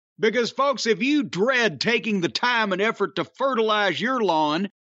 Because, folks, if you dread taking the time and effort to fertilize your lawn,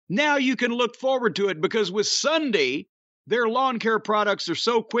 now you can look forward to it, because with Sunday, their lawn care products are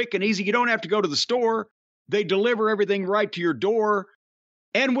so quick and easy. You don't have to go to the store. They deliver everything right to your door,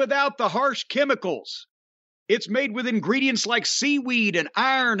 and without the harsh chemicals. It's made with ingredients like seaweed and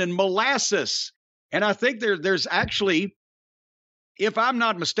iron and molasses. And I think there's actually, if I'm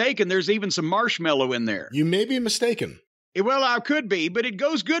not mistaken, there's even some marshmallow in there. You may be mistaken. Well, I could be, but it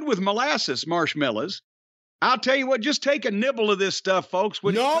goes good with molasses, marshmallows. I'll tell you what, just take a nibble of this stuff, folks.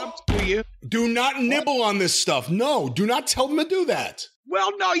 When it comes to you. Do not nibble on this stuff. No, do not tell them to do that.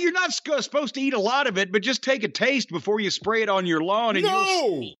 Well, no, you're not supposed to eat a lot of it, but just take a taste before you spray it on your lawn. And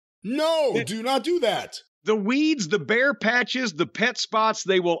No, do not do that. The weeds, the bare patches, the pet spots,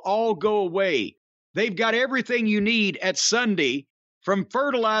 they will all go away. They've got everything you need at Sunday, from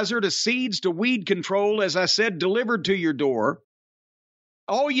fertilizer to seeds to weed control, as I said, delivered to your door.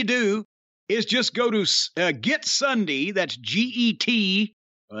 All you do is just go to Get Sunday, that's G-E-T,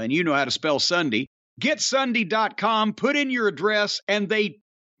 and you know how to spell Sunday, getsunday.com, put in your address, and they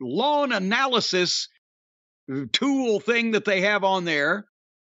lawn analysis tool thing that they have on there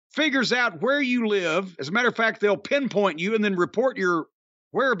figures out where you live. As a matter of fact, they'll pinpoint you and then report your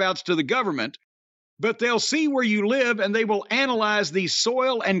whereabouts to the government. But they'll see where you live, and they will analyze the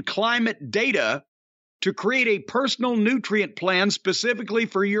soil and climate data to create a personal nutrient plan specifically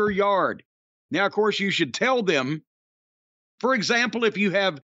for your yard. Now, of course, you should tell them, for example, if you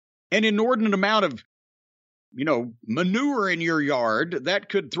have an inordinate amount of, manure in your yard, that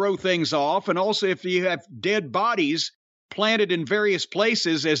could throw things off. And also, if you have dead bodies planted in various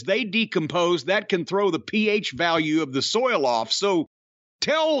places, as they decompose, that can throw the pH value of the soil off. So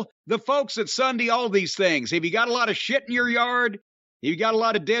tell the folks at Sunday all these things. Have you got a lot of shit in your yard? Have you got a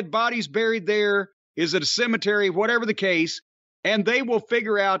lot of dead bodies buried there? Is it a cemetery? Whatever the case. And they will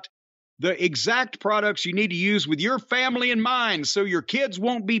figure out the exact products you need to use with your family in mind, so your kids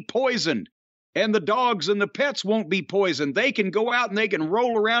won't be poisoned and the dogs and the pets won't be poisoned. They can go out and they can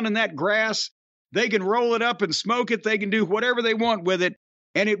roll around in that grass. They can roll it up and smoke it. They can do whatever they want with it,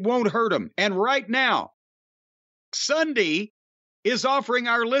 and it won't hurt them. And right now, Sunday is offering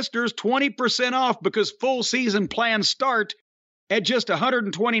our listeners 20% off, because full season plans start at just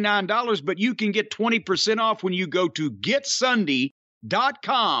 $129, but you can get 20% off when you go to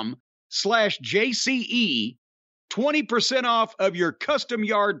getsunday.com/JCE. 20% off of your custom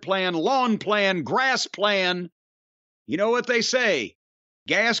yard plan, lawn plan, grass plan. You know what they say,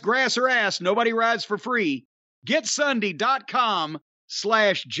 gas, grass, or ass, nobody rides for free.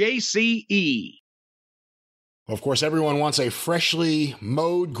 getsunday.com/JCE. Of course, everyone wants a freshly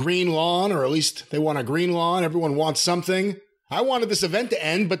mowed green lawn, or at least they want a green lawn. Everyone wants something. I wanted this event to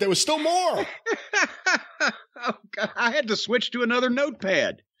end, but there was still more. Oh, God. I had to switch to another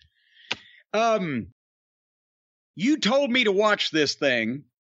notepad. You told me to watch this thing.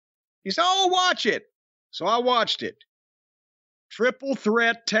 You said, oh, watch it. So I watched it. Triple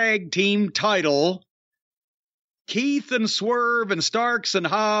threat tag team title. Keith and Swerve and Starks and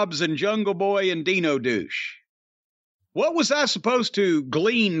Hobbs and Jungle Boy and Dino Douche. What was I supposed to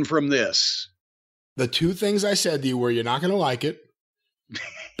glean from this? The two things I said to you were you're not going to like it,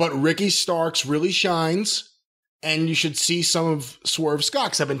 but Ricky Starks really shines, and you should see some of Swerve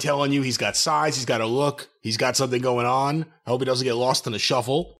Scott. I've been telling you he's got size, he's got a look, he's got something going on. I hope he doesn't get lost in the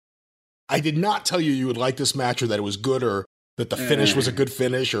shuffle. I did not tell you would like this match or that it was good or that the finish was a good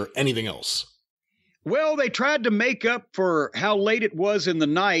finish or anything else. Well, they tried to make up for how late it was in the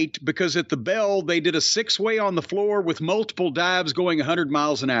night because at the bell, they did a 6-way on the floor with multiple dives going 100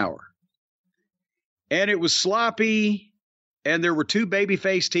 miles an hour. And it was sloppy, and there were 2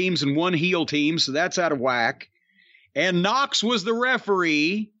 babyface teams and 1 heel team, so that's out of whack. And Knox was the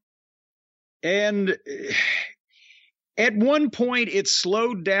referee, and at one point, it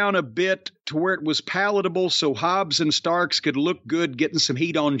slowed down a bit to where it was palatable so Hobbs and Starks could look good getting some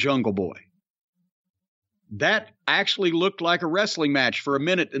heat on Jungle Boy. That actually looked like a wrestling match for a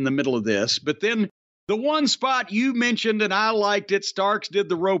minute in the middle of this. But then the one spot you mentioned, and I liked it, Starks did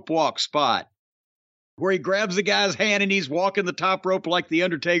the rope walk spot, where he grabs the guy's hand and he's walking the top rope like the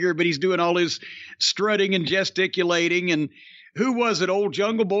Undertaker, but he's doing all his strutting and gesticulating. And who was it? Old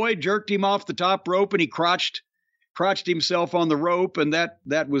Jungle Boy jerked him off the top rope and he crotched himself on the rope, and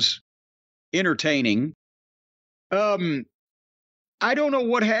that was entertaining. I don't know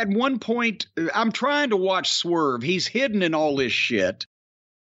what had one point. I'm trying to watch Swerve. He's hidden in all this shit.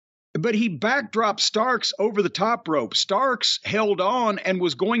 But he backdropped Starks over the top rope. Starks held on and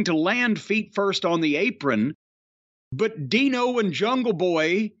was going to land feet first on the apron. But Dino and Jungle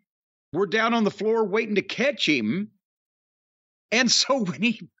Boy were down on the floor waiting to catch him. And so when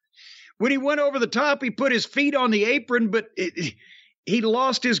he went over the top, he put his feet on the apron, but he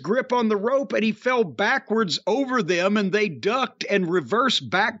lost his grip on the rope and he fell backwards over them, and they ducked and reverse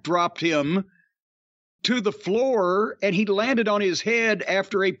backdropped him to the floor, and he landed on his head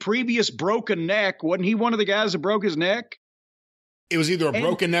after a previous broken neck. Wasn't he one of the guys that broke his neck? It was either a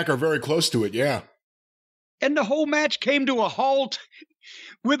broken neck or very close to it, yeah. And the whole match came to a halt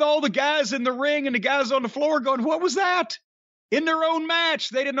with all the guys in the ring and the guys on the floor going, what was that? In their own match.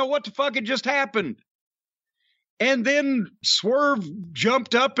 They didn't know what the fuck had just happened. And then Swerve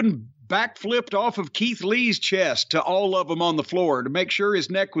jumped up and backflipped off of Keith Lee's chest to all of them on the floor to make sure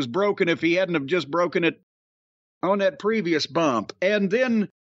his neck was broken if he hadn't have just broken it on that previous bump. And then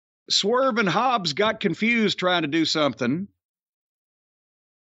Swerve and Hobbs got confused trying to do something.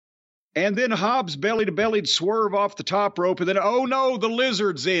 And then Hobbs belly-to-bellied Swerve off the top rope. And then, oh no, the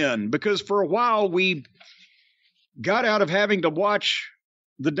lizard's in. Because for a while we got out of having to watch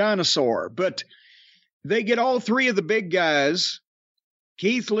the dinosaur. But they get all 3 of the big guys,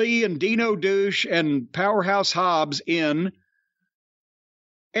 Keith Lee and Dino Douche and Powerhouse Hobbs, in.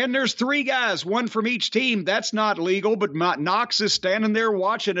 And there's 3 guys, 1 from each team. That's not legal, but Knox is standing there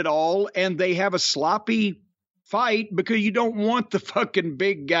watching it all, and they have a sloppy fight because you don't want the fucking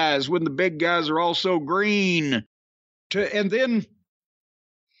big guys when the big guys are all so green. And then,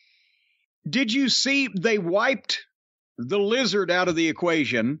 did you see they wiped the lizard out of the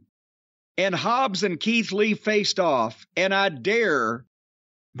equation? And Hobbs and Keith Lee faced off, and I dare,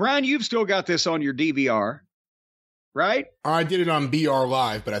 Brian, you've still got this on your DVR, right? I did it on BR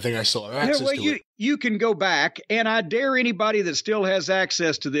Live, but I think I still have access to it. You can go back, and I dare anybody that still has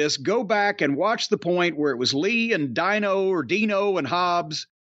access to this, go back and watch the point where it was Lee and Dino and Hobbs,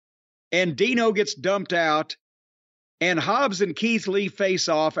 and Dino gets dumped out, and Hobbs and Keith Lee face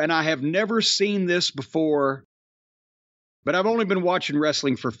off, and I have never seen this before. But I've only been watching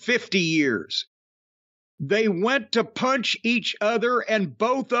wrestling for 50 years. They went to punch each other, and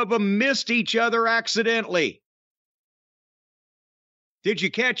both of them missed each other accidentally. Did you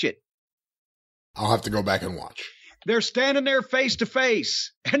catch it? I'll have to go back and watch. They're standing there face to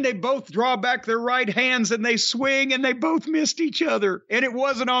face, and they both draw back their right hands, and they swing, and they both missed each other. And it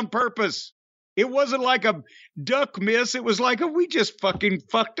wasn't on purpose. It wasn't like a duck miss. It was like a we just fucking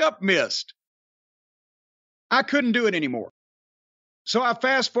fucked up missed. I couldn't do it anymore. So I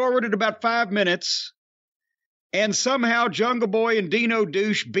fast forwarded about 5 minutes, and somehow Jungle Boy and Dino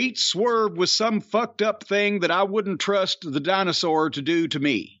Douche beat Swerve with some fucked up thing that I wouldn't trust the dinosaur to do to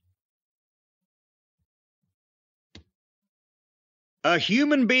me. A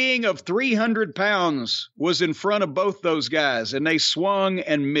human being of 300 pounds was in front of both those guys, and they swung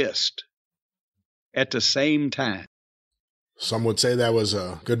and missed at the same time. Some would say that was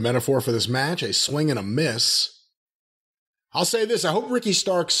a good metaphor for this match, a swing and a miss. I'll say this, I hope Ricky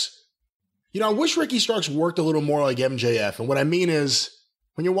Starks I wish Ricky Starks worked a little more like MJF. And what I mean is,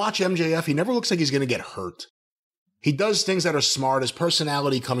 when you watch MJF, he never looks like he's going to get hurt. He does things that are smart. His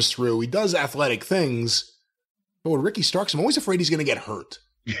personality comes through. He does athletic things. But with Ricky Starks, I'm always afraid he's going to get hurt.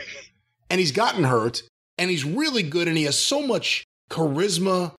 And he's gotten hurt. And he's really good. And he has so much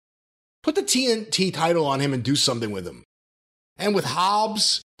charisma. Put the TNT title on him and do something with him. And with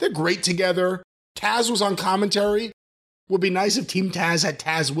Hobbs, they're great together. Taz was on commentary. Would be nice if Team Taz had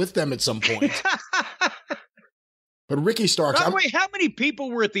Taz with them at some point. But Ricky Starks... By the way, how many people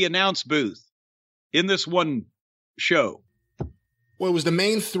were at the announce booth in this one show? Well, it was the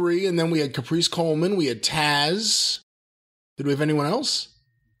main three, and then we had Caprice Coleman, we had Taz. Did we have anyone else?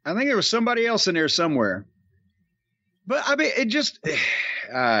 I think there was somebody else in there somewhere. But, I mean, it just...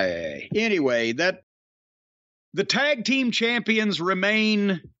 anyway, the tag team champions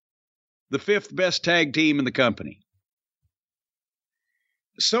remain the 5th best tag team in the company.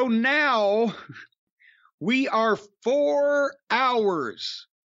 So now we are 4 hours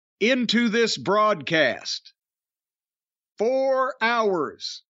into this broadcast. 4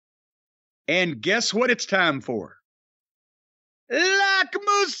 hours. And guess what it's time for? Like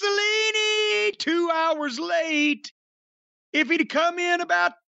Mussolini, 2 hours late. If he'd come in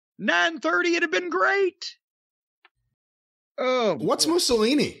about 9:30, it'd have been great. Oh, what's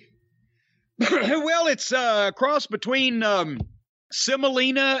Mussolini? Well, it's a cross between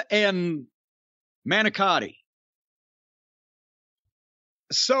Semolina and Manicotti.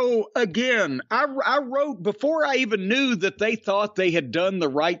 So, again, I wrote before I even knew that they thought they had done the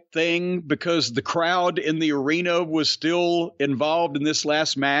right thing because the crowd in the arena was still involved in this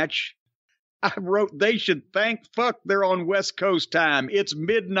last match. I wrote they should thank fuck they're on West Coast time. It's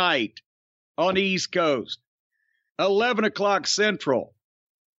midnight on the East Coast, 11 o'clock Central.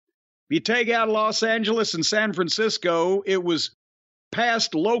 If you take out Los Angeles and San Francisco, it was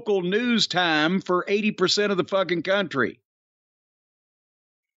past local news time for 80% of the fucking country.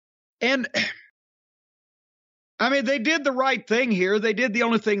 And, I mean, they did the right thing here. They did the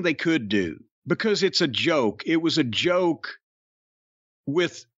only thing they could do because it's a joke. It was a joke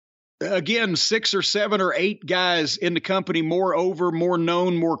with, again, 6 or 7 or 8 guys in the company more over, more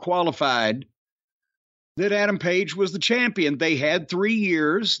known, more qualified, that Adam Page was the champion. They had 3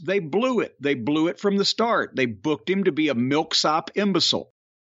 years. They blew it. They blew it from the start. They booked him to be a milksop imbecile,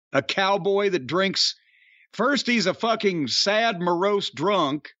 a cowboy that drinks. First, he's a fucking sad, morose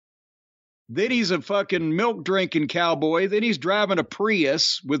drunk. Then he's a fucking milk drinking cowboy. Then he's driving a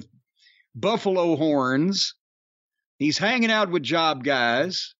Prius with buffalo horns. He's hanging out with job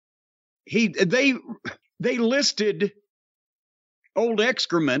guys. They listed Old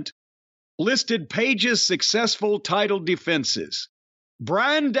Excrement, listed Page's successful title defenses.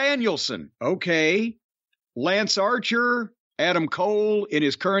 Bryan Danielson, okay. Lance Archer, Adam Cole in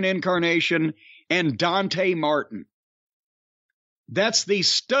his current incarnation, and Dante Martin. That's the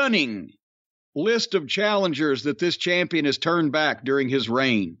stunning list of challengers that this champion has turned back during his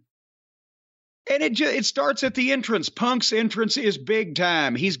reign. And it starts at the entrance. Punk's entrance is big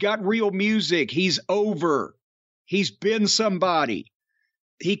time. He's got real music. He's over. He's been somebody.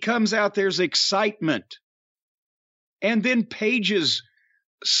 He comes out, there's excitement. And then Page's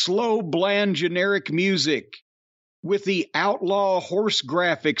slow, bland, generic music with the outlaw horse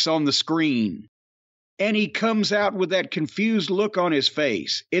graphics on the screen. And he comes out with that confused look on his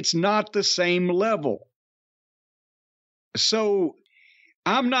face. It's not the same level. So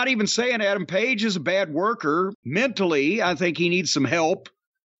I'm not even saying Adam Page is a bad worker. Mentally, I think he needs some help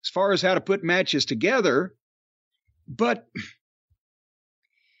as far as how to put matches together. But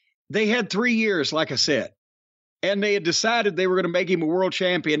they had 3 years, like I said, and they had decided they were going to make him a world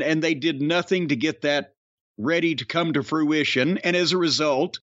champion, and they did nothing to get that ready to come to fruition. And as a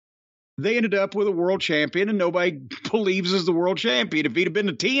result, they ended up with a world champion, and nobody believes is the world champion. If he'd have been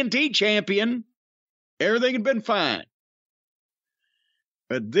a TNT champion, everything had been fine.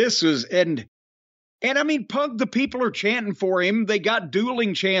 But this was, and I mean, Punk, the people are chanting for him. They got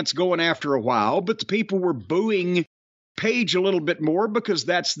dueling chants going after a while, but the people were booing Page a little bit more because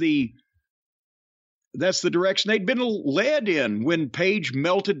that's the direction they'd been led in when Page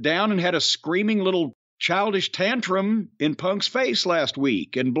melted down and had a screaming little childish tantrum in Punk's face last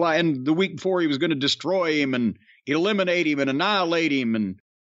week, and the week before he was going to destroy him and eliminate him and annihilate him and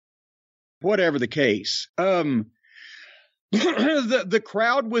whatever the case. The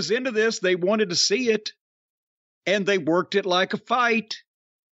crowd was into this. They wanted to see it, and they worked it like a fight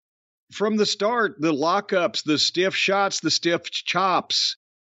from the start. The lockups, the stiff shots, the stiff chops.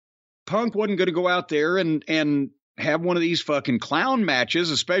 Punk wasn't going to go out there and have one of these fucking clown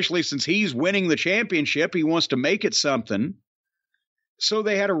matches, especially since he's winning the championship. He wants to make it something. So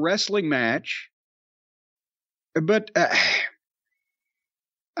they had a wrestling match. But I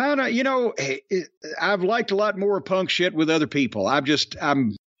don't know, I've liked a lot more Punk shit with other people.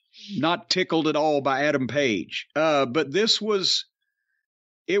 I'm not tickled at all by Adam Page. But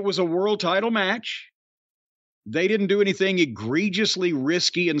it was a world title match. They didn't do anything egregiously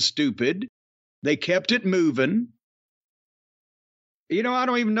risky and stupid. They kept it moving. I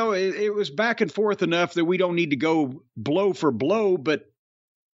don't even know. It was back and forth enough that we don't need to go blow for blow. But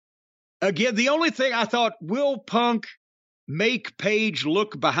again, the only thing I thought, will Punk make Page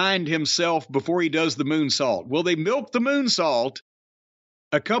look behind himself before he does the moonsault? Will they milk the moonsault?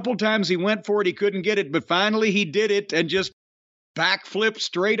 A couple times he went for it, he couldn't get it, but finally he did it and just backflipped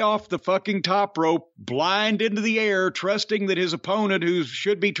straight off the fucking top rope, blind into the air, trusting that his opponent, who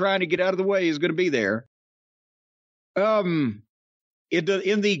should be trying to get out of the way, is going to be there. In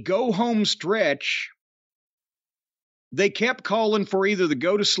the go-home stretch, they kept calling for either the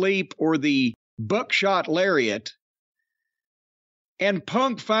go-to-sleep or the buckshot lariat. And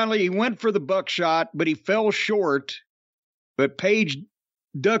Punk finally, he went for the buckshot, but he fell short. But Page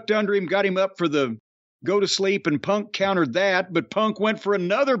ducked under him, got him up for the go-to-sleep, and Punk countered that. But Punk went for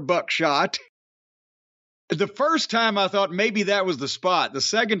another buckshot. The first time I thought maybe that was the spot. The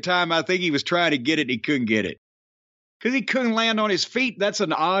second time I think he was trying to get it, he couldn't get it. Because he couldn't land on his feet. That's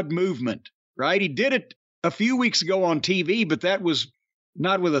an odd movement, right? He did it a few weeks ago on TV, but that was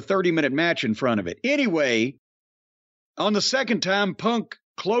not with a 30-minute match in front of it. Anyway, on the second time, Punk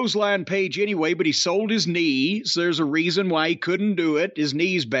clotheslined Page anyway, but he sold his knee, so there's a reason why he couldn't do it. His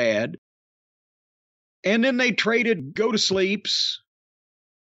knee's bad. And then they traded go-to-sleeps.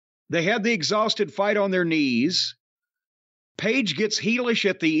 They had the exhausted fight on their knees. Page gets heelish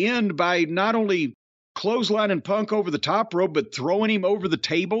at the end by not only clotheslining Punk over the top rope, but throwing him over the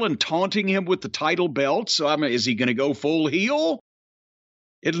table and taunting him with the title belt. So, is he going to go full heel?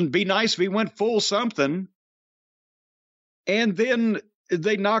 It'd be nice if he went full something. And then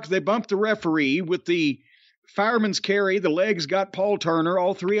they bumped the referee with the fireman's carry. The legs got Paul Turner.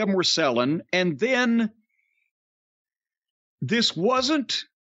 All three of them were selling. And then this wasn't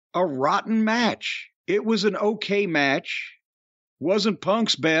a rotten match. It was an okay match. Wasn't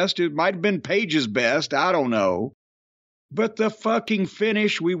Punk's best. It might have been Page's best. I don't know. But the fucking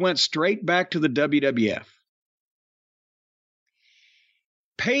finish, we went straight back to the WWF.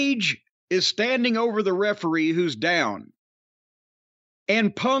 Page is standing over the referee who's down.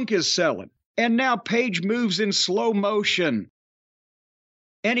 And Punk is selling. And now Page moves in slow motion.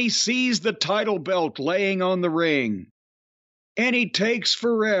 And he sees the title belt laying on the ring. And he takes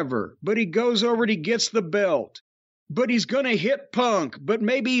forever. But he goes over and he gets the belt. But he's going to hit Punk. But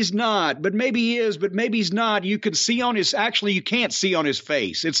maybe he's not. But maybe he is. But maybe he's not. You can see on his... Actually, you can't see on his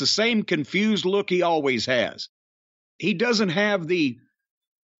face. It's the same confused look he always has. He doesn't have the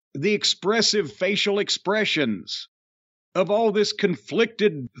expressive facial expressions of all this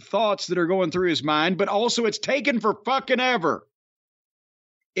conflicted thoughts that are going through his mind. But also, it's taken for fucking ever.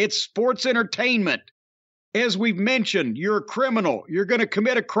 It's sports entertainment. As we've mentioned, you're a criminal. You're going to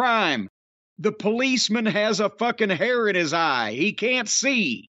commit a crime. The policeman has a fucking hair in his eye. He can't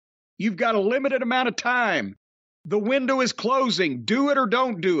see. You've got a limited amount of time. The window is closing. Do it or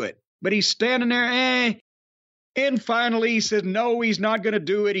don't do it. But he's standing there, And finally, he says, no, he's not going to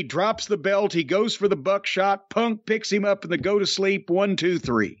do it. He drops the belt. He goes for the buckshot. Punk picks him up in the go-to-sleep. 1, 2,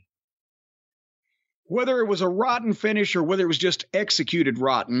 3. Whether it was a rotten finish or whether it was just executed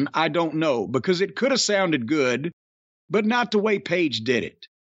rotten, I don't know, because it could have sounded good, but not the way Page did it.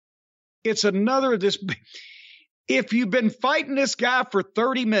 It's another of this. If you've been fighting this guy for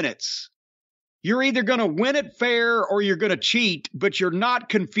 30 minutes, you're either going to win it fair or you're going to cheat, but you're not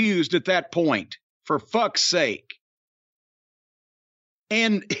confused at that point, for fuck's sake.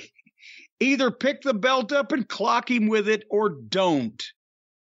 And either pick the belt up and clock him with it or don't.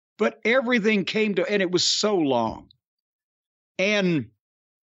 But everything came to, and it was so long. And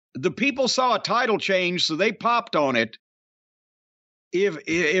the people saw a title change, so they popped on it.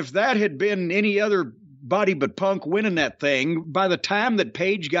 If that had been any other body but Punk winning that thing, by the time that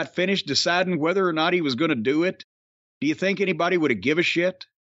Page got finished deciding whether or not he was going to do it, do you think anybody would have give a shit?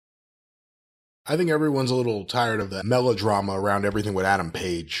 I think everyone's a little tired of the melodrama around everything with Adam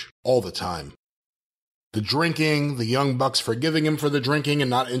Page all the time. The drinking, the Young Bucks forgiving him for the drinking and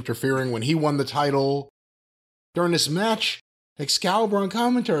not interfering when he won the title. During this match, Excalibur on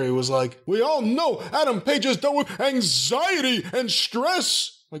commentary was like, we all know Adam Page is dealt with anxiety and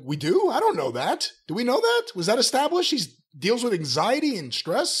stress. Like, we do? I don't know that. Do we know that? Was that established? He deals with anxiety and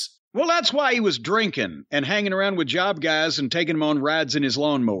stress? Well, that's why he was drinking and hanging around with job guys and taking them on rides in his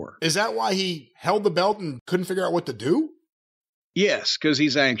lawnmower. Is that why he held the belt and couldn't figure out what to do? Yes, because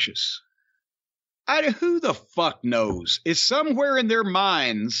he's anxious. Who the fuck knows? It's somewhere in their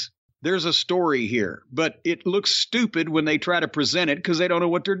minds there's a story here, but it looks stupid when they try to present it because they don't know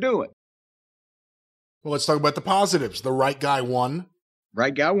what they're doing. Well, let's talk about the positives. The right guy won.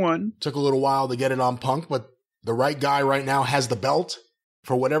 Right guy won. Took a little while to get it on Punk, but the right guy right now has the belt.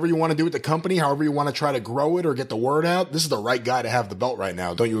 For whatever you want to do with the company, however you want to try to grow it or get the word out, this is the right guy to have the belt right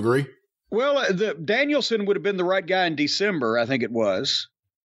now. Don't you agree? Well, Danielson would have been the right guy in December, I think it was.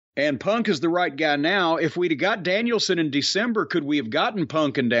 And Punk is the right guy now. If we'd have got Danielson in December, could we have gotten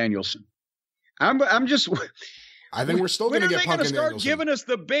Punk and Danielson? I think we're still going to get Punk and Danielson. When are they going to start giving us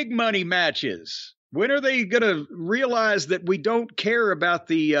the big money matches? When are they going to realize that we don't care about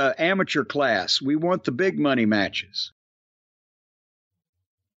the amateur class? We want the big money matches.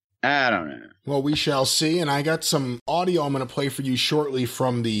 I don't know. Well, we shall see. And I got some audio I'm going to play for you shortly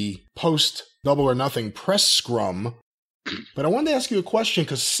from the post Double or Nothing press scrum. But I wanted to ask you a question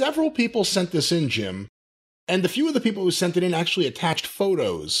because several people sent this in, Jim. And a few of the people who sent it in actually attached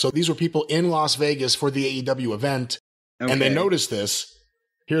photos. So these were people in Las Vegas for the AEW event. Okay. And they noticed this.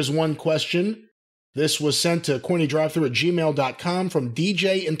 Here's one question. This was sent to cornydrivethru@gmail.com from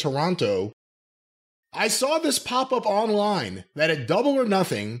DJ in Toronto. I saw this pop up online that at Double or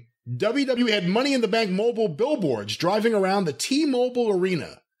Nothing, WWE had Money in the Bank mobile billboards driving around the T-Mobile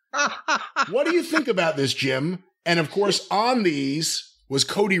Arena. What do you think about this, Jim? And of course, on these was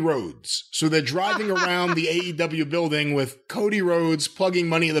Cody Rhodes. So they're driving around the AEW building with Cody Rhodes plugging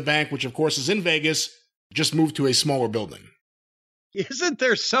Money in the Bank, which of course is in Vegas, just moved to a smaller building. Isn't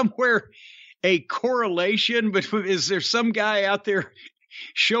there somewhere a correlation between, is there some guy out there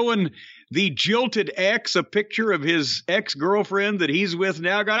showing the jilted ex a picture of his ex-girlfriend that he's with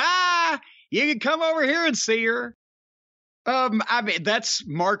now going, you can come over here and see her? I mean, that's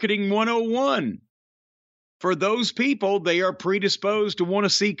marketing 101. For those people, they are predisposed to want to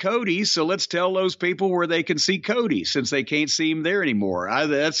see Cody, so let's tell those people where they can see Cody since they can't see him there anymore.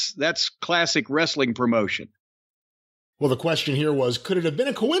 That's classic wrestling promotion. Well, the question here was, could it have been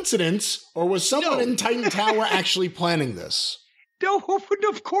a coincidence, or was someone in Titan Tower actually planning this? No,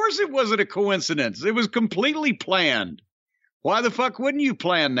 of course it wasn't a coincidence. It was completely planned. Why the fuck wouldn't you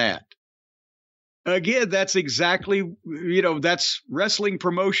plan that? Again, that's exactly, that's wrestling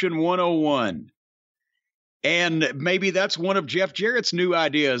promotion 101. And maybe that's one of Jeff Jarrett's new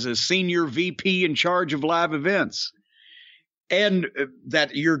ideas as senior VP in charge of live events. And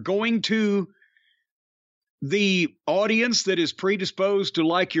that you're going to the audience that is predisposed to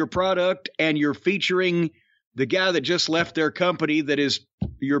like your product, and you're featuring the guy that just left their company that is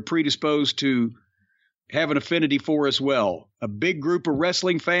you're predisposed to have an affinity for as well. A big group of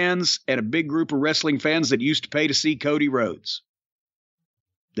wrestling fans and a big group of wrestling fans that used to pay to see Cody Rhodes.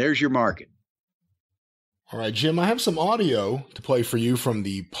 There's your market. All right, Jim, I have some audio to play for you from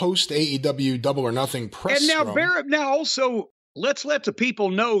the post-AEW Double or Nothing press scrum. And now also, let's let the people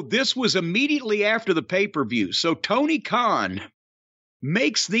know this was immediately after the pay-per-view. So Tony Khan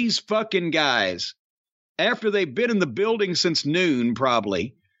makes these fucking guys, after they've been in the building since noon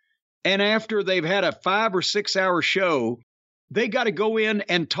probably, and after they've had a 5 or 6 hour show, they got to go in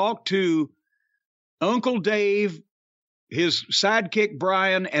and talk to Uncle Dave, his sidekick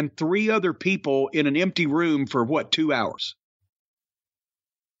Brian, and 3 other people in an empty room for 2 hours?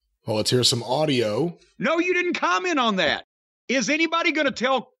 Well, let's hear some audio. No, you didn't comment on that. Is anybody going to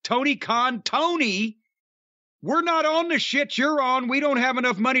tell Tony Khan, Tony, we're not on the shit you're on. We don't have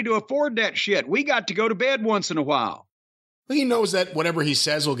enough money to afford that shit. We got to go to bed once in a while. Well, he knows that whatever he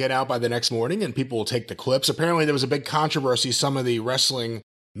says will get out by the next morning and people will take the clips. Apparently there was a big controversy. Some of the wrestling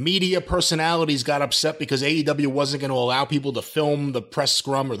media personalities got upset because AEW wasn't going to allow people to film the press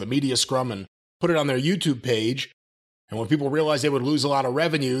scrum or the media scrum and put it on their YouTube page. And when people realized they would lose a lot of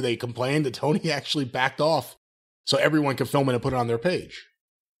revenue, they complained that Tony actually backed off so everyone could film it and put it on their page.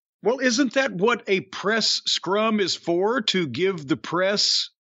 Well, isn't that what a press scrum is for? To give the press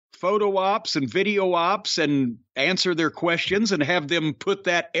photo ops and video ops and answer their questions and have them put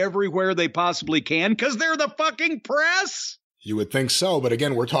that everywhere they possibly can because they're the fucking press? You would think so, but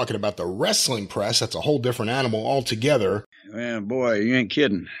again, we're talking about the wrestling press. That's a whole different animal altogether. Man, boy, you ain't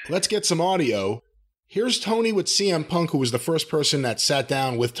kidding. Let's get some audio. Here's Tony with CM Punk, who was the first person that sat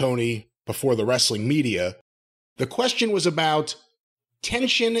down with Tony before the wrestling media. The question was about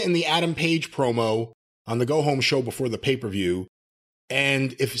tension in the Adam Page promo on the Go Home show before the pay-per-view,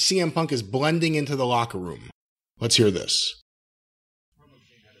 and if CM Punk is blending into the locker room. Let's hear this.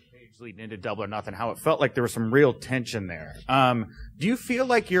 Leading into Double or Nothing, how it felt like there was some real tension there. Do you feel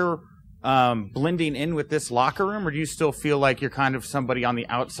like you're blending in with this locker room, or do you still feel like you're kind of somebody on the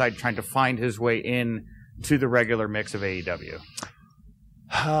outside trying to find his way in to the regular mix of AEW?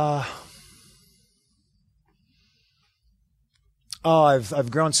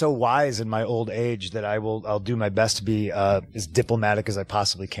 I've grown so wise in my old age that I'll do my best to be as diplomatic as I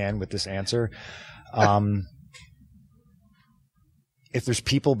possibly can with this answer. If there's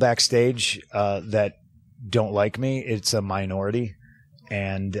people backstage that don't like me, it's a minority.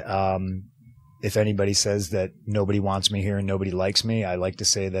 And if anybody says that nobody wants me here and nobody likes me, I like to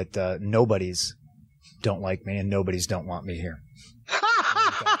say that nobodies don't like me and nobodies don't want me here.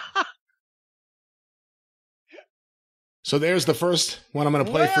 So there's the first one I'm going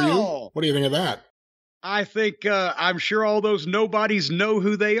to play for you. What do you think of that? I think I'm sure all those nobodies know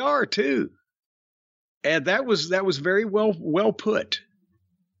who they are too, and that was very well put.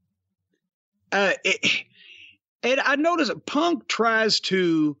 And I notice Punk tries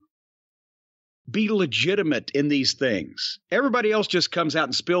to be legitimate in these things. Everybody else just comes out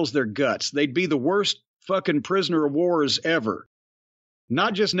and spills their guts. They'd be the worst fucking prisoner of wars ever.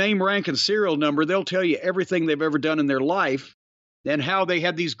 Not just name, rank, and serial number. They'll tell you everything they've ever done in their life and how they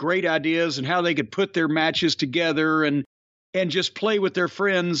had these great ideas and how they could put their matches together and just play with their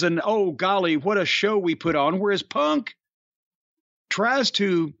friends. And, oh, golly, what a show we put on. Whereas Punk tries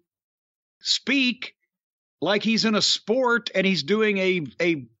to speak like he's in a sport and he's doing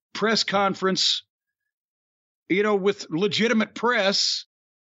a press conference, with legitimate press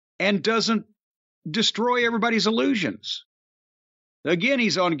and doesn't destroy everybody's illusions. Again,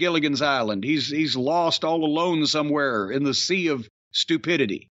 he's on Gilligan's Island. He's lost all alone somewhere in the sea of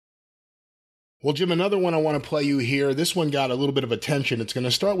stupidity. Well, Jim, another one I want to play you here. This one got a little bit of attention. It's going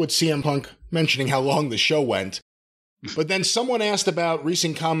to start with CM Punk mentioning how long the show went. But then someone asked about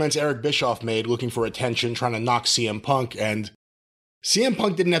recent comments Eric Bischoff made looking for attention, trying to knock CM Punk. And CM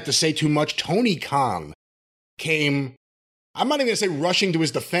Punk didn't have to say too much. Tony Khan came, I'm not even going to say rushing to his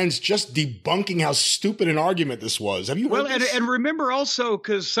defense, just debunking how stupid an argument this was. Have you heard this? And remember also,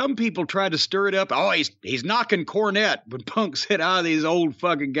 because some people tried to stir it up, he's knocking Cornette. But Punk said, these old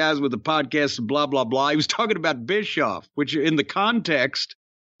fucking guys with the podcast and blah, blah, blah. He was talking about Bischoff, which in the context,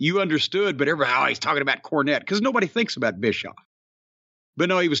 you understood, but everybody, he's talking about Cornette, because nobody thinks about Bischoff. But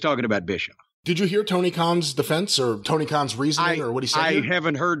no, he was talking about Bischoff. Did you hear Tony Khan's defense or Tony Khan's reasoning or what he said? I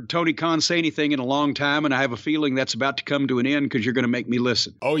haven't heard Tony Khan say anything in a long time, and I have a feeling that's about to come to an end because you're going to make me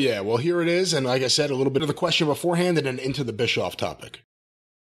listen. Oh, yeah. Well, here it is. And like I said, a little bit of the question beforehand and then into the Bischoff topic.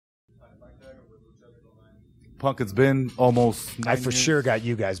 Punk, it's been almost 9 I for years. Sure got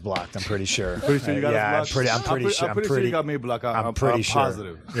you guys blocked. I'm pretty sure. Pretty sure you got us blocked? I'm pretty sure you got me blocked. I'm pretty sure.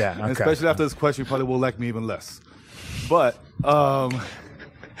 positive. Yeah, okay. And especially after this question, you probably will like me even less. But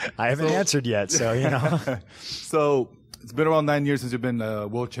I haven't answered yet, so So it's been around 9 years since you've been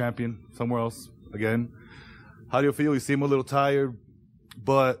world champion somewhere else again. How do you feel? You seem a little tired,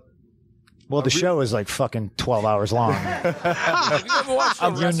 but the show is like fucking 12 hours long.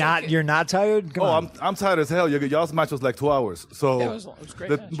 You're not tired? Come on. I'm tired as hell. Y'all's match was like 2 hours. So yeah, it was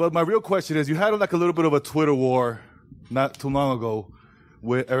great. But my real question is, you had like a little bit of a Twitter war not too long ago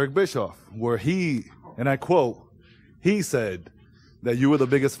with Eric Bischoff, where he, and I quote, he said that you were the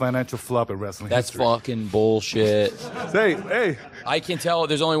biggest financial flop in wrestling That's history. fucking bullshit. Hey. I can tell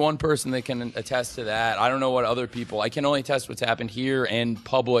there's only one person that can attest to that. I don't know what other people. I can only attest what's happened here and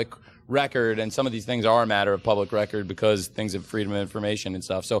public record, and some of these things are a matter of public record because things of freedom of information and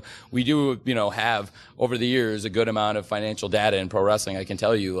stuff. So we do, have over the years a good amount of financial data in pro wrestling. I can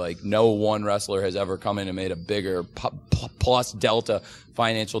tell you, like, no one wrestler has ever come in and made a bigger plus delta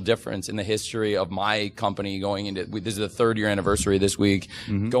financial difference in the history of my company going into, this is the 3rd year anniversary this week,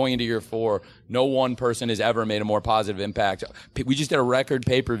 going into year 4. No one person has ever made a more positive impact. We just did a record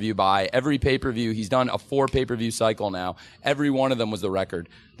pay-per-view buy. Every pay-per-view, he's done a 4 pay-per-view cycle now. Every one of them was the record.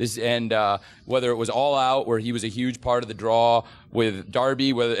 Whether it was All Out, where he was a huge part of the draw with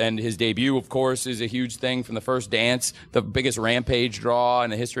Darby, and his debut, of course, is a huge thing from the first dance, the biggest Rampage draw in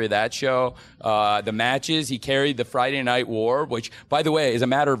the history of that show. The matches, he carried the Friday Night War, which, by the way, is a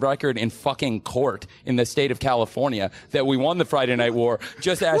matter of record in fucking court in the state of California, that we won the Friday Night War.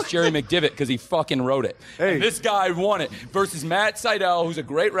 Just ask Jerry McDivitt, because he fucking wrote it. Hey. And this guy won it versus Matt Sydal, who's a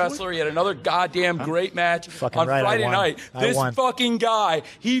great wrestler. He had another goddamn great match on Friday night. This fucking guy,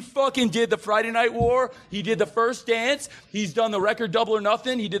 he fucking did the Friday Night War. He did the first dance. He's done the record Double or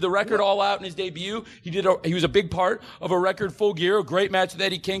Nothing. He did the record All Out in his debut. He was a big part of a record Full Gear, a great match with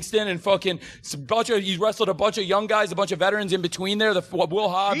Eddie Kingston, and he wrestled a bunch of young guys, a bunch of veterans in between there. Will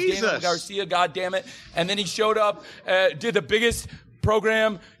Hobbs, Daniel Garcia, goddammit. And then he showed up, did the biggest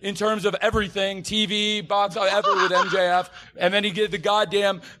program in terms of everything, TV, box ever with MJF, and then he did the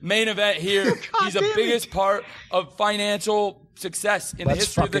goddamn main event here. He's the biggest part of financial success in the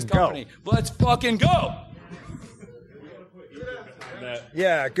history of this company. Let's fucking go.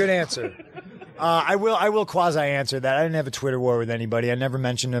 Yeah, good answer. I will quasi answer that. I didn't have a Twitter war with anybody. I never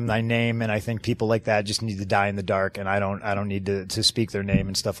mentioned them by name, and I think people like that just need to die in the dark. And I don't need to speak their name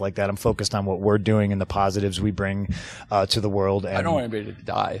and stuff like that. I'm focused on what we're doing and the positives we bring to the world. And I don't want anybody to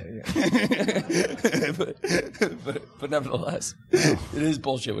die, but nevertheless, it is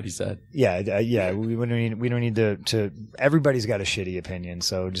bullshit what he said. Yeah. We don't need to. Everybody's got a shitty opinion,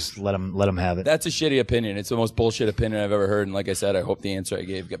 so just let them have it. That's a shitty opinion. It's the most bullshit opinion I've ever heard. And like I said, I hope the answer I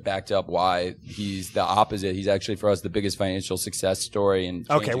gave backed up why he's the opposite. He's actually, for us, the biggest financial success story. And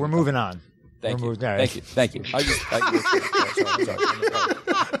okay, we're moving on. Thank you. Right. Thank you. Sorry.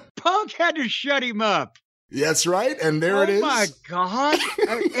 Punk had to shut him up. That's right, and there it is. Oh, my God.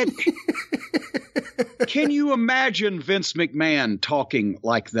 Can you imagine Vince McMahon talking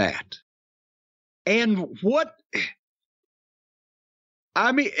like that? And what...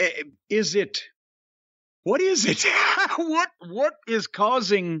 I mean, is it... What is it? What is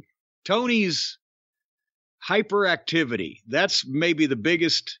causing Tony's hyperactivity? That's maybe the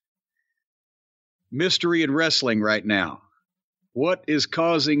biggest mystery in wrestling right now. What is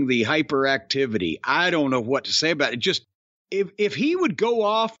causing the hyperactivity? I don't know what to say about it. Just if he would go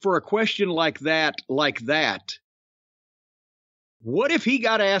off for a question like that, what if he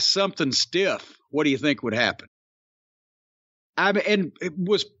got asked something stiff? What do you think would happen? I mean, and it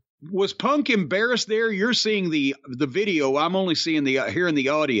was Punk embarrassed there? You're seeing the video. I'm only seeing hearing the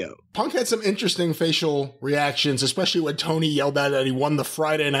audio. Punk had some interesting facial reactions, especially when Tony yelled out that he won the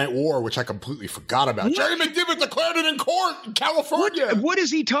Friday Night War, which I completely forgot about. Jerry McDivitt declared it in court in California. What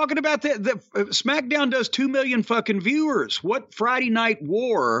is he talking about? That SmackDown does 2 million fucking viewers. What Friday Night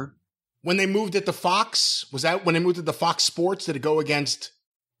War? When they moved it to Fox, was that when they moved it to Fox Sports? Did it go against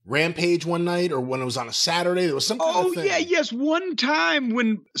Rampage one night, or when it was on a Saturday? There was some kind of thing. Yeah, yes. One time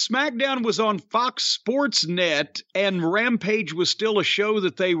when SmackDown was on Fox Sports Net and Rampage was still a show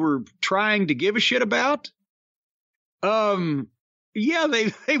that they were trying to give a shit about. Yeah,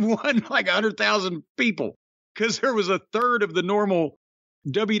 they won like 100,000 people because there was a third of the normal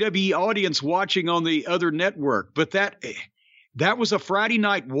WWE audience watching on the other network. But that was a Friday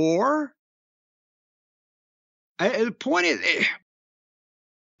Night War. The point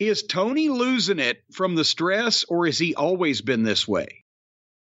is Tony losing it from the stress, or has he always been this way?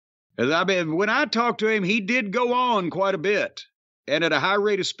 I mean, when I talked to him, he did go on quite a bit and at a high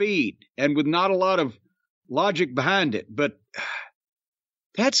rate of speed and with not a lot of logic behind it. But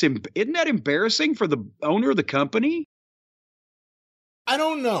isn't that embarrassing for the owner of the company? I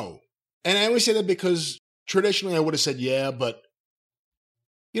don't know. And I only say that because traditionally I would have said yeah, but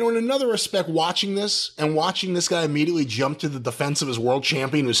you know, in another respect, watching this guy immediately jump to the defense of his world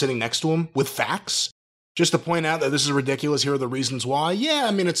champion who's sitting next to him with facts, just to point out that this is ridiculous, here are the reasons why. Yeah,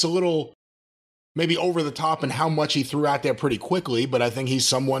 I mean, it's a little maybe over the top in how much he threw out there pretty quickly, but I think he's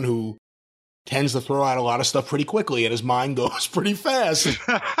someone who tends to throw out a lot of stuff pretty quickly, and his mind goes pretty fast.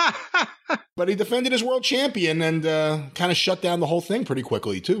 But he defended his world champion and kind of shut down the whole thing pretty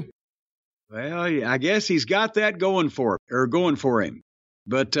quickly, too. Well, I guess he's got that going for him.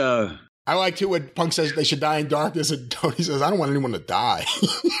 But I like, too, when Punk says they should die in darkness, and Tony says, I don't want anyone to die.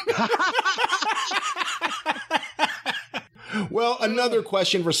 Well, another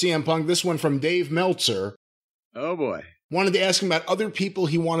question for CM Punk, this one from Dave Meltzer. Oh, boy. Wanted to ask him about other people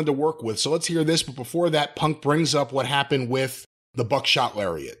he wanted to work with. So let's hear this. But before that, Punk brings up what happened with the buckshot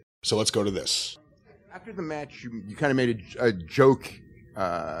lariat. So let's go to this. After the match, you kind of made a joke,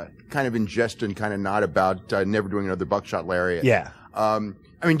 kind of in jest and kind of not about never doing another buckshot lariat. Yeah. I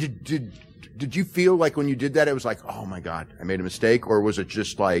mean, did you feel like when you did that, it was like, oh my God, I made a mistake? Or was it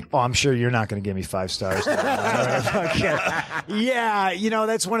just like, oh, I'm sure you're not going to give me 5 stars. Yeah. You know,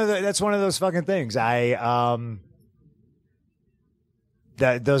 that's one of those fucking things. That's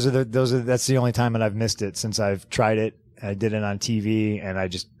the only time that I've missed it since I've tried it. I did it on TV, and I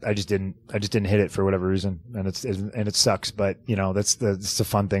just didn't hit it for whatever reason, and it sucks. But you know, that's the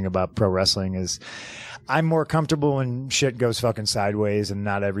fun thing about pro wrestling is I'm more comfortable when shit goes fucking sideways, and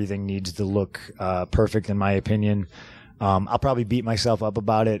not everything needs to look perfect, in my opinion. I'll probably beat myself up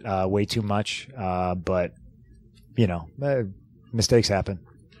about it way too much, but you know, mistakes happen.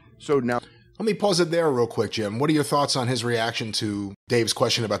 So now, let me pause it there real quick, Jim. What are your thoughts on his reaction to Dave's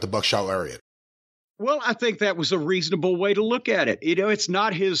question about the buckshot lariat? Well, I think that was a reasonable way to look at it. You know, it's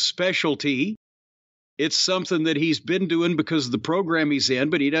not his specialty. It's something that he's been doing because of the program he's in,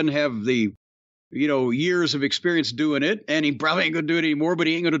 but he doesn't have the, years of experience doing it, and he probably ain't going to do it anymore, but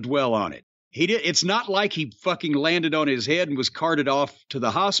he ain't going to dwell on it. It's not like he fucking landed on his head and was carted off to the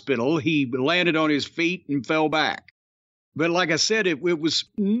hospital. He landed on his feet and fell back. But like I said, it was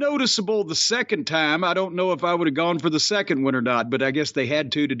noticeable the second time. I don't know if I would have gone for the second one or not, but I guess they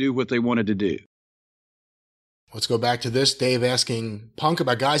had to do what they wanted to do. Let's go back to this. Dave asking Punk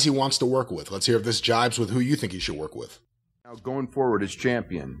about guys he wants to work with. Let's hear if this jibes with who you think he should work with. Now, going forward as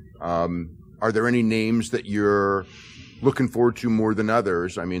champion, are there any names that you're looking forward to more than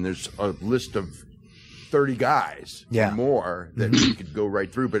others? I mean, there's a list of 30 guys or more that you could go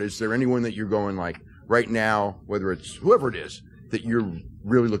right through, but is there anyone that you're going like right now, whether it's whoever it is, that you're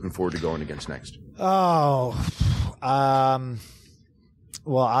really looking forward to going against next? Well,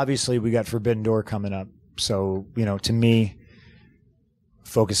 obviously we got Forbidden Door coming up. So, to me,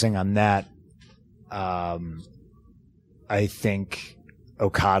 focusing on that, I think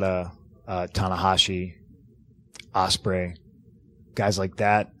Okada, Tanahashi, Ospreay, guys like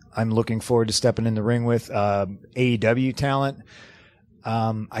that, I'm looking forward to stepping in the ring with. AEW talent,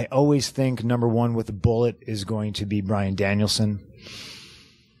 I always think number one with a bullet is going to be Bryan Danielson.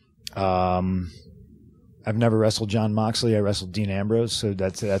 I've never wrestled John Moxley. I wrestled Dean Ambrose, so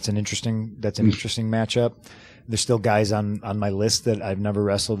that's an interesting matchup. There's still guys on my list that I've never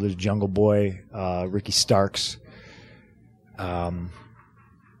wrestled. There's Jungle Boy, Ricky Starks.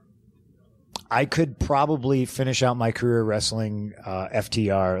 I could probably finish out my career wrestling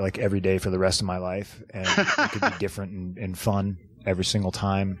FTR like every day for the rest of my life, and it could be different and fun every single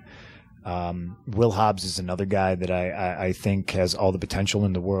time. Will Hobbs is another guy that I think has all the potential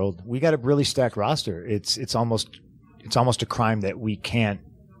in the world. We got a really stacked roster. It's almost a crime that we can't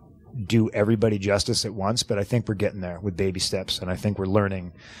do everybody justice at once, but I think we're getting there with baby steps, and I think we're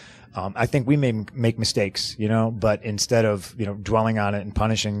learning. I think we may make mistakes, but instead of, dwelling on it and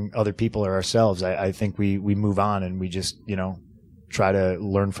punishing other people or ourselves, I think we move on and we just, try to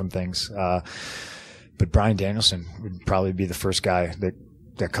learn from things. But Bryan Danielson would probably be the first guy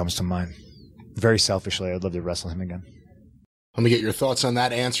that comes to mind. Very selfishly, I'd love to wrestle him again. Let me get your thoughts on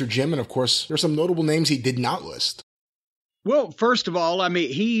that answer, Jim. And of course, there's some notable names he did not list. Well, first of all, I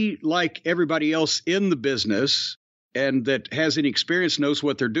mean, he, like everybody else in the business and that has any experience, knows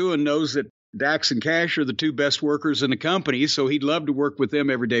what they're doing, knows that Dax and Cash are the two best workers in the company, so he'd love to work with them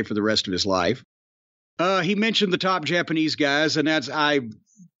every day for the rest of his life. He mentioned the top Japanese guys, and I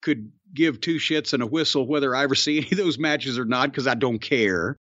could give two shits and a whistle whether I ever see any of those matches or not, because I don't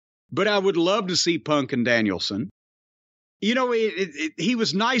care. But I would love to see Punk and Danielson. He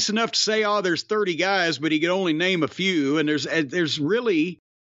was nice enough to say, there's 30 guys, but he could only name a few. And there's really,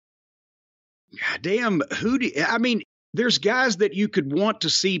 goddamn, there's guys that you could want to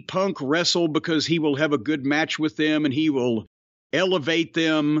see Punk wrestle because he will have a good match with them and he will elevate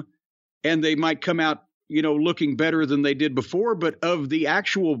them and they might come out, looking better than they did before. But of the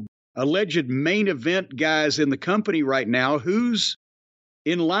actual alleged main event guys in the company right now, who's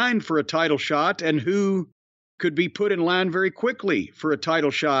in line for a title shot and who could be put in line very quickly for a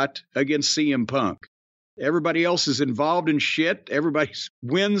title shot against CM Punk? Everybody else is involved in shit. Everybody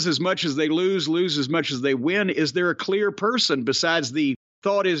wins as much as they lose as much as they win. Is there a clear person besides the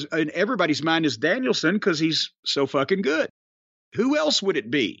thought is in everybody's mind is Danielson because he's so fucking good? Who else would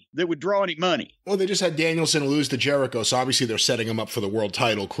it be that would draw any money? Well, they just had Danielson lose to Jericho, so obviously they're setting him up for the world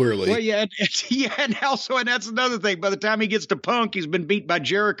title, clearly. Well, and that's another thing. By the time he gets to Punk, he's been beat by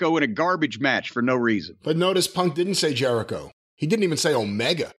Jericho in a garbage match for no reason. But notice Punk didn't say Jericho. He didn't even say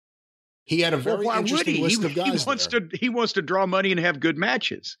Omega. He had a very interesting list of guys He wants to draw money and have good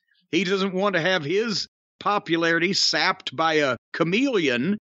matches. He doesn't want to have his popularity sapped by a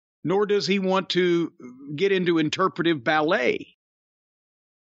chameleon, nor does he want to get into interpretive ballet.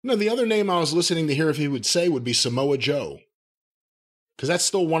 No, the other name I was listening to hear if he would say would be Samoa Joe. Because that's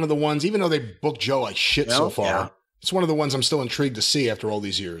still one of the ones, even though they booked Joe like shit so far, it's one of the ones I'm still intrigued to see after all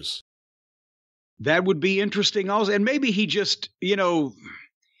these years. That would be interesting also. And maybe he just,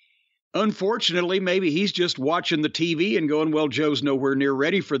 unfortunately, maybe he's just watching the TV and going, well, Joe's nowhere near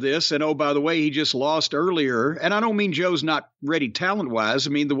ready for this. And, oh, by the way, he just lost earlier. And I don't mean Joe's not ready talent-wise.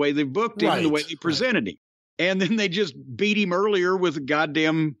 I mean the way they booked him, the way they presented him. And then they just beat him earlier with a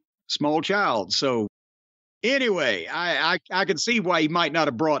goddamn small child. So anyway, I can see why he might not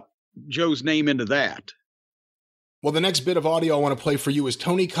have brought Joe's name into that. Well, the next bit of audio I want to play for you is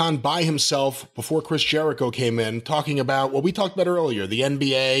Tony Khan by himself before Chris Jericho came in, talking about what we talked about earlier, the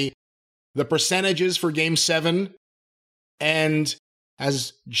NBA, the percentages for Game 7, and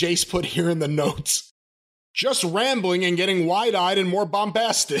as Jace put here in the notes, just rambling and getting wide-eyed and more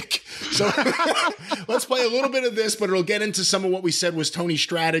bombastic. So let's play a little bit of this, but it'll get into some of what we said was Tony's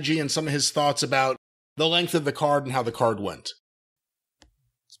strategy and some of his thoughts about the length of the card and how the card went.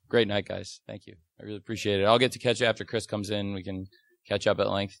 Great night, guys. Thank you. I really appreciate it. I'll get to catch you after Chris comes in. We can catch up at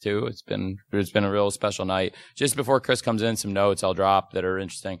length too. It's been a real special night. Just before Chris comes in, some notes I'll drop that are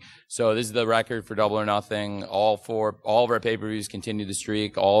interesting. So this is the record for Double or Nothing. All of our pay-per-views continue the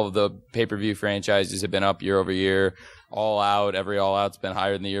streak. All of the pay-per-view franchises have been up year over year. Every All Out's been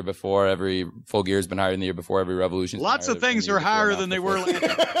higher than the year before. Every Full Gear's been higher than the year before. Every Revolution's lots of things are higher than they were last year.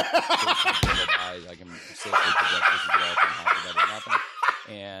 I can safely project this as well from half of Double or Nothing.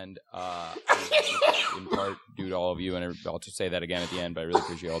 And in part due to all of you, and I'll just say that again at the end, but I really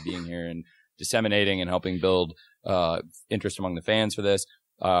appreciate you all being here and disseminating and helping build interest among the fans for this.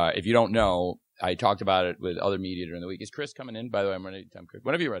 If you don't know, I talked about it with other media during the week. Is Chris coming in? By the way, I'm ready.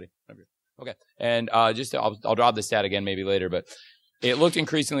 Whenever you're ready. Okay. And I'll drop the stat again maybe later, but it looked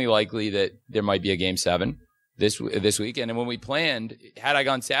increasingly likely that there might be a Game 7 this week. And when we planned, had I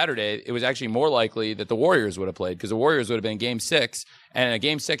gone Saturday, it was actually more likely that the Warriors would have played, because the Warriors would have been Game 6, and a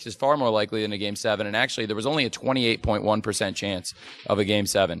Game 6 is far more likely than a Game 7. And actually, there was only a 28.1% chance of a Game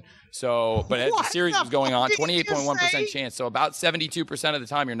 7. So, but as the series was going on, 28.1% chance. So about 72% of the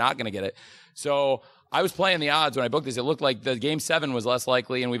time, you're not going to get it. So I was playing the odds when I booked this. It looked like the Game 7 was less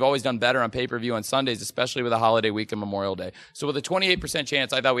likely, and we've always done better on pay-per-view on Sundays, especially with a holiday week and Memorial Day. So with a 28%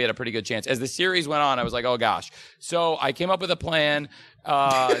 chance, I thought we had a pretty good chance. As the series went on, I was like, oh, gosh. So I came up with a plan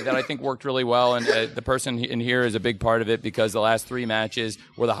that I think worked really well, and the person in here is a big part of it, because the last 3 matches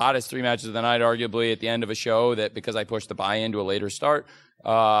were the hottest 3 matches of the night, arguably, at the end of a show, that because I pushed the buy-in to a later start.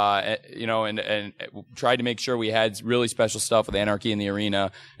 And tried to make sure we had really special stuff with Anarchy in the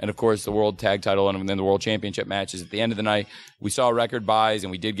Arena, and of course the World Tag Title, and then the World Championship matches at the end of the night. We saw record buys, and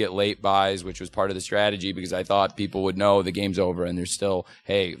we did get late buys, which was part of the strategy, because I thought people would know the game's over, and there's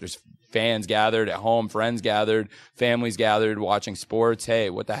fans gathered at home, friends gathered, families gathered, watching sports. Hey,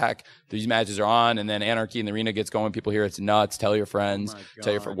 what the heck? These matches are on, and then Anarchy in the Arena gets going. People hear it's nuts. Tell your friends.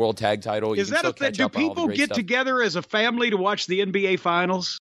 Tell your World Tag Title. Is that a thing? Do people get together as a family to watch the NBA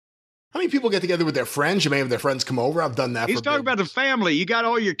Finals? How many people get together with their friends? You may have their friends come over. I've done that. He's talking about the family. You got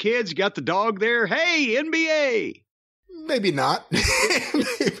all your kids. You got the dog there. Hey, NBA. Maybe not.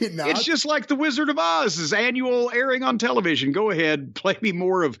 Maybe not. It's just like The Wizard of Oz's annual airing on television. Go ahead. Play me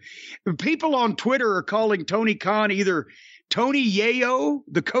more of. People on Twitter are calling Tony Khan either Tony Yayo,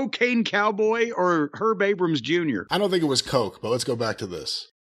 the cocaine cowboy, or Herb Abrams Jr. I don't think it was Coke, but let's go back to this.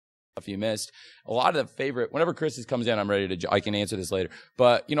 If you missed a lot of the favorite, whenever Chris comes in, I'm ready to, I can answer this later.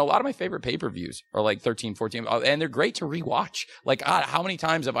 But, a lot of my favorite pay-per-views are like 13, 14, and they're great to rewatch. Like, how many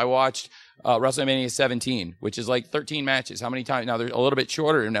times have I watched WrestleMania 17, which is like 13 matches? How many times? Now, they're a little bit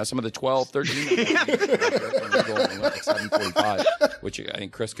shorter. Now, some of the 12, 13 matches, like 7:45, which I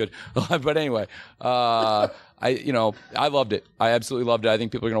think Chris could. But anyway, I loved it. I absolutely loved it. I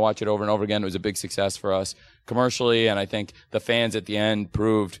think people are going to watch it over and over again. It was a big success for us commercially, and I think the fans at the end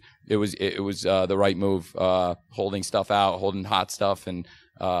proved it was the right move, holding stuff out, holding hot stuff, and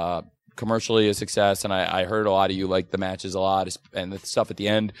commercially a success. And I heard a lot of you liked the matches a lot, and the stuff at the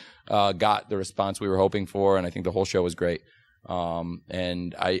end got the response we were hoping for, and I think the whole show was great.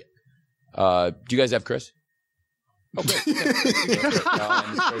 And do you guys have Chris? Oh, great. And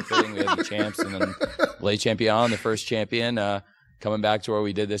it's very fitting. We had the champs, and then Le Champion, the first champion, coming back to where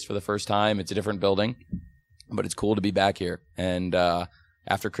we did this for the first time. It's a different building, but it's cool to be back here. And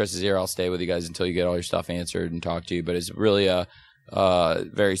after Chris is here, I'll stay with you guys until you get all your stuff answered and talk to you. But it's really a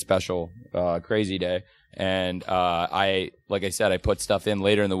very special, crazy day. And like I said, I put stuff in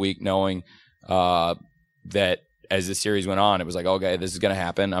later in the week knowing that as the series went on, it was like, okay, this is going to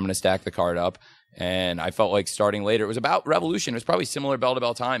happen. I'm going to stack the card up. And I felt like starting later. It was about Revolution. It was probably similar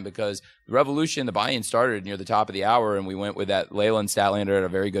bell-to-bell time, because the Revolution, the buy-in started near the top of the hour, and we went with that. Layla and Statlander had a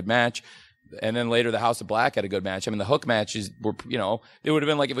very good match. And then later, the House of Black had a good match. I mean, the Hook matches were, it would have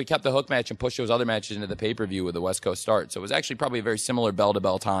been like if we kept the Hook match and pushed those other matches into the pay-per-view with the West Coast start. So it was actually probably a very similar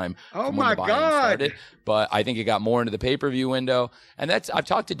bell-to-bell time. Oh, my God. Started. But I think it got more into the pay-per-view window. And I've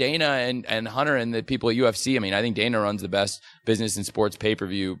talked to Dana and Hunter and the people at UFC. I mean, I think Dana runs the best business in sports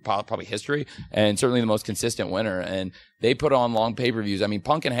pay-per-view, probably history, and certainly the most consistent winner. And they put on long pay-per-views. I mean,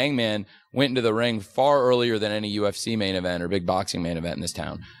 Punk and Hangman went into the ring far earlier than any UFC main event or big boxing main event in this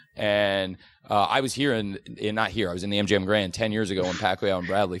town. And I was here not here. I was in the MGM Grand 10 years ago when Pacquiao and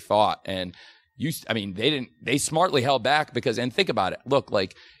Bradley fought. And they smartly held back because, and think about it. Look,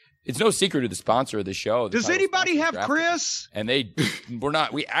 like, it's no secret who the sponsor of the show. Does anybody have Chris? And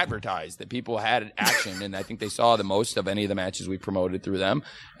we advertised that people had action, and I think they saw the most of any of the matches we promoted through them.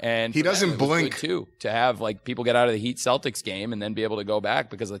 And he doesn't blink too, to have like people get out of the Heat Celtics game and then be able to go back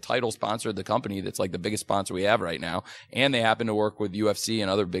because the title sponsored the company that's like the biggest sponsor we have right now. And they happen to work with UFC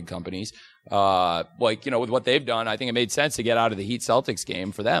and other big companies. With what they've done, I think it made sense to get out of the Heat Celtics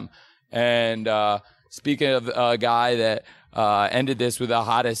game for them. And, speaking of a guy that ended this with the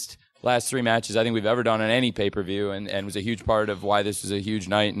hottest last 3 matches I think we've ever done on any pay-per-view, and was a huge part of why this was a huge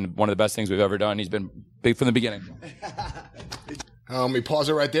night and one of the best things we've ever done. He's been big from the beginning. Let me pause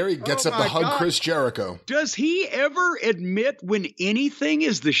it right there. He gets up to hug Chris Jericho. Does he ever admit when anything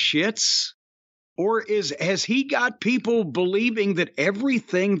is the shits? Or has he got people believing that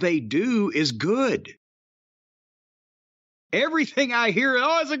everything they do is good? Everything I hear,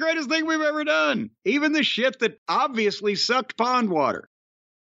 it's the greatest thing we've ever done. Even the shit that obviously sucked pond water.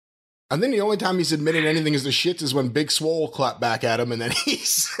 I think the only time he's admitted anything is the shit is when Big Swole clapped back at him, and then he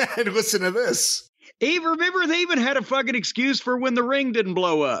said, listen to this. Remember, they even had a fucking excuse for when the ring didn't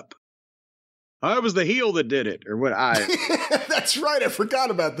blow up. I was the heel that did it, or what That's right, I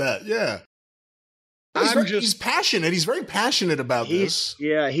forgot about that, yeah. He's passionate. He's very passionate about this.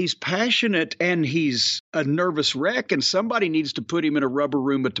 Yeah, he's passionate, and he's a nervous wreck, and somebody needs to put him in a rubber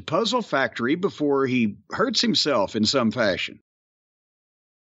room at the Puzzle Factory before he hurts himself in some fashion.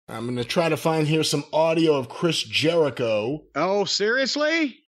 I'm going to try to find here some audio of Chris Jericho. Oh,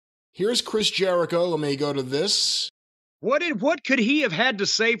 seriously? Here's Chris Jericho. Let me go to this. What could he have had to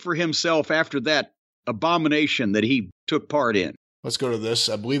say for himself after that abomination that he took part in? Let's go to this.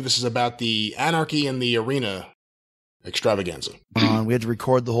 I believe this is about the Anarchy in the Arena extravaganza. We had to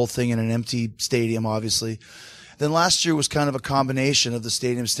record the whole thing in an empty stadium, obviously. Then last year was kind of a combination of the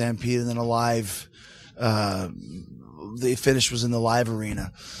Stadium Stampede and then a live the finish was in the live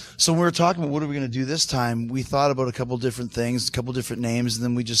arena. So when we were talking about what are we going to do this time, we thought about a couple different things, a couple different names, and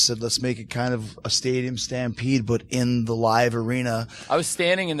then we just said, let's make it kind of a Stadium Stampede, but in the live arena. I was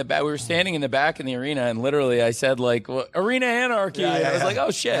standing in the back. We were standing in the back in the arena, and literally I said, like, well, Arena Anarchy. Yeah, I was like,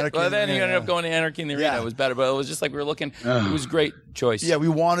 oh, shit. Anarchy but then you Arena, ended up going to Anarchy in the Arena. It was better, but it was just like we were looking. It was a great choice. Yeah, we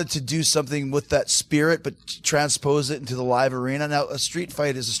wanted to do something with that spirit, but transpose it into the live arena. Now, a street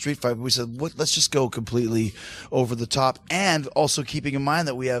fight is a street fight, but we said, let's just go completely over the top, and also keeping in mind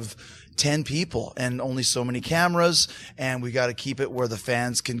that we have 10 people and only so many cameras, and we got to keep it where the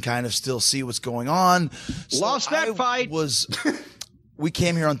fans can kind of still see what's going on. Lost that fight. We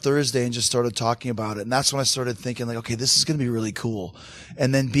came here on Thursday and just started talking about it, and that's when I started thinking, like, okay, this is going to be really cool.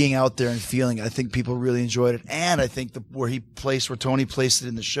 And then being out there and feeling it, I think people really enjoyed it, and I think where Tony placed it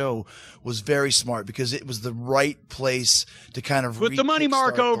in the show was very smart, because it was the right place to kind of put the money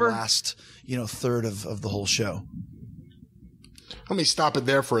mark over the last, third of the whole show. Let me stop it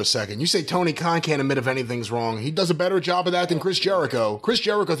there for a second. You say Tony Khan can't admit if anything's wrong. He does a better job of that than Chris Jericho. Chris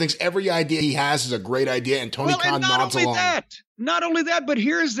Jericho thinks every idea he has is a great idea, and Tony Khan nods along. Not only that, but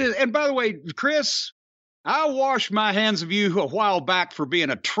here's the, and by the way, Chris, I washed my hands of you a while back for being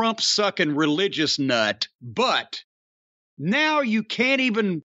a Trump-sucking religious nut, but now you can't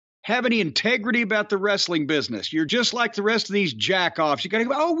even have any integrity about the wrestling business. You're just like the rest of these jack-offs. You got to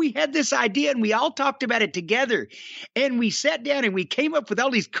go, oh, we had this idea and we all talked about it together. And we sat down and we came up with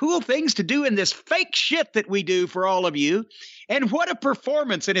all these cool things to do in this fake shit that we do for all of you. And what a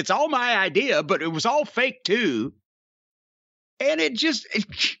performance. And it's all my idea, but it was all fake too. And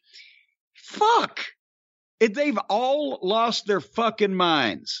they've all lost their fucking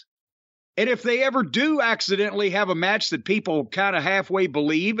minds. And if they ever do accidentally have a match that people kind of halfway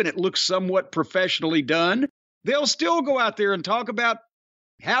believe and it looks somewhat professionally done, they'll still go out there and talk about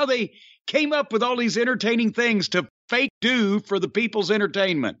how they came up with all these entertaining things to fake do for the people's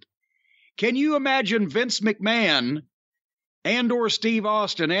entertainment. Can you imagine Vince McMahon and or Steve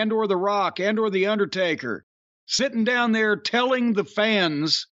Austin and or The Rock and or The Undertaker sitting down there telling the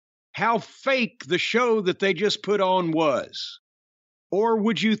fans how fake the show that they just put on was? Or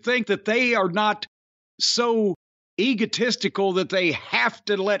would you think that they are not so egotistical that they have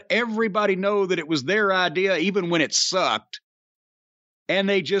to let everybody know that it was their idea even when it sucked, and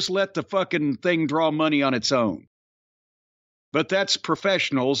they just let the fucking thing draw money on its own? But that's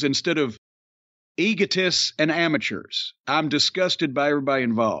professionals instead of egotists and amateurs. I'm disgusted by everybody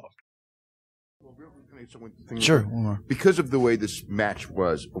involved. Sure. Because of the way this match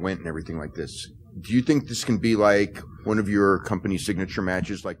went and everything like this, do you think this can be like one of your company's signature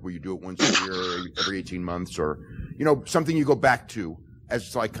matches, like where you do it once a year or every 18 months, or, something you go back to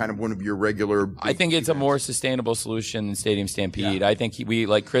as like kind of one of your regular? I think it's a more sustainable solution than Stadium Stampede. Yeah. I think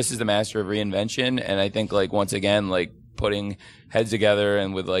Chris is the master of reinvention, and I think once again, putting heads together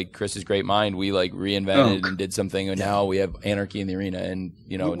and with Chris's great mind, we reinvented and did something, and now we have Anarchy in the Arena, and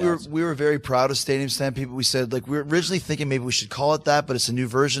we were very proud of Stadium Stampede. But we said we were originally thinking maybe we should call it that, but it's a new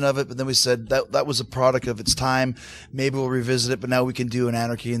version of it. But then we said that was a product of its time. Maybe we'll revisit it, but now we can do an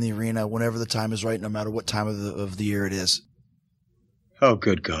Anarchy in the Arena whenever the time is right, no matter what time of the year it is. Oh,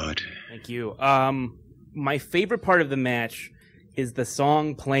 good God! Thank you. My favorite part of the match is the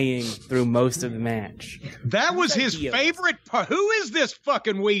song playing through most of the match. That was his favorite part. Who is this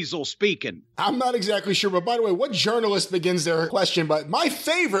fucking weasel speaking? I'm not exactly sure, but by the way, what journalist begins their question? But my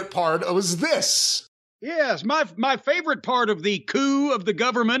favorite part was this. Yes, my favorite part of the coup of the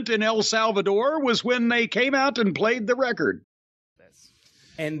government in El Salvador was when they came out and played the record.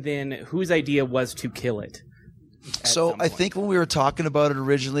 And then whose idea was to kill it? So I think when we were talking about it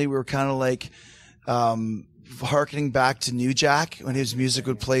originally, we were kind of like hearkening back to New Jack when his music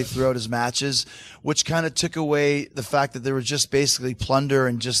would play throughout his matches, which kind of took away the fact that there was just basically plunder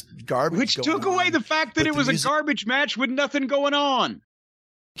and just garbage. Which took away the fact that it was a garbage match with nothing going on.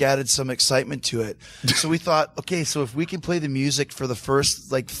 Added some excitement to it. So we thought, okay, so if we can play the music for the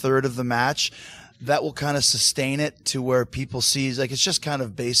first like third of the match, that will kind of sustain it to where people see like it's just kind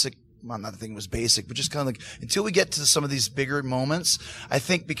of basic. Well, not the thing was basic, but just kind of like until we get to some of these bigger moments, I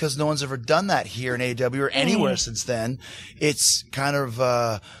think because no one's ever done that here in AEW or anywhere since then, it's kind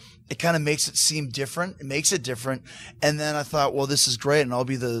of it kind of makes it seem different. It makes it different. And then I thought, well, this is great, and I'll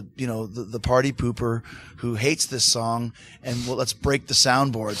be the party pooper who hates this song, and let's break the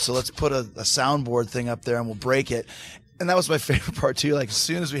soundboard. So let's put a soundboard thing up there, and we'll break it. And that was my favorite part too. Like as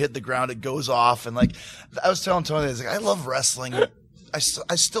soon as we hit the ground, it goes off, and like I was telling Tony, I was like, I love wrestling. I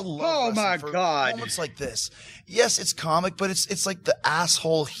still love wrestling for moments like this. Yes, it's comic, but it's like the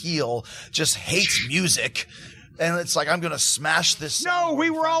asshole heel just hates music. And it's like, I'm going to smash this. No, we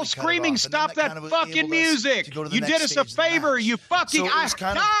were all screaming, stop that fucking music. You did us a favor. You fucking, die.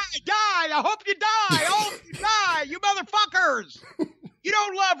 I hope you die. I hope you die, you motherfuckers. You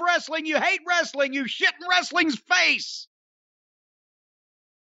don't love wrestling. You hate wrestling. You shit in wrestling's face.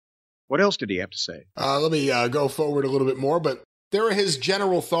 What else did he have to say? Let me go forward a little bit more, but there are his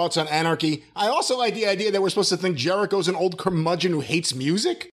general thoughts on Anarchy. I also like the idea that we're supposed to think Jericho's an old curmudgeon who hates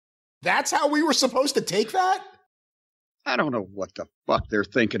music. That's how we were supposed to take that? I don't know what the fuck they're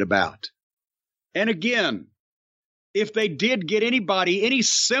thinking about. And again, if they did get anybody, any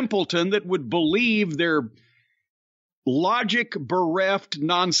simpleton that would believe their logic-bereft,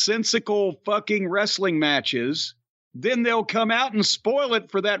 nonsensical fucking wrestling matches, then they'll come out and spoil it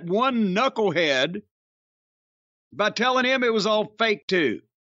for that one knucklehead by telling him it was all fake too.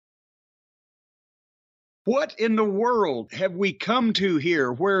 What in the world have we come to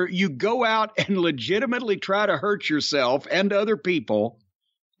here where you go out and legitimately try to hurt yourself and other people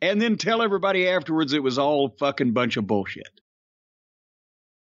and then tell everybody afterwards it was all a fucking bunch of bullshit?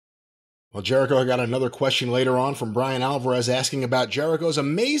 Well, Jericho got another question later on from Brian Alvarez asking about Jericho's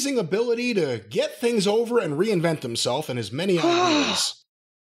amazing ability to get things over and reinvent himself and his many ideas.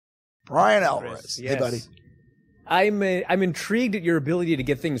 Brian Alvarez. Yes. Hey, buddy. I'm intrigued at your ability to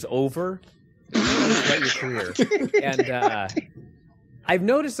get things over throughout your career. And I've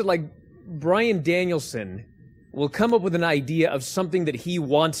noticed that, like, Bryan Danielson will come up with an idea of something that he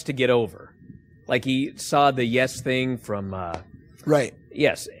wants to get over. Like he saw the Yes thing from... right.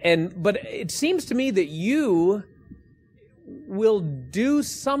 Yes. But it seems to me that you will do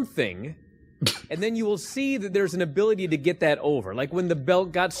something... and then you will see that there's an ability to get that over. Like when the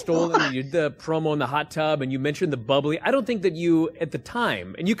belt got stolen and you did the promo in the hot tub and you mentioned the bubbly. I don't think that you, at the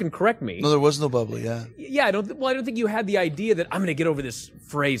time, and you can correct me. No, there was no bubbly, yeah. Yeah, I don't think you had the idea that I'm going to get over this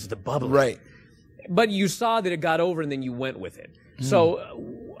phrase, the bubbly. Right. But you saw that it got over and then you went with it.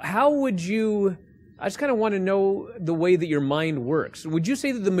 So how would you... I just kind of want to know the way that your mind works. Would you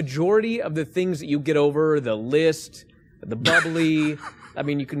say that the majority of the things that you get over, the list, the bubbly... I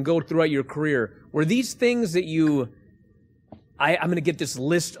mean, you can go throughout your career. Were these things that I'm going to get this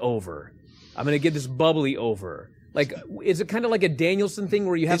list over. I'm going to get this bubbly over. Like, is it kind of like a Danielson thing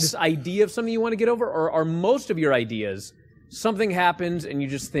where you have this idea of something you want to get over? Or are most of your ideas, something happens and you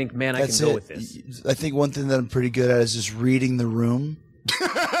just think, man, I can go with this? I think one thing that I'm pretty good at is just reading the room.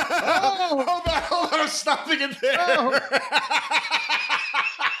 Hold on, I'm stopping it there.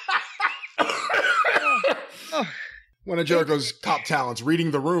 One of Jericho's top talents, reading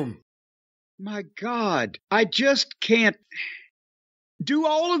the room. My God, I just can't. Do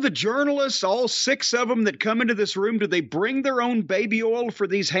all of the journalists, all 6 of them that come into this room, do they bring their own baby oil for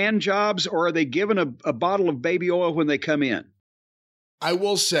these hand jobs, or are they given a bottle of baby oil when they come in? I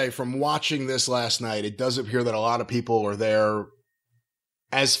will say, from watching this last night, it does appear that a lot of people are there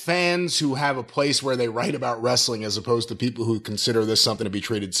as fans who have a place where they write about wrestling as opposed to people who consider this something to be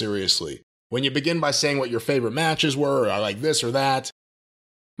treated seriously. When you begin by saying what your favorite matches were, or I like this or that,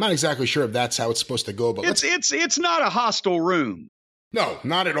 I'm not exactly sure if that's how it's supposed to go. But it's not a hostile room. No,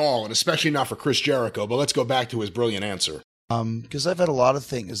 not at all, and especially not for Chris Jericho. But let's go back to his brilliant answer. Because I've had a lot of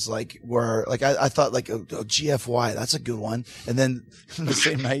things like where, like I thought like GFY, that's a good one, and then the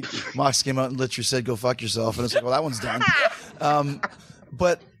same night Mox came out and literally said, "Go fuck yourself," and it's like, well, that one's done.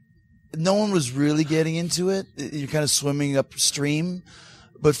 But no one was really getting into it. You're kind of swimming upstream.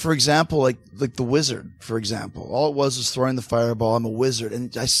 But for example, like the Wizard, for example, all it was throwing the fireball. I'm a wizard.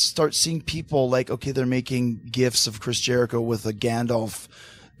 And I start seeing people like, okay, they're making GIFs of Chris Jericho with a Gandalf,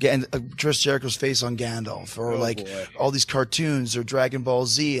 Chris Jericho's face on Gandalf, or all these cartoons or Dragon Ball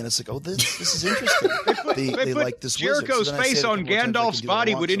Z. And it's like, oh, this is interesting. they like this Jericho's so face on Gandalf's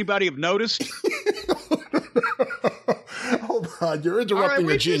body. Would anybody have noticed? Hold on, you're interrupting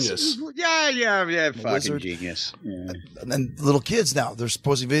your genius. Yeah, fucking wizard. Genius. Yeah. And then little kids now, they're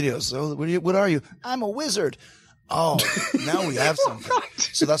posting videos. Oh, what are you? I'm a wizard. Oh, now we have something.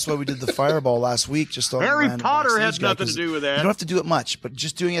 So that's why we did the fireball last week. Just on Harry Potter has nothing to do with that. You don't have to do it much, but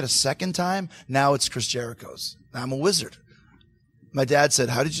just doing it a second time, now it's Chris Jericho's. Now I'm a wizard. My dad said,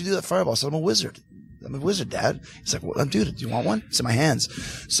 "How did you do that fireball?" I said, "I'm a wizard. I'm a wizard, Dad." He's like, "Well, dude, do you want one?" It's in my hands.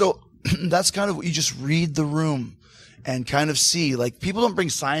 So that's kind of what you just read the room and kind of see. Like, people don't bring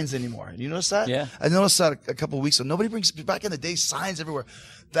signs anymore. You notice that? Yeah. I noticed that a couple of weeks ago. Nobody brings, back in the day, signs everywhere.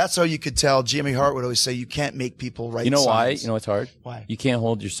 That's how you could tell. Jimmy Hart would always say, you can't make people write signs. You know why? You know what's hard? Why? You can't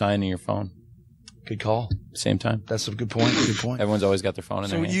hold your sign in your phone. Good call. Same time. That's a good point. Good point. Everyone's always got their phone in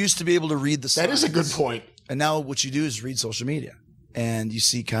So their you hand. used to be able to read the signs. That is a good point. And now what you do is read social media. And you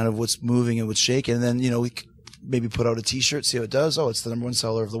see kind of what's moving and what's shaking. And then, we maybe put out a T-shirt, see how it does. Oh, it's the number one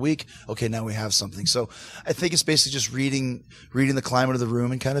seller of the week. Okay, now we have something. So I think it's basically just reading the climate of the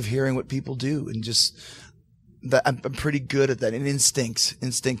room and kind of hearing what people do, and just that. I'm pretty good at that. And instinct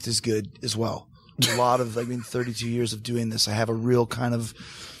is good as well. A lot of 32 years of doing this, I have a real kind of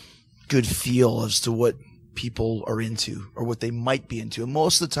good feel as to what people are into or what they might be into. And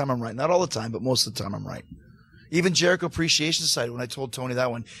most of the time I'm right. Not all the time, but most of the time I'm right. Even Jericho Appreciation Society, when I told Tony that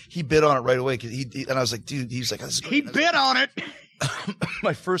one, he bid on it right away. And I was like, dude, he was like, this is great. He bid on it.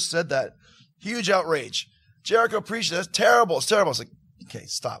 When I first said that, huge outrage. Jericho Appreciation, that's terrible. It's terrible. I was like, okay,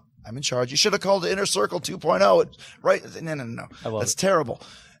 stop. I'm in charge. You should have called it Inner Circle 2.0. Right? No. That's terrible.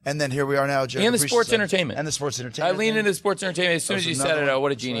 And then here we are now. And the sports entertainment. And the sports entertainment. I leaned into sports entertainment as soon as you said it. Oh,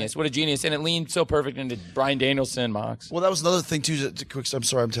 what a genius. What a genius. And it leaned so perfect into Bryan Danielson, Mox. Well, that was another thing, too. I'm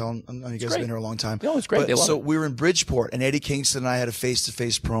sorry, I know you guys have been here a long time. No, it's great. So we were in Bridgeport, and Eddie Kingston and I had a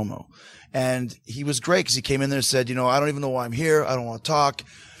face-to-face promo. And he was great because he came in there and said, I don't even know why I'm here. I don't want to talk.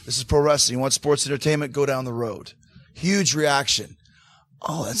 This is pro wrestling. You want sports entertainment? Go down the road. Huge reaction.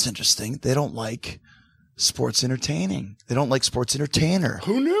 Oh, that's interesting. They don't like sports entertaining. They don't like sports entertainer.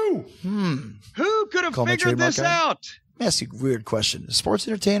 Who knew? Who could have figured this out? Let me ask you a weird question. Is sports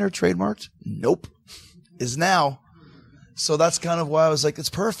entertainer trademarked? Nope. Is now. So that's kind of why I was like, it's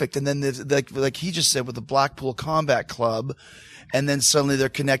perfect. And then like he just said with the Blackpool Combat Club, and then suddenly they're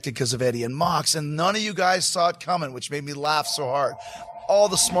connected because of Eddie and Mox, and none of you guys saw it coming, which made me laugh so hard. All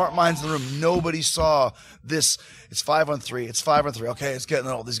the smart minds in the room, nobody saw this. It's 5-on-3. It's 5-on-3. Okay, it's getting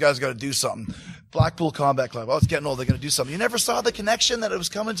old. These guys got to do something. Blackpool Combat Club. Oh, it's getting old. They're going to do something. You never saw the connection that it was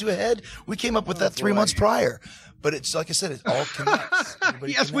coming to a head? We came up with that 3 months prior. But it's like I said, it all connects.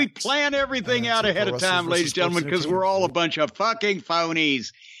 Yes, we plan everything out ahead of time, ladies and gentlemen, because we're all a bunch of fucking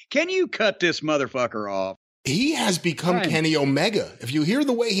phonies. Can you cut this motherfucker off? He has become Kenny Omega. If you hear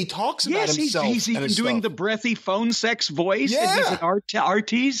the way he talks about himself, he's even doing the breathy phone sex voice. Yeah. And he's an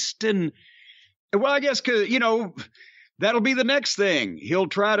artiste, and well, I guess that'll be the next thing. He'll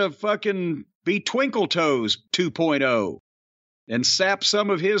try to fucking be Twinkle Toes 2.0 and sap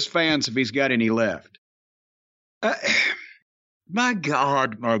some of his fans if he's got any left. My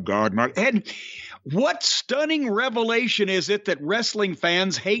God. And what stunning revelation is it that wrestling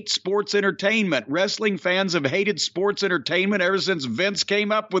fans hate sports entertainment? Wrestling fans have hated sports entertainment ever since Vince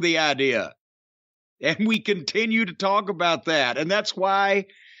came up with the idea. And we continue to talk about that. And that's why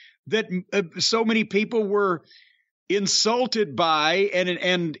that so many people were insulted by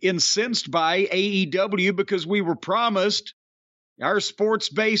and incensed by AEW, because we were promised our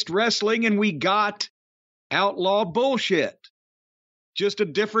sports-based wrestling and we got outlaw bullshit. Just a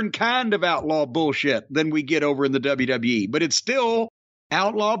different kind of outlaw bullshit than we get over in the WWE. But it's still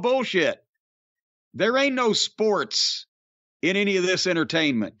outlaw bullshit. There ain't no sports in any of this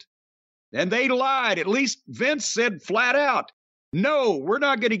entertainment. And they lied. At least Vince said flat out, no, we're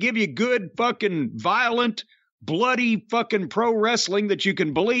not going to give you good fucking violent, bloody fucking pro wrestling that you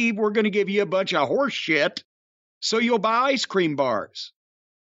can believe. We're going to give you a bunch of horse shit so you'll buy ice cream bars.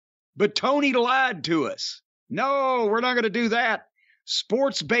 But Tony lied to us. No, we're not going to do that.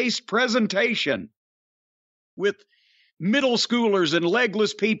 Sports-based presentation with middle schoolers and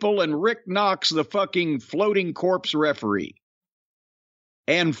legless people and Rick Knox, the fucking floating corpse referee,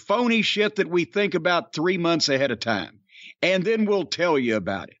 and phony shit that we think about 3 months ahead of time. And then we'll tell you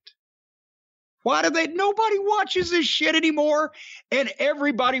about it. Why do nobody watches this shit anymore? And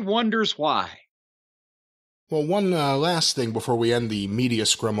everybody wonders why. Well, one last thing before we end the media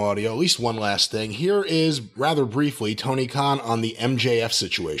scrum audio, at least one last thing. Here is, rather briefly, Tony Khan on the MJF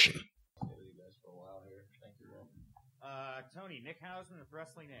situation. Tony, Nick Hausman of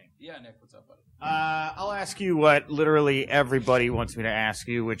Wrestling Inc. Yeah, Nick, what's up, buddy? I'll ask you what literally everybody wants me to ask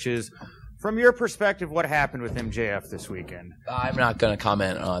you, which is, from your perspective, what happened with MJF this weekend? I'm not going to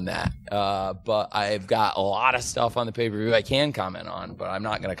comment on that, but I've got a lot of stuff on the pay-per-view I can comment on, but I'm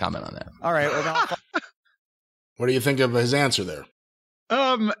not going to comment on that. All right. Well, what do you think of his answer there?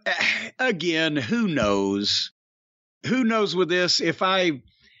 Again, who knows? Who knows with this? If I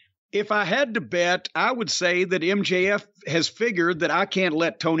had to bet, I would say that MJF has figured that I can't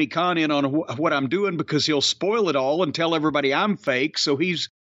let Tony Khan in on what I'm doing because he'll spoil it all and tell everybody I'm fake. So he's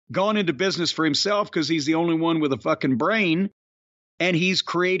gone into business for himself because he's the only one with a fucking brain, and he's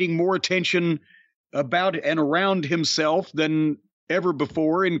creating more attention about and around himself than ever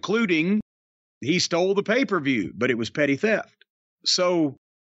before, including he stole the pay-per-view, but it was petty theft. So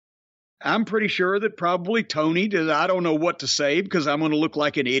I'm pretty sure that probably Tony did. I don't know what to say because I'm going to look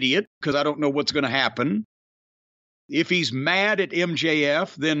like an idiot because I don't know what's going to happen. If he's mad at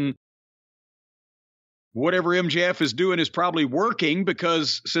MJF, then whatever MJF is doing is probably working,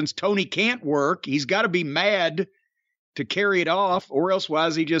 because since Tony can't work, he's got to be mad to carry it off, or else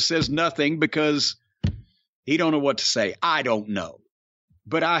why he just says nothing because he don't know what to say. I don't know.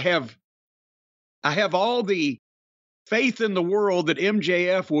 But I have all the faith in the world that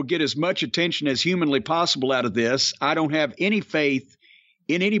MJF will get as much attention as humanly possible out of this. I don't have any faith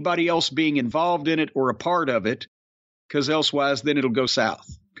in anybody else being involved in it or a part of it, because elsewise then it'll go south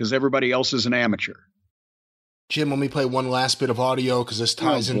because everybody else is an amateur. Jim, let me play one last bit of audio because this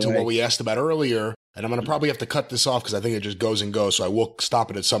ties into what we asked about earlier. And I'm going to probably have to cut this off because I think it just goes and goes, so I will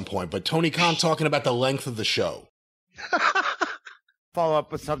stop it at some point. But Tony Khan talking about the length of the show. Follow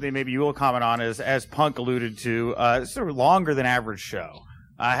up with something maybe you will comment on is, as Punk alluded to, sort of longer than average show.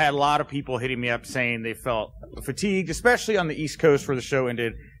 I had a lot of people hitting me up saying they felt fatigued, especially on the East Coast where the show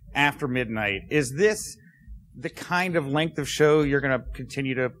ended after midnight. Is this the kind of length of show you're going to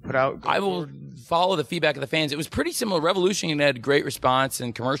continue to put out? I will follow the feedback of the fans. It was pretty similar. Revolution had great response,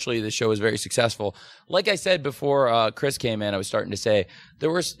 and commercially the show was very successful. Like I said before Chris came in, I was starting to say it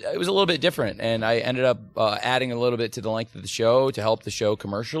was a little bit different, and I ended up adding a little bit to the length of the show to help the show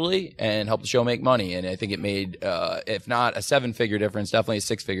commercially and help the show make money. And I think it made, if not a 7-figure difference, definitely a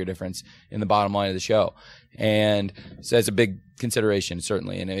 6-figure difference in the bottom line of the show. And so that's a big consideration,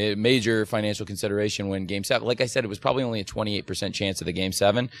 certainly, and a major financial consideration when Game 7. Like I said, it was probably only a 28% chance of the Game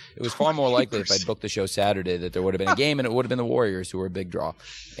 7. It was far more likely if I'd booked the show Saturday that there would have been a game, and it would have been the Warriors who were a big draw.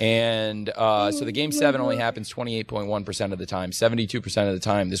 And so the Game 7 only happens 28.1% of the time. 72% of the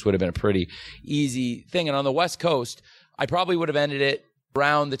time, this would have been a pretty easy thing. And on the West Coast, I probably would have ended it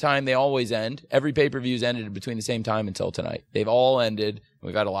around the time they always end. Every pay-per-view's ended between the same time until tonight. They've all ended.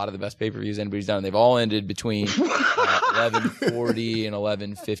 We've had a lot of the best pay-per-views anybody's done. They've all ended between 11:40 and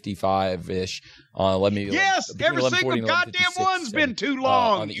 11:55-ish. Yes, every single goddamn one's been too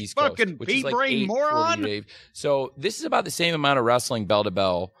long. On the East fucking Coast, pea-brain moron. So this is about the same amount of wrestling bell to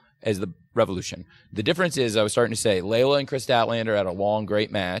bell as the Revolution. The difference is, I was starting to say, Layla and Chris Statlander had a long,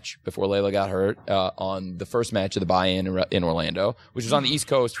 great match before Layla got hurt on the first match of the buy-in in Orlando, which was on the East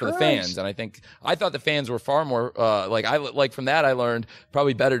Coast for the fans. And I thought the fans were far more from that I learned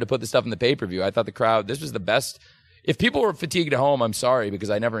probably better to put the stuff in the pay-per-view. I thought the crowd, this was the best. If people were fatigued at home, I'm sorry, because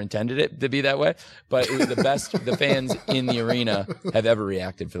I never intended it to be that way. But it was the best the fans in the arena have ever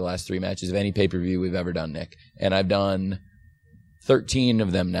reacted for the last 3 matches of any pay-per-view we've ever done, Nick. And I've done 13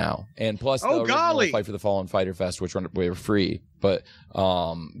 of them now, and plus the original Fight for the Fallen Fighter Fest, which were free, but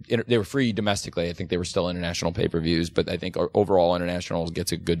they were free domestically. I think they were still international pay-per-views, but I think overall international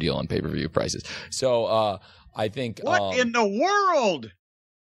gets a good deal on pay-per-view prices. So I think what in the world?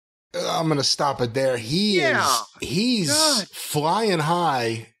 I'm gonna stop it there. He's flying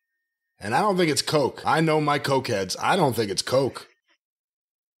high, and I don't think it's Coke. I know my Coke heads. I don't think it's Coke.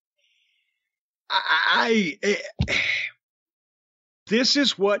 This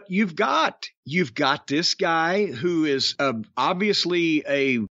is what you've got. You've got this guy who is obviously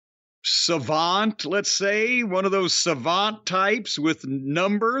a savant, let's say, one of those savant types with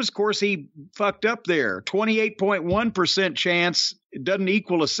numbers. Of course, he fucked up there. 28.1% chance. It doesn't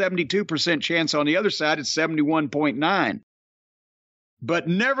equal a 72% chance on the other side. It's 71.9. But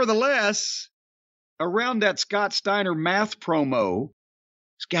nevertheless, around that Scott Steiner math promo,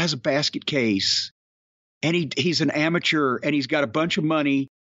 this guy's a basket case. And he's an amateur, and he's got a bunch of money,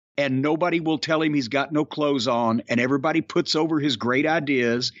 and nobody will tell him he's got no clothes on, and everybody puts over his great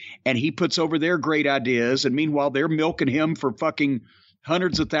ideas, and he puts over their great ideas, and meanwhile they're milking him for fucking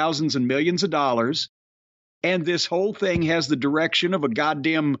hundreds of thousands and millions of dollars, and this whole thing has the direction of a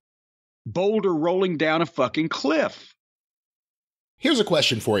goddamn boulder rolling down a fucking cliff. Here's a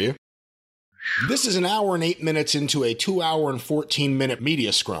question for you. This is an hour and 8 minutes into a 2 hour and 14-minute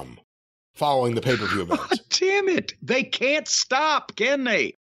media scrum following the pay-per-view event. Damn it. They can't stop, can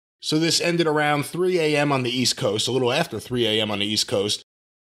they? So this ended around 3 a.m. on the East Coast, a little after 3 a.m. on the East Coast.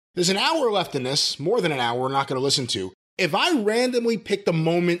 There's an hour left in this, more than an hour we're not going to listen to. If I randomly pick the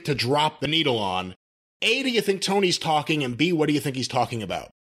moment to drop the needle on, A, do you think Tony's talking, and B, what do you think he's talking about?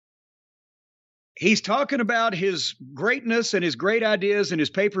 He's talking about his greatness and his great ideas and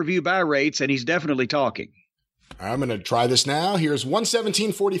his pay-per-view buy rates, and he's definitely talking. I'm going to try this now. Here's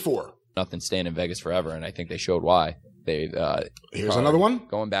 117.44. Nothing staying in Vegas forever, and I think they showed why. Here's another one.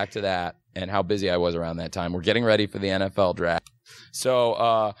 Going back to that and how busy I was around that time. We're getting ready for the NFL draft.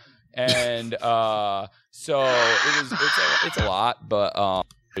 So it's a lot, but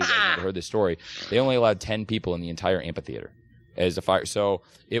you guys never heard this story. They only allowed 10 people in the entire amphitheater as a fire. So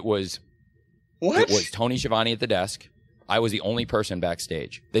it was Tony Schiavone at the desk. I was the only person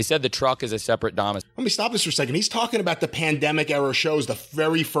backstage. They said the truck is a separate dom. Let me stop this for a second. He's talking about the pandemic era shows, the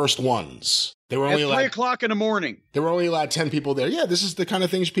very first ones. They were only at 3 o'clock in the morning. They were only allowed 10 people there. Yeah, this is the kind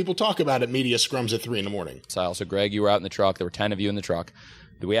of things people talk about at media scrums at 3 in the morning. So Greg, you were out in the truck. There were 10 of you in the truck.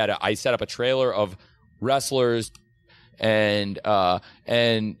 I set up a trailer of wrestlers and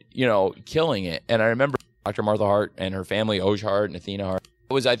killing it. And I remember Dr. Martha Hart and her family, Oj Hart and Athena Hart.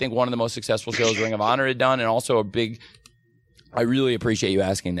 It was, I think, one of the most successful shows Ring of Honor had done, and also a big. I really appreciate you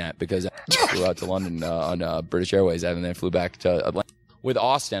asking that, because I flew out to London on British Airways and then flew back to Atlanta. With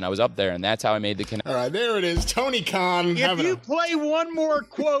Austin, I was up there, and that's how I made the connection. All right, there it is. Tony Khan. If you play one more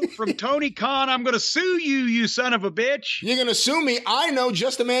quote from Tony Khan, I'm going to sue you, you son of a bitch. You're going to sue me? I know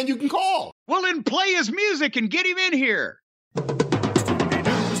just the man you can call. Well, then play his music and get him in here.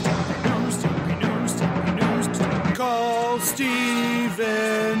 Call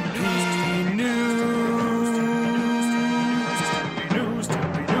Stephen P. News.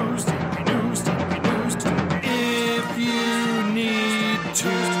 If you need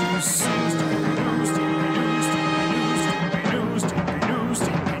to sue.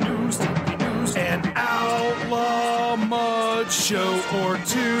 An outlaw mud show or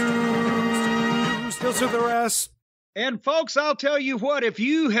two. Still to the rest. And folks, I'll tell you what, if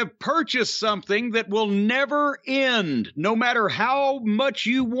you have purchased something that will never end, no matter how much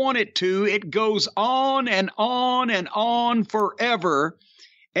you want it to, it goes on and on and on forever.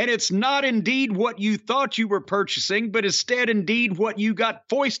 And it's not indeed what you thought you were purchasing, but instead indeed what you got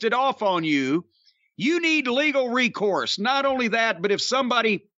foisted off on you. You need legal recourse. Not only that, but if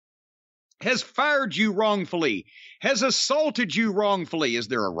somebody has fired you wrongfully, has assaulted you wrongfully, is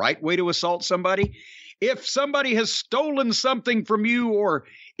there a right way to assault somebody? If somebody has stolen something from you or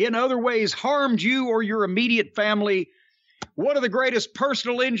in other ways harmed you or your immediate family, one of the greatest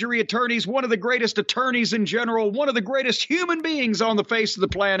personal injury attorneys, one of the greatest attorneys in general, one of the greatest human beings on the face of the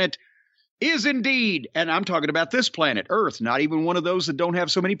planet is indeed, and I'm talking about this planet, Earth, not even one of those that don't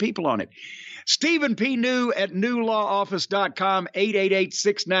have so many people on it. Stephen P. New at newlawoffice.com,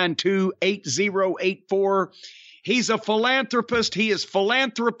 888-692-8084. He's a philanthropist. He has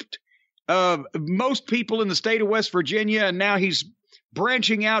philanthroped most people in the state of West Virginia, and now he's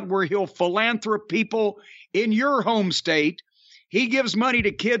branching out where he'll philanthrop people in your home state. He gives money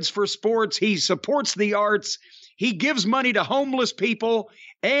to kids for sports. He supports the arts. He gives money to homeless people,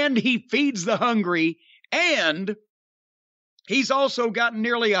 and he feeds the hungry. And he's also gotten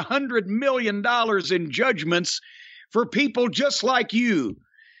nearly $100 million in judgments for people just like you,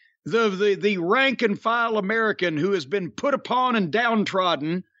 the rank and file American who has been put upon and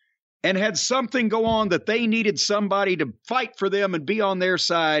downtrodden and had something go on that they needed somebody to fight for them and be on their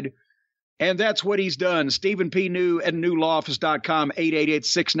side. And that's what he's done. Stephen P. New at newlawoffice.com,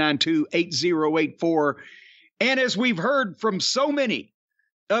 888-692-8084. And as we've heard from so many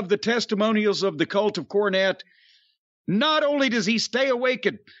of the testimonials of the cult of Cornette, not only does he stay awake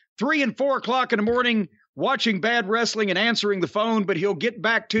at 3 and 4 o'clock in the morning watching bad wrestling and answering the phone, but he'll get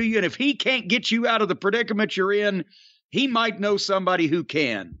back to you. And if he can't get you out of the predicament you're in, he might know somebody who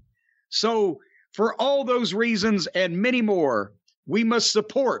can. So for all those reasons and many more, we must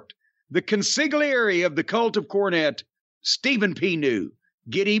support the consigliere of the cult of Cornette, Stephen P. New.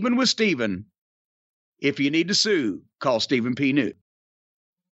 Get even with Stephen. If you need to sue, call Stephen P. New.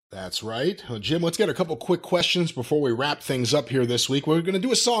 That's right. Well, Jim, let's get a couple quick questions before we wrap things up here this week. We're going to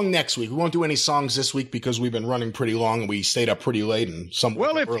do a song next week. We won't do any songs this week because we've been running pretty long and we stayed up pretty late and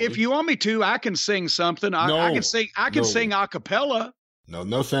Well, if you want me to, I can sing something. I can sing a cappella.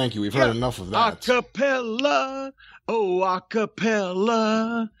 No, thank you. We've heard enough of that. Acapella, oh,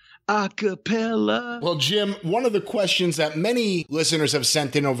 acapella, acapella. Well, Jim, one of the questions that many listeners have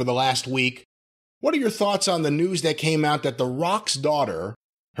sent in over the last week, what are your thoughts on the news that came out that The Rock's daughter,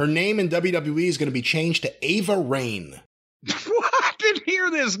 her name in WWE is going to be changed to Ava Rain? What? I didn't hear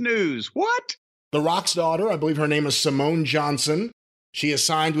this news. What? The Rock's daughter, I believe her name is Simone Johnson. She is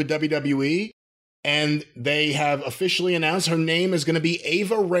signed with WWE. And they have officially announced her name is going to be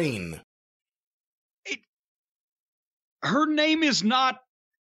Ava Rain. Her name is not,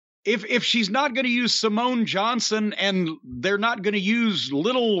 if she's not going to use Simone Johnson and they're not going to use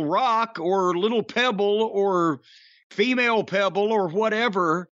Little Rock or Little Pebble or Female Pebble or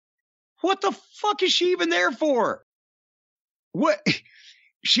whatever, what the fuck is she even there for? What?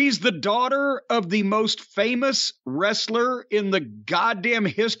 She's the daughter of the most famous wrestler in the goddamn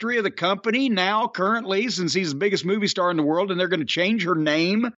history of the company now, currently, since he's the biggest movie star in the world, and they're going to change her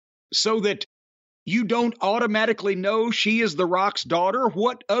name so that you don't automatically know she is The Rock's daughter.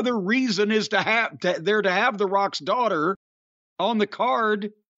 What other reason is to have The Rock's daughter on the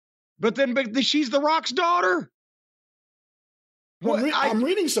card, but she's The Rock's daughter? Well, I'm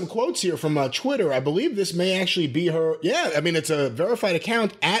reading some quotes here from Twitter. I believe this may actually be her. Yeah, I mean, it's a verified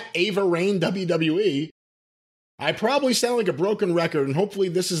account at Ava Rain WWE. I probably sound like a broken record, and hopefully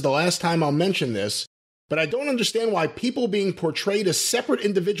this is the last time I'll mention this, but I don't understand why people being portrayed as separate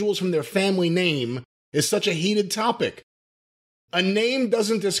individuals from their family name is such a heated topic. A name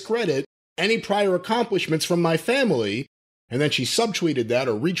doesn't discredit any prior accomplishments from my family, and then she subtweeted that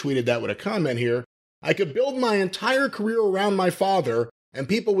or retweeted that with a comment here. I could build my entire career around my father, and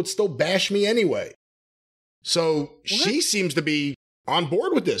people would still bash me anyway. So She seems to be on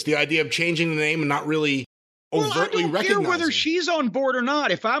board with this, the idea of changing the name and not really overtly recognizing. I don't care whether she's on board or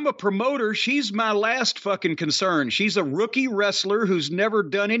not. If I'm a promoter, she's my last fucking concern. She's a rookie wrestler who's never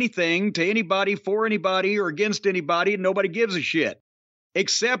done anything to anybody, for anybody, or against anybody, and nobody gives a shit.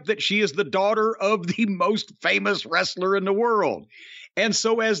 Except that she is the daughter of the most famous wrestler in the world. And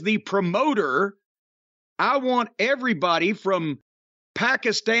so as the promoter, I want everybody from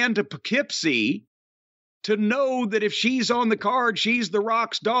Pakistan to Poughkeepsie to know that if she's on the card, she's The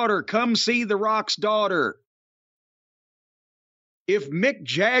Rock's daughter. Come see The Rock's daughter. If Mick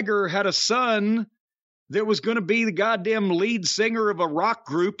Jagger had a son that was going to be the goddamn lead singer of a rock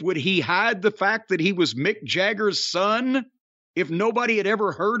group, would he hide the fact that he was Mick Jagger's son if nobody had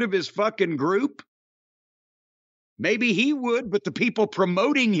ever heard of his fucking group? Maybe he would, but the people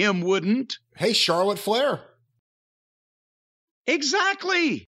promoting him wouldn't. Hey, Charlotte Flair.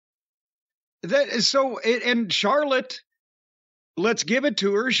 Exactly. And Charlotte, let's give it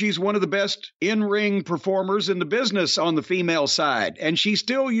to her. She's one of the best in-ring performers in the business on the female side, and she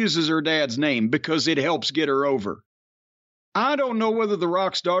still uses her dad's name because it helps get her over. I don't know whether The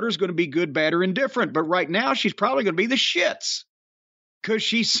Rock's daughter is going to be good, bad, or indifferent, but right now she's probably going to be the shits because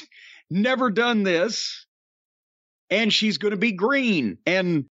she's never done this. And she's going to be green.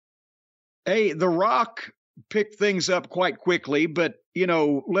 And, hey, The Rock picked things up quite quickly, but,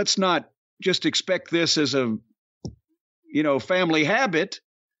 let's not just expect this as a, family habit.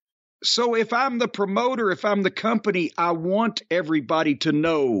 So if I'm the promoter, if I'm the company, I want everybody to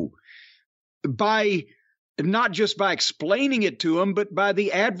know not just by explaining it to them, but by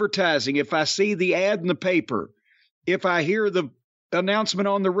the advertising. If I see the ad in the paper, if I hear the announcement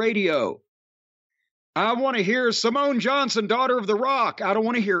on the radio, I want to hear Simone Johnson, daughter of The Rock. I don't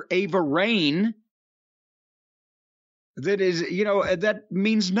want to hear Ava Rain. That is, that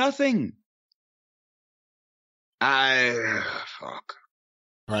means nothing. Fuck.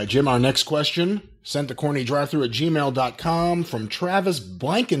 All right, Jim, our next question, sent to cornydrivethru@gmail.com from Travis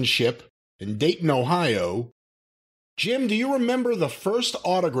Blankenship in Dayton, Ohio. Jim, do you remember the first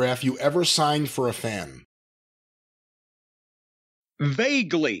autograph you ever signed for a fan?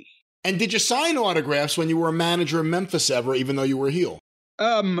 Vaguely. And did you sign autographs when you were a manager in Memphis ever, even though you were a heel?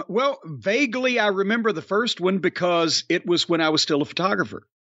 Well, vaguely I remember the first one because it was when I was still a photographer.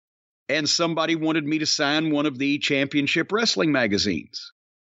 And somebody wanted me to sign one of the championship wrestling magazines.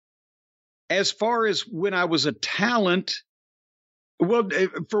 As far as when I was a talent, well,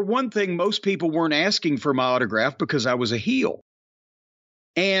 for one thing, most people weren't asking for my autograph because I was a heel.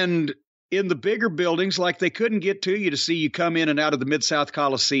 And in the bigger buildings, like they couldn't get to you to see you come in and out of the Mid-South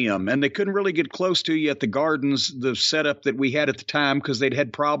Coliseum, and they couldn't really get close to you at the Gardens, the setup that we had at the time, because they'd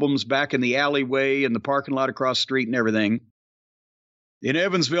had problems back in the alleyway and the parking lot across the street and everything. In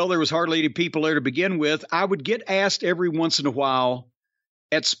Evansville, there was hardly any people there to begin with. I would get asked every once in a while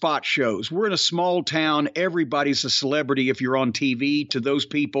at spot shows. We're in a small town. Everybody's a celebrity if you're on TV to those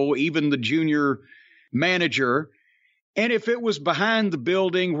people, even the junior manager. And if it was behind the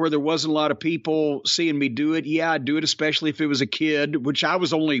building where there wasn't a lot of people seeing me do it, yeah, I'd do it, especially if it was a kid, which I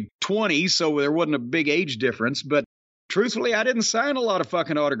was only 20, so there wasn't a big age difference. But truthfully, I didn't sign a lot of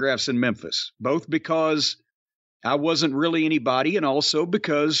fucking autographs in Memphis, both because I wasn't really anybody and also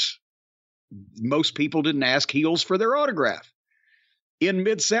because most people didn't ask heels for their autograph. In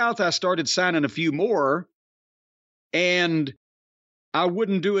Mid-South, I started signing a few more, and I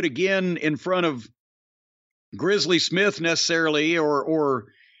wouldn't do it again in front of Grizzly Smith necessarily, or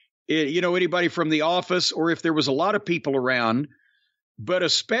anybody from the office, or if there was a lot of people around. But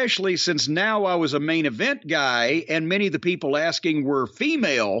especially since now I was a main event guy, and many of the people asking were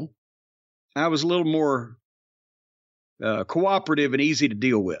female, I was a little more cooperative and easy to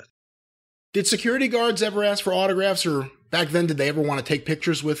deal with. Did security guards ever ask for autographs, or back then did they ever want to take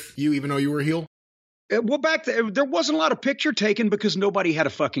pictures with you, even though you were a heel? Well, back then, there wasn't a lot of picture taken because nobody had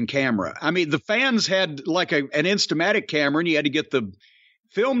a fucking camera. I mean, the fans had like an Instamatic camera and you had to get the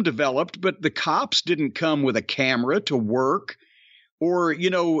film developed, but the cops didn't come with a camera to work. Or,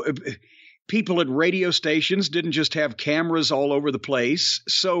 people at radio stations didn't just have cameras all over the place.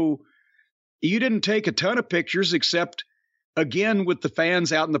 So you didn't take a ton of pictures except, again, with the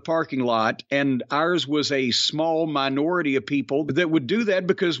fans out in the parking lot, and ours was a small minority of people that would do that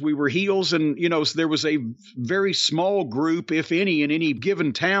because we were heels, and, so there was a very small group, if any, in any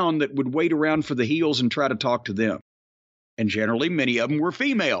given town that would wait around for the heels and try to talk to them. And generally, many of them were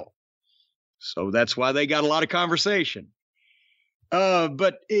female. So that's why they got a lot of conversation.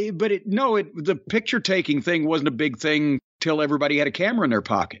 But the picture-taking thing wasn't a big thing till everybody had a camera in their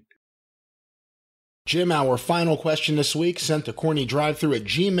pocket. Jim, our final question this week, sent to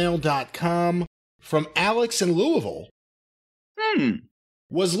cornydrivethrough@gmail.com from Alex in Louisville.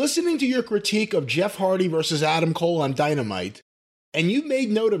 Was listening to your critique of Jeff Hardy versus Adam Cole on Dynamite, and you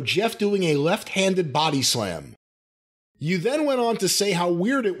made note of Jeff doing a left-handed body slam. You then went on to say how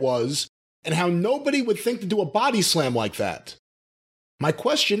weird it was and how nobody would think to do a body slam like that. My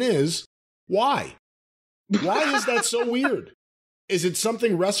question is, why? Why is that so weird? Is it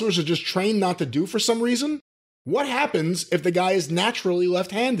something wrestlers are just trained not to do for some reason? What happens if the guy is naturally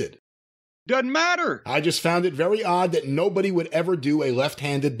left-handed? Doesn't matter. I just found it very odd that nobody would ever do a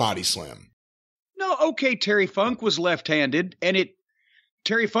left-handed body slam. No, okay, Terry Funk was left-handed, and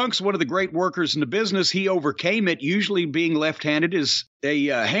Terry Funk's one of the great workers in the business. He overcame it. Usually being left-handed is a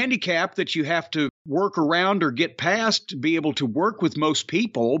handicap that you have to work around or get past to be able to work with most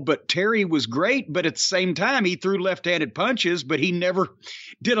people. But Terry was great, but at the same time, he threw left-handed punches, but he never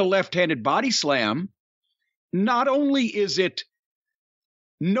did a left-handed body slam. Not only is it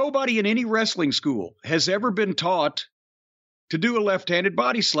nobody in any wrestling school has ever been taught to do a left-handed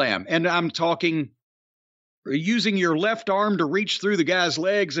body slam. And I'm talking using your left arm to reach through the guy's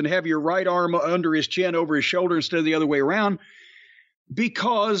legs and have your right arm under his chin over his shoulder instead of the other way around,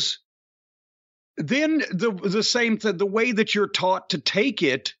 because then the way that you're taught to take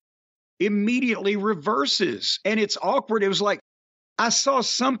it immediately reverses, and it's awkward. It was like, I saw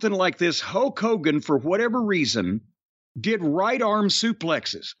something like this. Hulk Hogan, for whatever reason, did right arm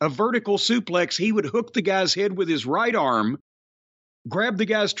suplexes, a vertical suplex. He would hook the guy's head with his right arm, grab the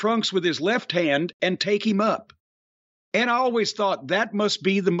guy's trunks with his left hand, and take him up. And I always thought that must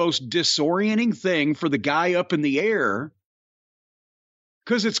be the most disorienting thing for the guy up in the air,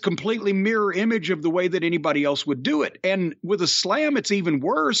 because it's completely mirror image of the way that anybody else would do it. And with a slam, it's even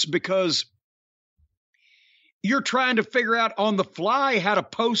worse because you're trying to figure out on the fly how to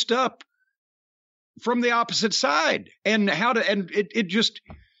post up from the opposite side and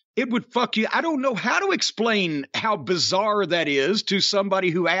it would fuck you. I don't know how to explain how bizarre that is to somebody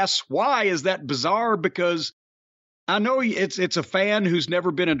who asks, why is that bizarre? Because I know it's a fan who's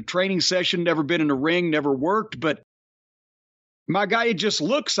never been in a training session, never been in a ring, never worked, but my guy, it just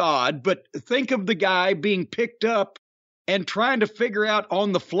looks odd. But think of the guy being picked up and trying to figure out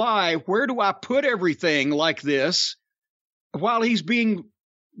on the fly, where do I put everything like this while he's being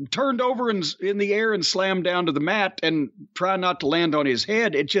turned over in the air and slammed down to the mat and try not to land on his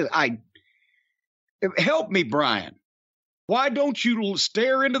head. Help me, Brian. Why don't you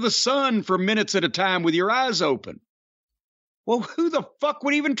stare into the sun for minutes at a time with your eyes open? Well, who the fuck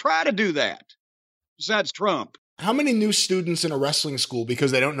would even try to do that besides Trump? How many new students in a wrestling school,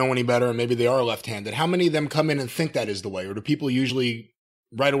 because they don't know any better and maybe they are left-handed, how many of them come in and think that is the way? Or do people usually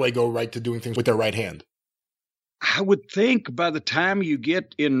right away go right to doing things with their right hand? I would think by the time you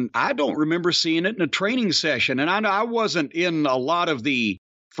get in, I don't remember seeing it in a training session. And I know I wasn't in a lot of the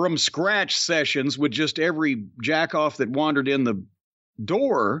from scratch sessions with just every jack off that wandered in the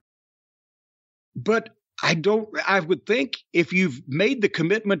door. But I would think if you've made the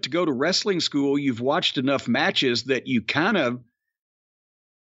commitment to go to wrestling school, you've watched enough matches that you kind of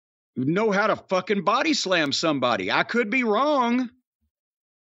know how to fucking body slam somebody. I could be wrong.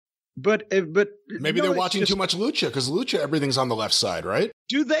 But maybe they're watching too much lucha, because lucha, everything's on the left side, right?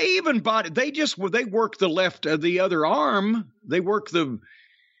 Do they even body? They work the other arm. They work the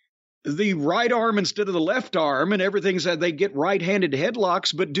right arm instead of the left arm, and everything's they get right-handed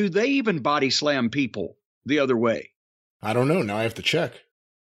headlocks. But do they even body slam people the other way? I don't know. Now I have to check.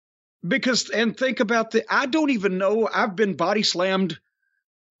 And think about I don't even know. I've been body slammed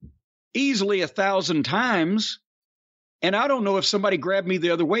easily 1,000 times. And I don't know if somebody grabbed me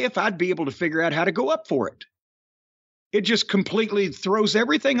the other way, if I'd be able to figure out how to go up for it. It just completely throws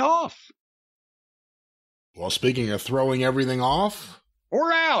everything off. Well, speaking of throwing everything off.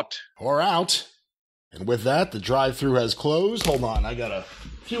 Or out. And with that, the drive-thru has closed. Hold on, I got a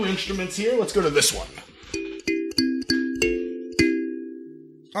few instruments here. Let's go to this one.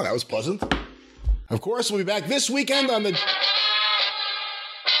 Oh, that was pleasant. Of course, we'll be back this weekend on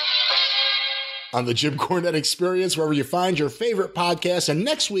the Jim Cornette Experience, wherever you find your favorite podcast. And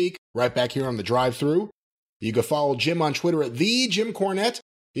next week, right back here on the drive-thru, you can follow Jim on Twitter at @TheJimCornette.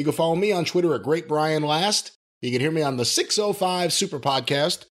 You can follow me on Twitter at GreatBrianLast. You can hear me on the 605 Super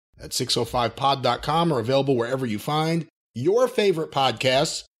Podcast at 605pod.com, or available wherever you find your favorite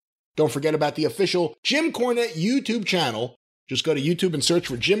podcasts. Don't forget about the official Jim Cornette YouTube channel. Just go to YouTube and search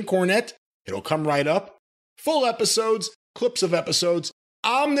for Jim Cornette. It'll come right up. Full episodes, clips of episodes,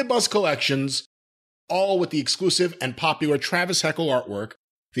 omnibus collections, all with the exclusive and popular Travis Heckle artwork,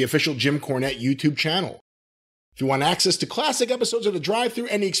 the official Jim Cornette YouTube channel. If you want access to classic episodes of the drive-thru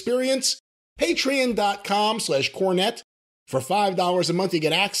and the experience, patreon.com/Cornette. For $5 a month, you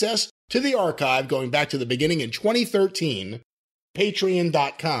get access to the archive going back to the beginning in 2013,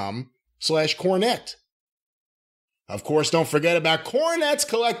 patreon.com/Cornette. Of course, don't forget about Cornette's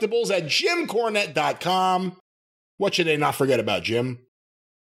collectibles at JimCornette.com. What should they not forget about, Jim?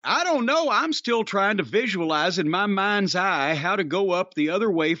 I don't know. I'm still trying to visualize in my mind's eye how to go up the other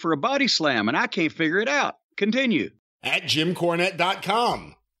way for a body slam, and I can't figure it out. Continue. At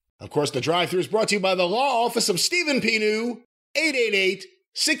JimCornette.com. Of course, the drive-thru is brought to you by the Law Office of Stephen P. New,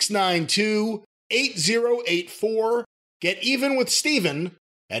 888-692-8084. Get even with Stephen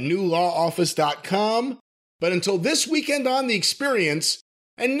at newlawoffice.com. But until this weekend on The Experience,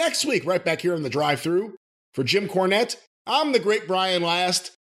 and next week right back here in the drive-thru, for Jim Cornette, I'm the Great Brian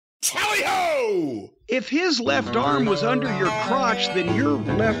Last. Tally-ho! If his left arm was under your crotch, then your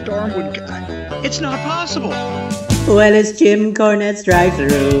left arm would... It's not possible. Well, it's Jim Cornette's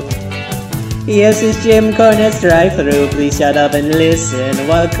drive-thru. Yes, it's Jim Cornette's drive-thru. Please shut up and listen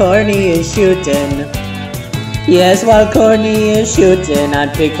while Corny is shooting. Yes, while Corny is shooting on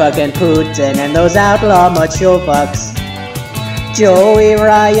Pickfuck and Putin and those outlaw macho fucks. Joey,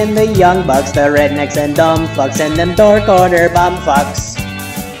 Ryan, the young bucks, the rednecks and dumb fucks, and them door corner bum fucks.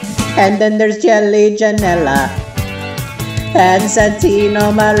 And then there's Jelly Janella and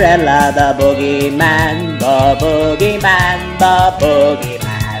Santino Marella, the boogeyman, the boogeyman, the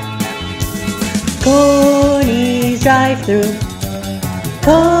boogeyman. Corny's drive-thru,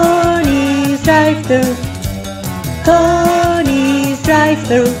 Corny's drive-thru, Corny's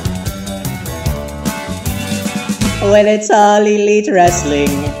drive-thru. Well, it's all elite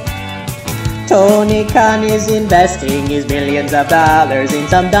wrestling. Tony Khan is investing his millions of dollars in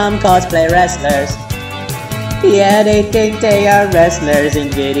some dumb cosplay wrestlers. Yeah, they think they are wrestlers in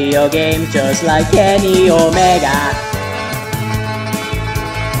video games just like Kenny Omega.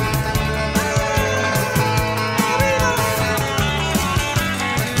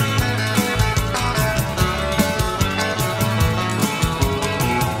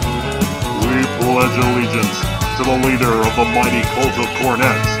 We pledge allegiance to the leader of the mighty cult of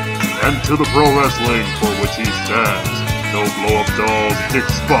Cornettes, and to the pro wrestling for which he stands. No blow-up dolls, dick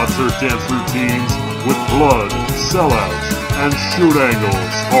spots, or dance routines, with blood, sellouts, and shoot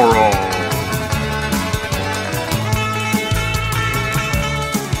angles for all.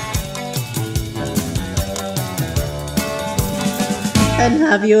 And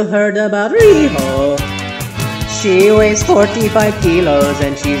have you heard about Riho? She weighs 45 kilos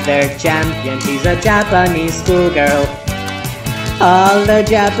and she's their champion. She's a Japanese schoolgirl. All the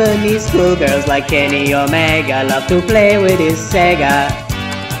Japanese schoolgirls like Kenny Omega love to play with his Sega.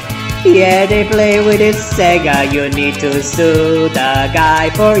 Yeah, they play with his Sega. You need to sue the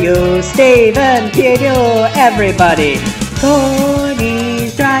guy for you. Steven, Pedro, everybody.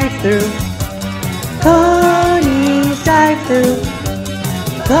 Corny's drive-thru. Corny's drive-thru.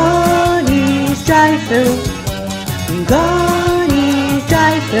 Corny's drive-thru. Corny's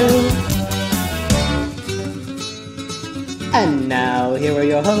drive-thru. And now, here are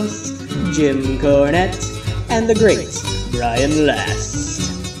your hosts, Jim Cornette and the great Brian Last.